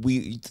say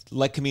we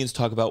let comedians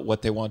talk about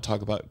what they want to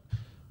talk about?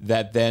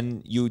 That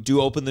then you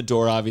do open the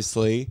door,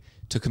 obviously,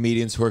 to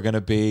comedians who are going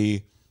to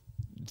be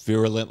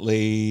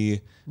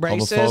virulently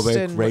Racist homophobic,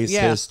 and- racist,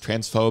 yeah.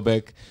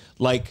 transphobic.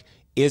 Like,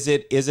 is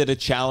it a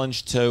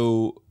challenge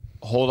to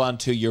hold on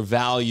to your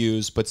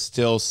values but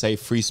still say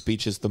free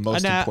speech is the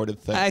most Now,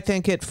 important thing? I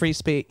think free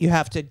speech. You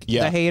have to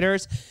Yeah. the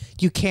haters.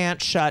 You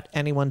can't shut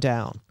anyone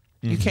down.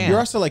 You can't. You're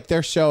also like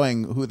they're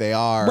showing who they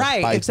are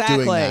Right, by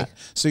exactly. doing that.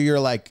 So you're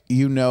like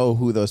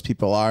who those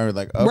people are.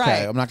 Like okay, Right.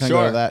 I'm not going to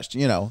go to that.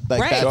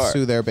 Like Right. that's Sure.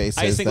 who their base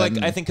I is. think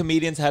I think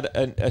comedians had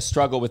a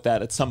struggle with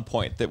that at some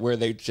point where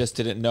they just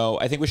didn't know.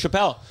 I think with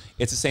Chappelle,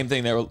 it's the same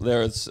thing.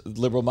 There's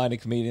liberal-minded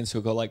comedians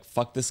who go like,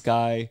 "Fuck this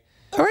guy."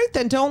 All right,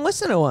 then don't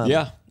listen to him.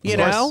 Yeah, you of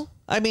course. know.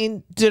 I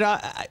mean,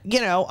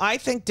 I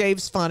think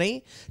Dave's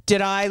funny.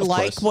 Did I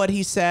like course. what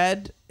he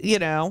said?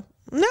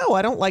 No,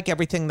 I don't like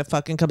everything that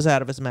fucking comes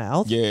out of his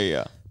mouth.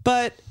 Yeah.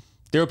 But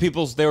There were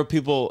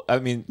people. I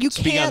mean, You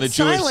speaking on can't the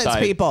Jewish silence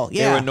side, people. they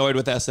Yeah. were annoyed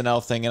with the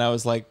SNL thing, and I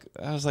was like,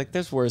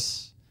 there's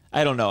worse.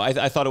 I don't know.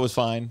 I thought it was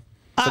fine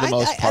for the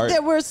most part.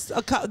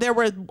 there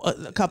were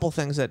a couple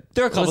things that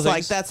There were a couple was like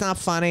things. that's not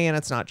funny and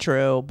it's not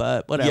true,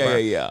 but whatever.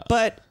 Yeah.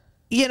 But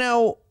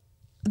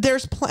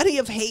there's plenty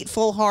of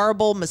hateful,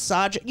 horrible,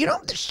 misogynist. You know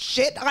the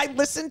shit I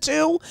listened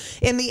to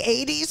in the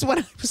 80s when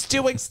I was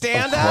doing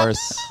stand-up? Of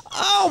course.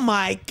 Oh,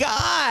 my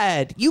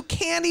God. You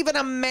can't even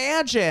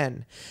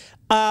imagine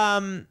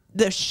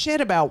the shit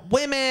about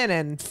women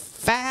and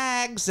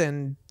fags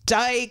and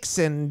dykes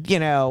and,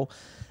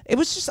 it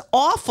was just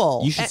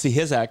awful. You should see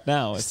his act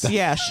now.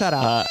 Yeah, shut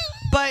up.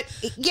 But,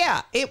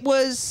 yeah, it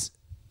was...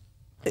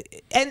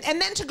 And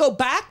then to go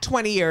back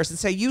 20 years and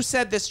say, you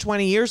said this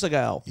 20 years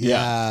ago.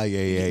 Yeah.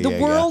 The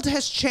world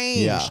has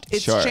changed. Yeah,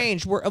 It's sure.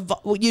 changed.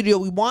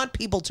 We want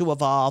people to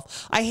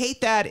evolve. I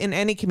hate that in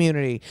any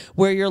community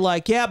where you're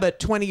like, yeah, but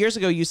 20 years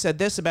ago you said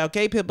this about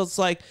gay people. It's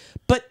like,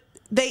 but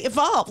they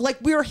evolve. Like,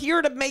 we're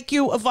here to make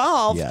you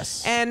evolve.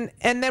 Yes. And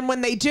then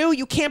when they do,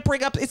 you can't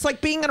bring up. It's like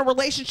being in a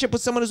relationship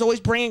with someone who's always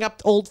bringing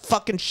up old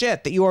fucking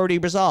shit that you already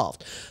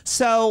resolved.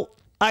 So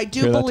I do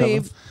Hear that,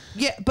 believe. Tubman?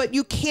 Yeah, but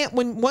you can't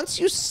once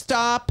you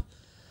stop,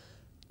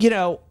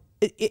 the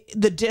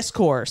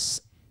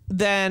discourse,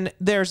 then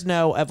there's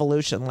no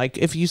evolution. Like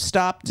if you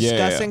stop Yeah,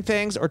 discussing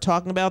things or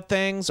talking about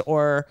things,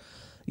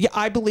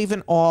 I believe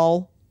in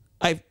all.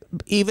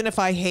 Even if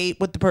I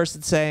hate what the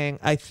person's saying,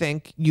 I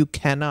think you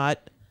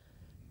cannot.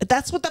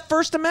 That's what the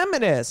First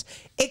Amendment is.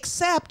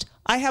 Except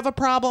I have a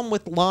problem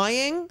with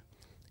lying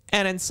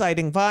and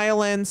inciting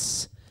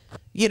violence,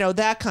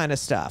 that kind of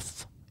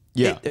stuff.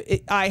 Yeah.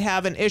 I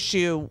have an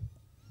issue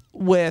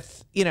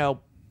with,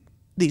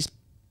 these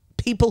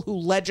people who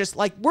legislate.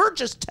 Like, we're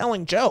just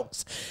telling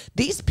jokes.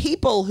 These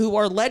people who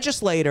are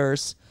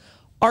legislators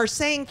are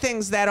saying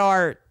things that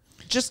are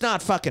just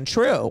not fucking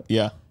true.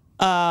 Yeah.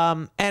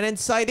 And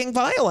inciting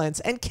violence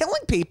and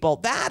killing people.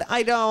 That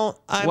I don't.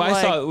 I'm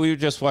I saw we were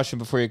just watching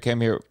before you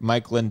came here.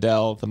 Mike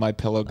Lindell, the My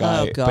Pillow guy,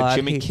 Oh, God, but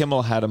Jimmy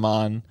Kimmel had him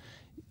on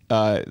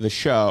the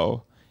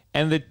show,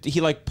 and he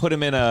like put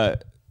him in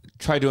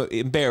tried to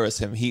embarrass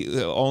him.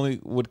 He only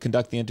would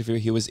conduct the interview.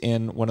 He was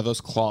in one of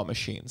those claw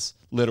machines.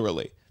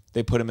 Literally,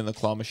 they put him in the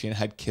claw machine.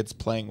 Had kids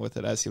playing with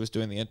it as he was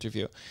doing the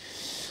interview.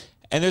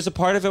 And there's a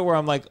part of it where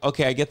I'm like,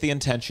 okay, I get the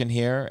intention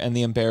here and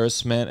the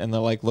embarrassment, and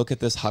they're like, look at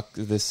this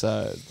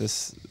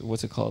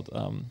what's it called,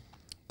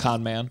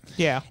 con man.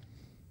 Yeah.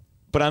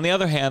 But on the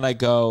other hand, I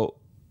go,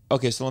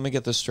 okay, so let me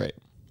get this straight.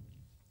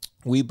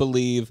 We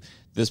believe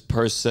this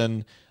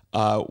person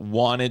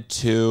wanted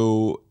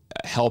to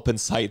help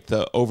incite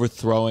the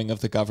overthrowing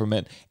of the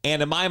government,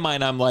 and in my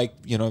mind, I'm like,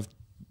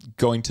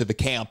 going to the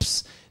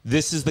camps.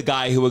 This is the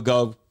guy who would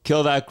go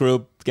kill that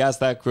group, gas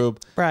that group.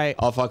 Right.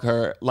 I'll fuck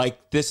her.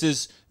 Like, this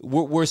is,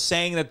 we're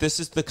saying that this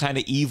is the kind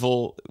of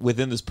evil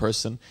within this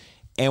person,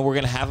 and we're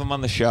going to have him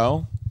on the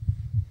show.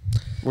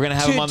 We're going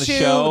to have him on the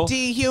show. To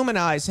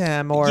dehumanize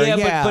him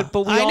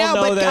but we all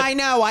know that I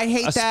know. I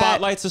hate a that.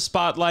 spotlight's a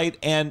spotlight,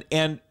 and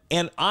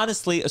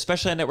honestly,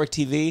 especially on network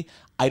TV,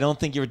 I don't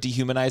think you're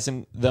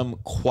dehumanizing them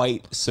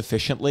quite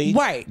sufficiently,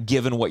 Right.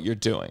 given what you're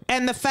doing.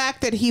 And the fact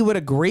that he would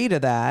agree to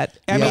that,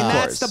 I mean,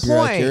 that's the You're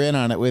point. you're in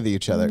on it with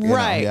each other.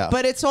 Right. Yeah.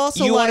 But it's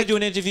also You want like, to do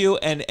an interview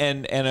and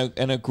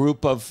a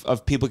group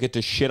of people get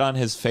to shit on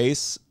his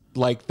face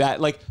like that,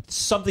 like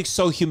something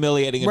so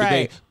humiliating and Right.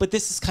 degrading. But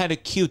this is kind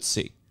of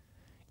cutesy.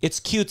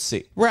 It's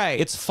cutesy. Right.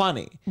 It's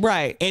funny.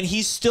 Right. And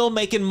he's still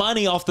making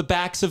money off the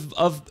backs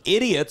of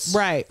idiots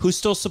Right. who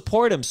still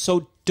support him.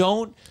 So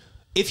don't.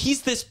 If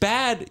he's this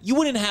bad, you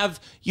wouldn't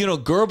have,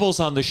 Goebbels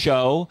on the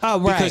show. Oh,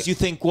 right. Because you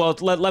think, well,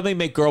 let me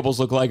make Goebbels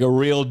look like a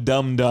real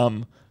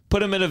dum-dum.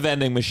 Put him in a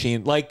vending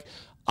machine. Like,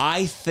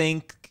 I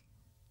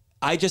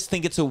just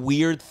think it's a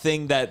weird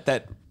thing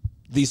that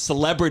these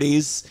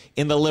celebrities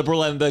in the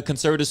liberal and the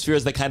conservative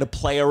spheres that kind of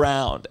play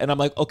around. And I'm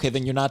like, okay,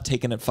 then you're not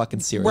taking it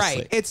fucking seriously.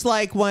 right. It's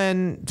like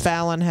when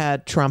Fallon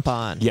had Trump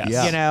on. Yes.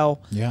 Yeah. You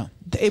Yeah.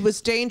 it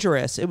was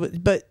dangerous. It was,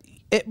 but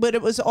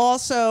it was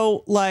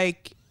also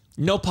like,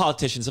 No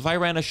politicians. If I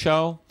ran a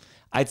show,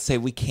 I'd say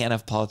we can't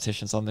have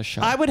politicians on this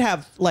show. I would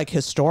have like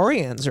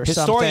historians or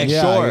Historians, something.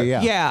 Yeah, sure.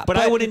 yeah, Yeah. But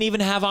I wouldn't even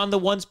have on the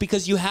ones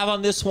because you have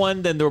on this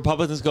one, then the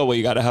Republicans go, well,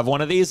 you got to have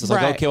one of these. It's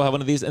like, Right. okay, we'll have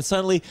one of these. And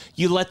suddenly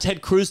you let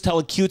Ted Cruz tell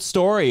a cute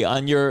story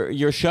on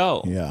your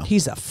show. Yeah.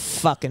 He's a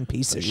fucking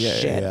piece of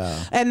shit.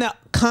 yeah. And the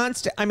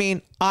constant, I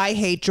mean, I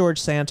hate George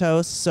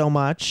Santos so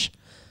much,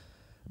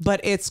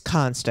 but it's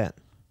constant.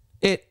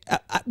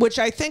 Which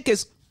I think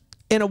is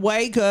in a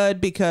way good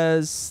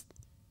because,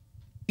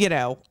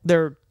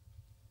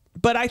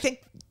 but I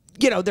think,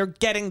 they're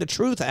getting the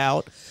truth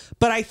out.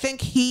 But I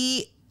think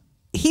he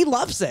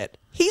loves it.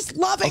 He's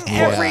loving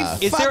every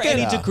Is there fucking...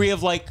 any degree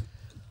of like,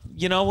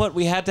 you know what?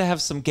 We had to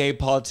have some gay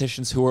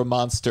politicians who were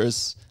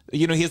monsters.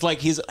 He's like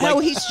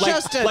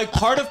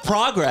part of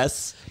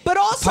progress. But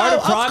also, part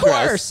of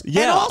progress. course,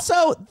 yeah. and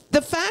also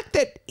the fact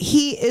that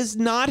he is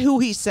not who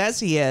he says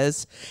he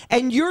is,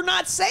 and you're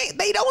not saying,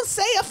 they don't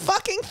say a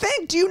fucking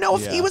thing. Do you know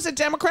if he was a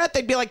Democrat,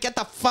 they'd be like, get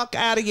the fuck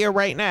out of here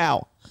right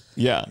now.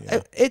 Yeah.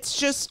 It's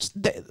just...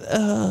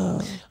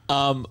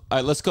 All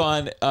right, let's go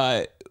on.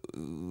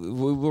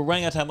 We're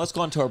running out of time. Let's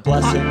go on to our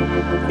blessing.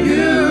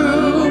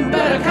 You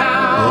better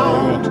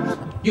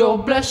count your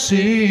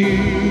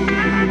blessings.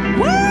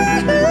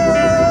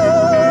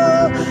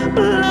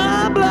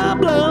 Blah, blah,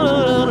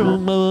 blah.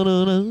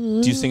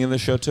 Do you sing in the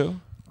show too?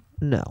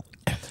 No.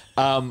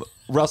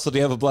 Russell, do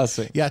you have a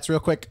blessing? Yeah, it's real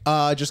quick.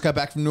 Just got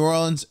back from New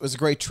Orleans. It was a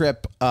great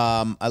trip.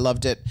 I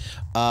loved it.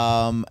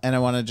 And I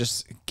want to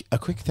just a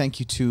quick thank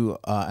you to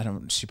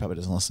she probably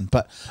doesn't listen,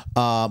 but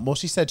well,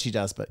 she said she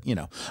does, but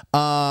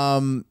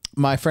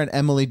my friend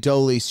Emily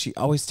Doley, she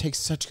always takes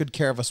such good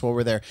care of us while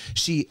we're there.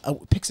 She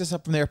picks us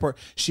up from the airport.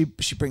 She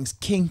brings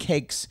king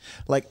cakes.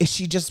 Like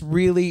she just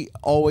really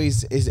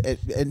always is,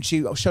 and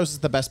she shows us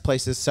the best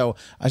places. So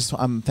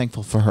I'm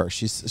thankful for her.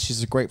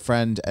 She's a great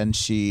friend, and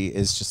she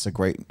is just a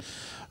great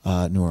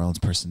New Orleans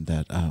person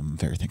that I'm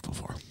very thankful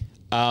for.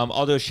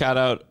 I'll do a shout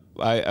out.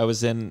 I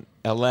was in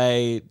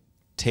LA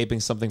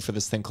taping something for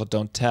this thing called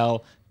Don't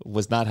Tell.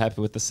 Was not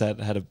happy with the set.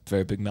 Had a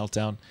very big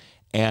meltdown.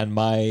 And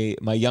my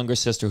younger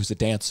sister, who's a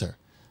dancer,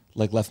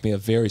 like left me a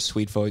very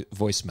sweet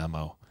voice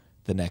memo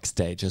the next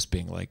day, just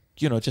being like,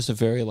 just a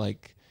very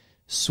like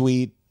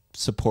sweet,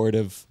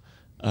 supportive,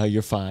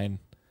 you're fine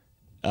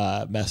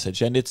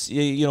message. And it's,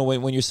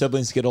 when your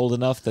siblings get old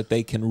enough that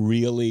they can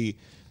really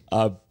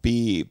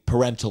be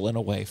parental in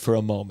a way for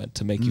a moment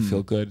to make you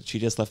feel good. She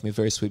just left me a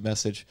very sweet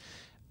message.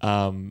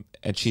 And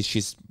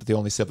she's the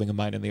only sibling of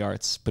mine in the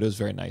arts, but it was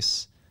very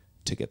nice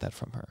to get that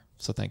from her.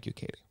 So thank you,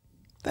 Katie.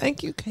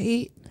 Thank you,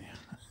 Kate.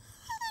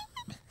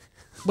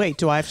 Wait,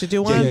 do I have to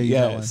do one?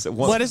 Yeah.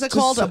 What is it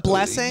called? A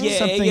blessing? Yeah,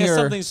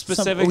 something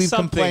specific. We've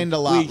something. complained a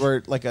lot.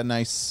 We're like a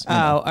nice...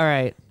 all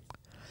right.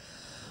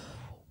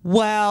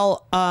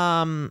 Well,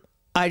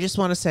 I just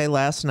want to say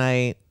last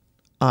night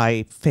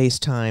I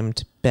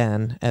FaceTimed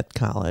Ben at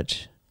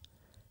college,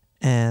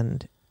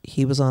 and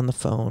he was on the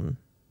phone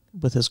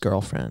with his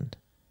girlfriend,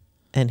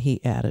 and he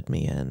added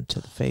me in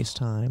to the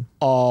FaceTime.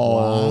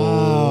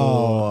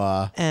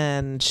 Oh.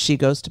 And she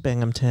goes to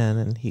Binghamton,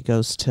 and he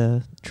goes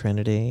to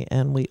Trinity,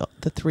 and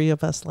the three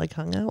of us like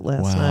hung out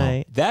last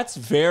night. That's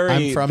very...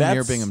 I'm from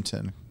near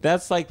Binghamton.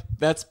 That's think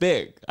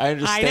I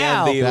understand I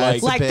know. the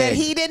like that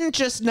he didn't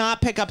just not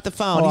pick up the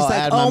phone. Well, He's like,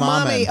 add my "Oh,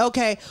 mom mommy, in."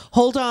 okay,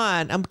 hold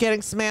on, I'm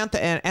getting Samantha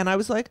in," and I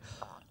was like,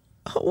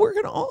 "Oh, we're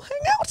gonna all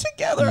hang out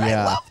together. I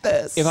Yeah. love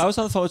this." If I was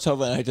on the phone with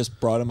Tova and I just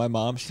brought in my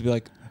mom, she'd be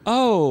like,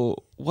 "Oh,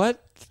 what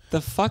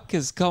the fuck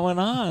is going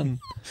on?"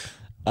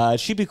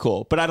 She'd be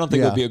cool, but I don't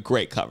think it would be a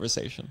great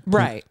conversation.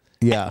 Right.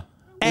 Yeah.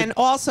 And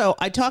also,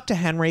 I talk to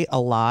Henry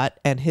a lot,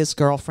 and his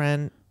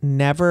girlfriend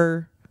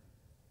never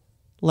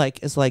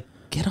is like,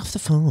 "Get off the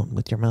phone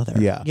with your mother."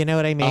 Yeah. You know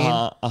what I mean?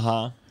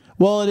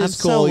 Well, it is I'm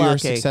so cool. You're a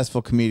lucky.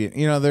 successful comedian.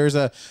 There's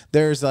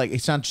like,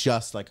 it's not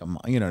just like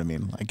you know what I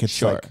mean? Like it's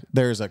Sure. like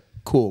there's a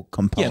cool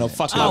component. Yeah, no,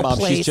 fuck my Oh, mom.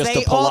 please. She's just a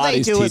Pilates all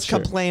they do teacher. is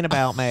complain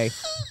about me.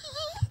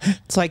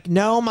 It's like,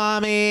 "No,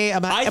 mommy."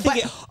 I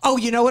think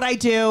you know what I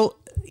do?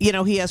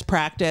 He has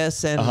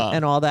practice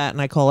and all that,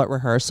 and I call it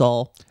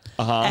rehearsal.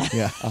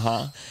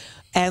 Yeah.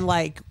 And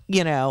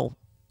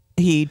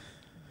he,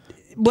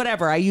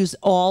 whatever. I use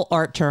all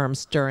art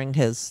terms during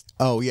his.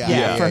 Oh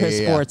yeah. for his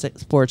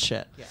sports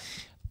shit.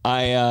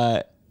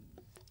 Yeah.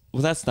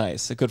 Well, that's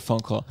nice. A good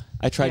phone call.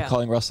 I tried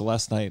calling Russell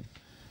last night,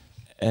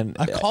 and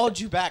I called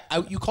you back.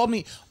 You called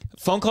me.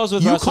 phone calls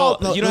with Russell.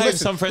 You know, I have listen,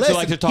 some friends who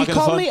like to talk He on the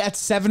phone. called me at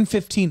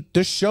 7:15.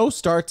 The show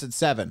starts at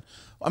 7.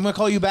 I'm gonna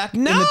call you back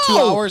in the No! 2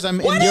 hours. I'm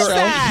What in is your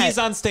that? He's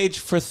on stage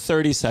for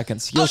 30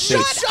 seconds. You'll see.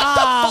 Shut the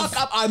fuck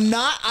up! I'm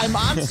not. I'm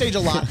on stage a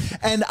lot,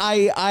 and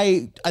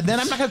and then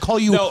I'm not gonna call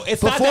you. No,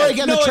 it's not before that. I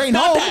get on No, the train it's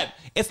not home. that.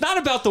 It's not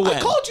about the win. I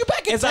called you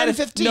back at It's not-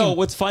 10:15. No,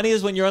 what's funny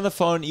is when you're on the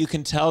phone, you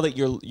can tell that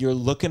you're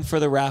looking for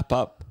the wrap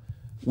up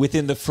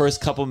within the first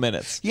couple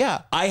minutes. Yeah.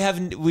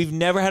 We've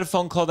never had a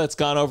phone call that's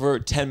gone over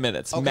 10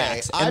 minutes Okay,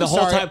 max. And I'm the whole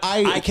sorry, time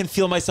I can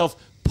feel myself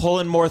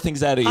pulling more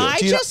things out of you. I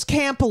just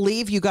can't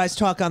believe you guys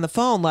talk on the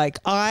phone. Like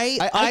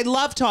I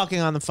love talking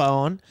on the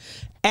phone,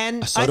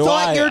 and So I do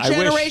thought I. your I wish.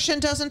 generation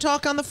doesn't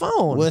talk on the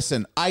phone.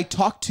 Listen, I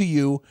talked to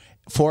you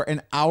for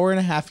an hour and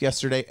a half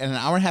yesterday and an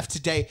hour and a half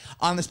today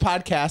on this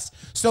podcast.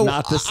 So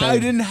Not the same. I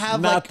didn't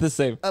have Not the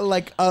same. You're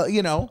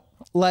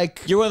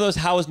one of those,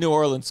 how was New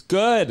Orleans?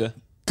 Good.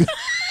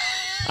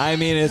 I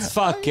mean, it's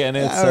fucking.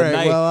 It's all a right.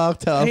 night. Well, I'll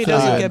tell. He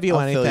doesn't give you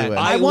I'll fill anything. in.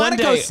 I want one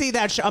to go day- see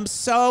that show. I'm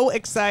so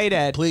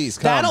excited. Please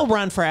come. That'll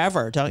run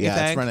forever, don't you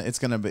Yeah, think? it's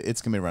gonna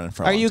be running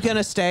for. Are you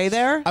gonna stay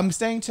there? I'm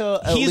staying till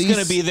at He's least,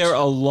 going to be there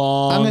a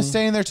long. I'm gonna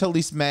stay in there till at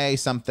least May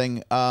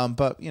something.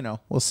 But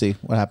we'll see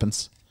what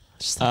happens.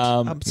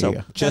 I'm so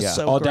Yeah. Just Yeah.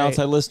 so all great.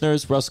 downside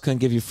listeners, Russell can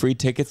give you free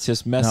tickets.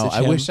 Just message No,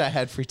 I him. wish I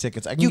had free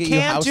tickets. I can You get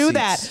can't house do seats.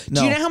 that.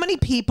 No. Do you know how many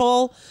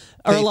people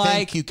are They like,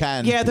 think you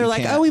can, Yeah, but they're you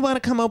like, can't. oh, we want to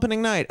come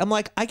opening night. I'm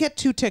like, I get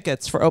 2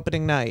 tickets for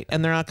opening night,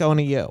 and they're not going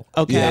to you.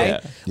 Okay, Yeah.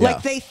 Yeah.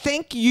 like they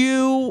think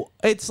you.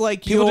 It's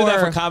like People do that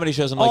you're for comedy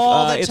shows. I'm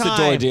all like, the it's a door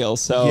time. deal.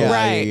 So Yeah,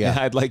 Right. yeah.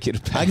 I'd like you to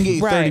pay. I can get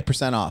you Right.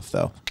 30% off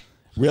though.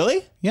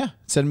 Really? Yeah,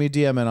 send me a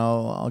DM and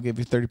I'll give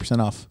you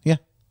 30% off. Yeah.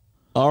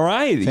 All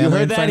right. You Family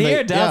heard and that friendly.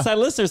 here. Downside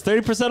Yeah. listeners,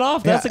 30%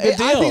 off. That's Yeah, a good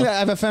deal. I think that I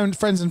have a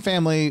friends and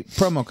family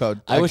promo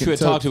code. I wish could we had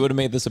tell- talked. We would have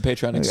made this a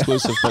Patreon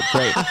exclusive, but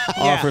great.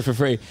 I'll offer it for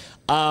free.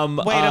 Wait, I'm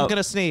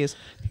gonna sneeze.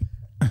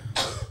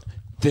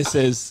 This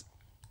is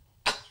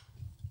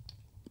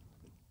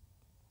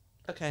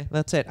Okay,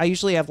 that's it. I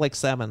usually have like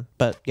 7,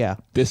 but yeah.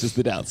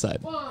 the downside.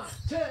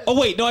 Oh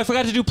wait, no, I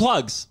forgot to do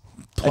plugs.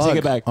 I take Plug.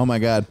 it back. Oh my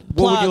God.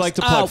 What would you like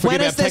to plug? Oh, Forgive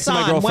when me, is I'm this texting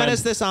my on? girlfriend. When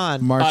is this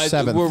on? March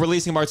 7th. We're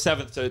releasing March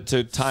 7th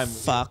to time.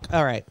 Fuck.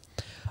 All right.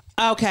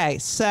 Okay,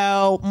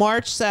 so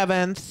March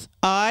 7th,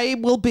 I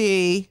will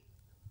be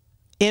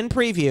in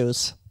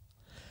previews.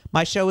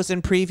 My show is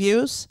in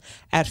previews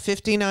at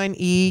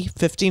 59E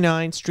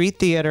 59 Street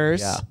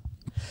Theaters.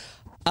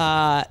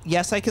 Yeah.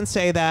 Yes, I can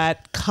say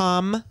that.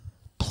 Come,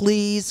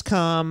 please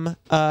come.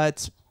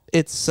 It's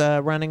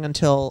running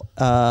until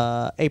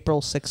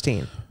April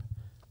 16th.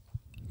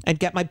 And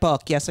get my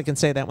book. Yes, I can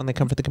say that when they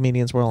come for the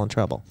comedians. We're all in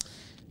trouble.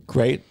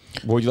 Great.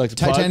 What would you like to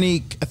plug?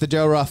 Titanic at the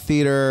Joe Roth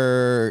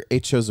Theater,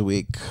 8 shows a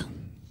week.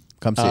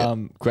 Come see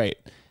it. Great.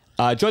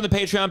 Join the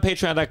Patreon, I forgot one thing.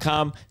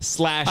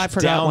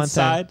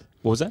 patreon.com/downside.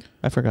 What was that?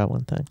 I forgot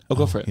one thing. Oh,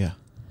 go for it. Yeah.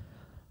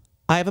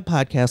 I have a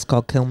podcast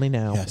called Kill Me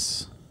Now.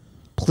 Yes.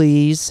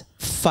 Please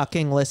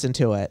fucking listen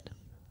to it.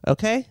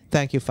 Okay?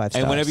 Thank you, 5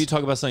 stars. And whenever you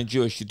talk about something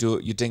Jewish, you do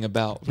it. You ding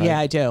about. Right? Yeah,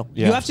 I do.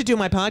 Yeah. You have to do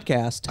my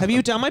podcast. Have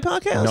you done my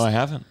podcast? No, I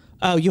haven't.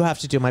 Oh, you have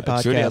to do my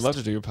podcast. Judy, I'd love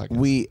to do your podcast.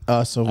 We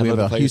so I'd we love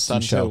have to play a your Houston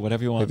son, show. too,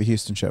 whatever you want. We have a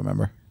Houston show,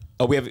 remember?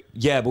 Oh, we have,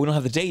 but we don't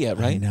have the date yet,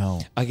 right?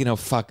 I know.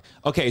 Fuck.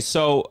 Okay,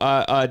 so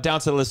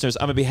downside listeners,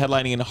 I'm gonna be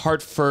headlining in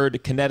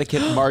Hartford,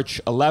 Connecticut, March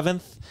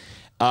 11th.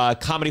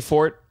 Comedy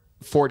Fort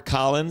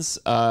Collins,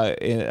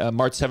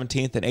 March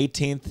 17th and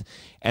 18th.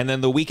 And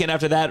then the weekend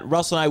after that,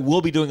 Russell and I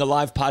will be doing a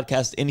live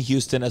podcast in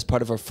Houston as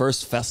part of our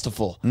first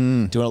festival,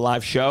 doing a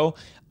live show.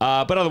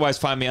 But otherwise,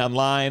 find me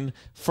online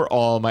for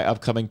all my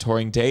upcoming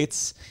touring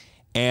dates.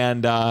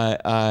 And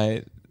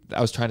I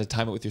was trying to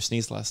time it with your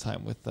sneeze last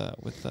time with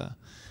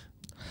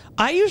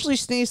I usually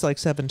sneeze like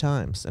 7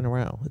 times in a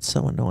row. It's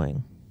so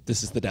annoying.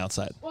 This is the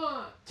downside.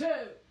 1, 2,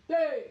 3.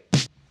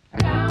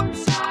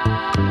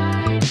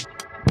 Downside.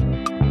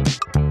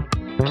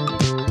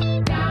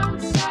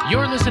 Downside.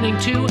 You're listening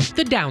to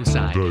The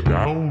Downside The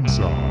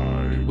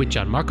Downside. with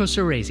Gianmarco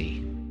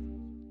Soresi.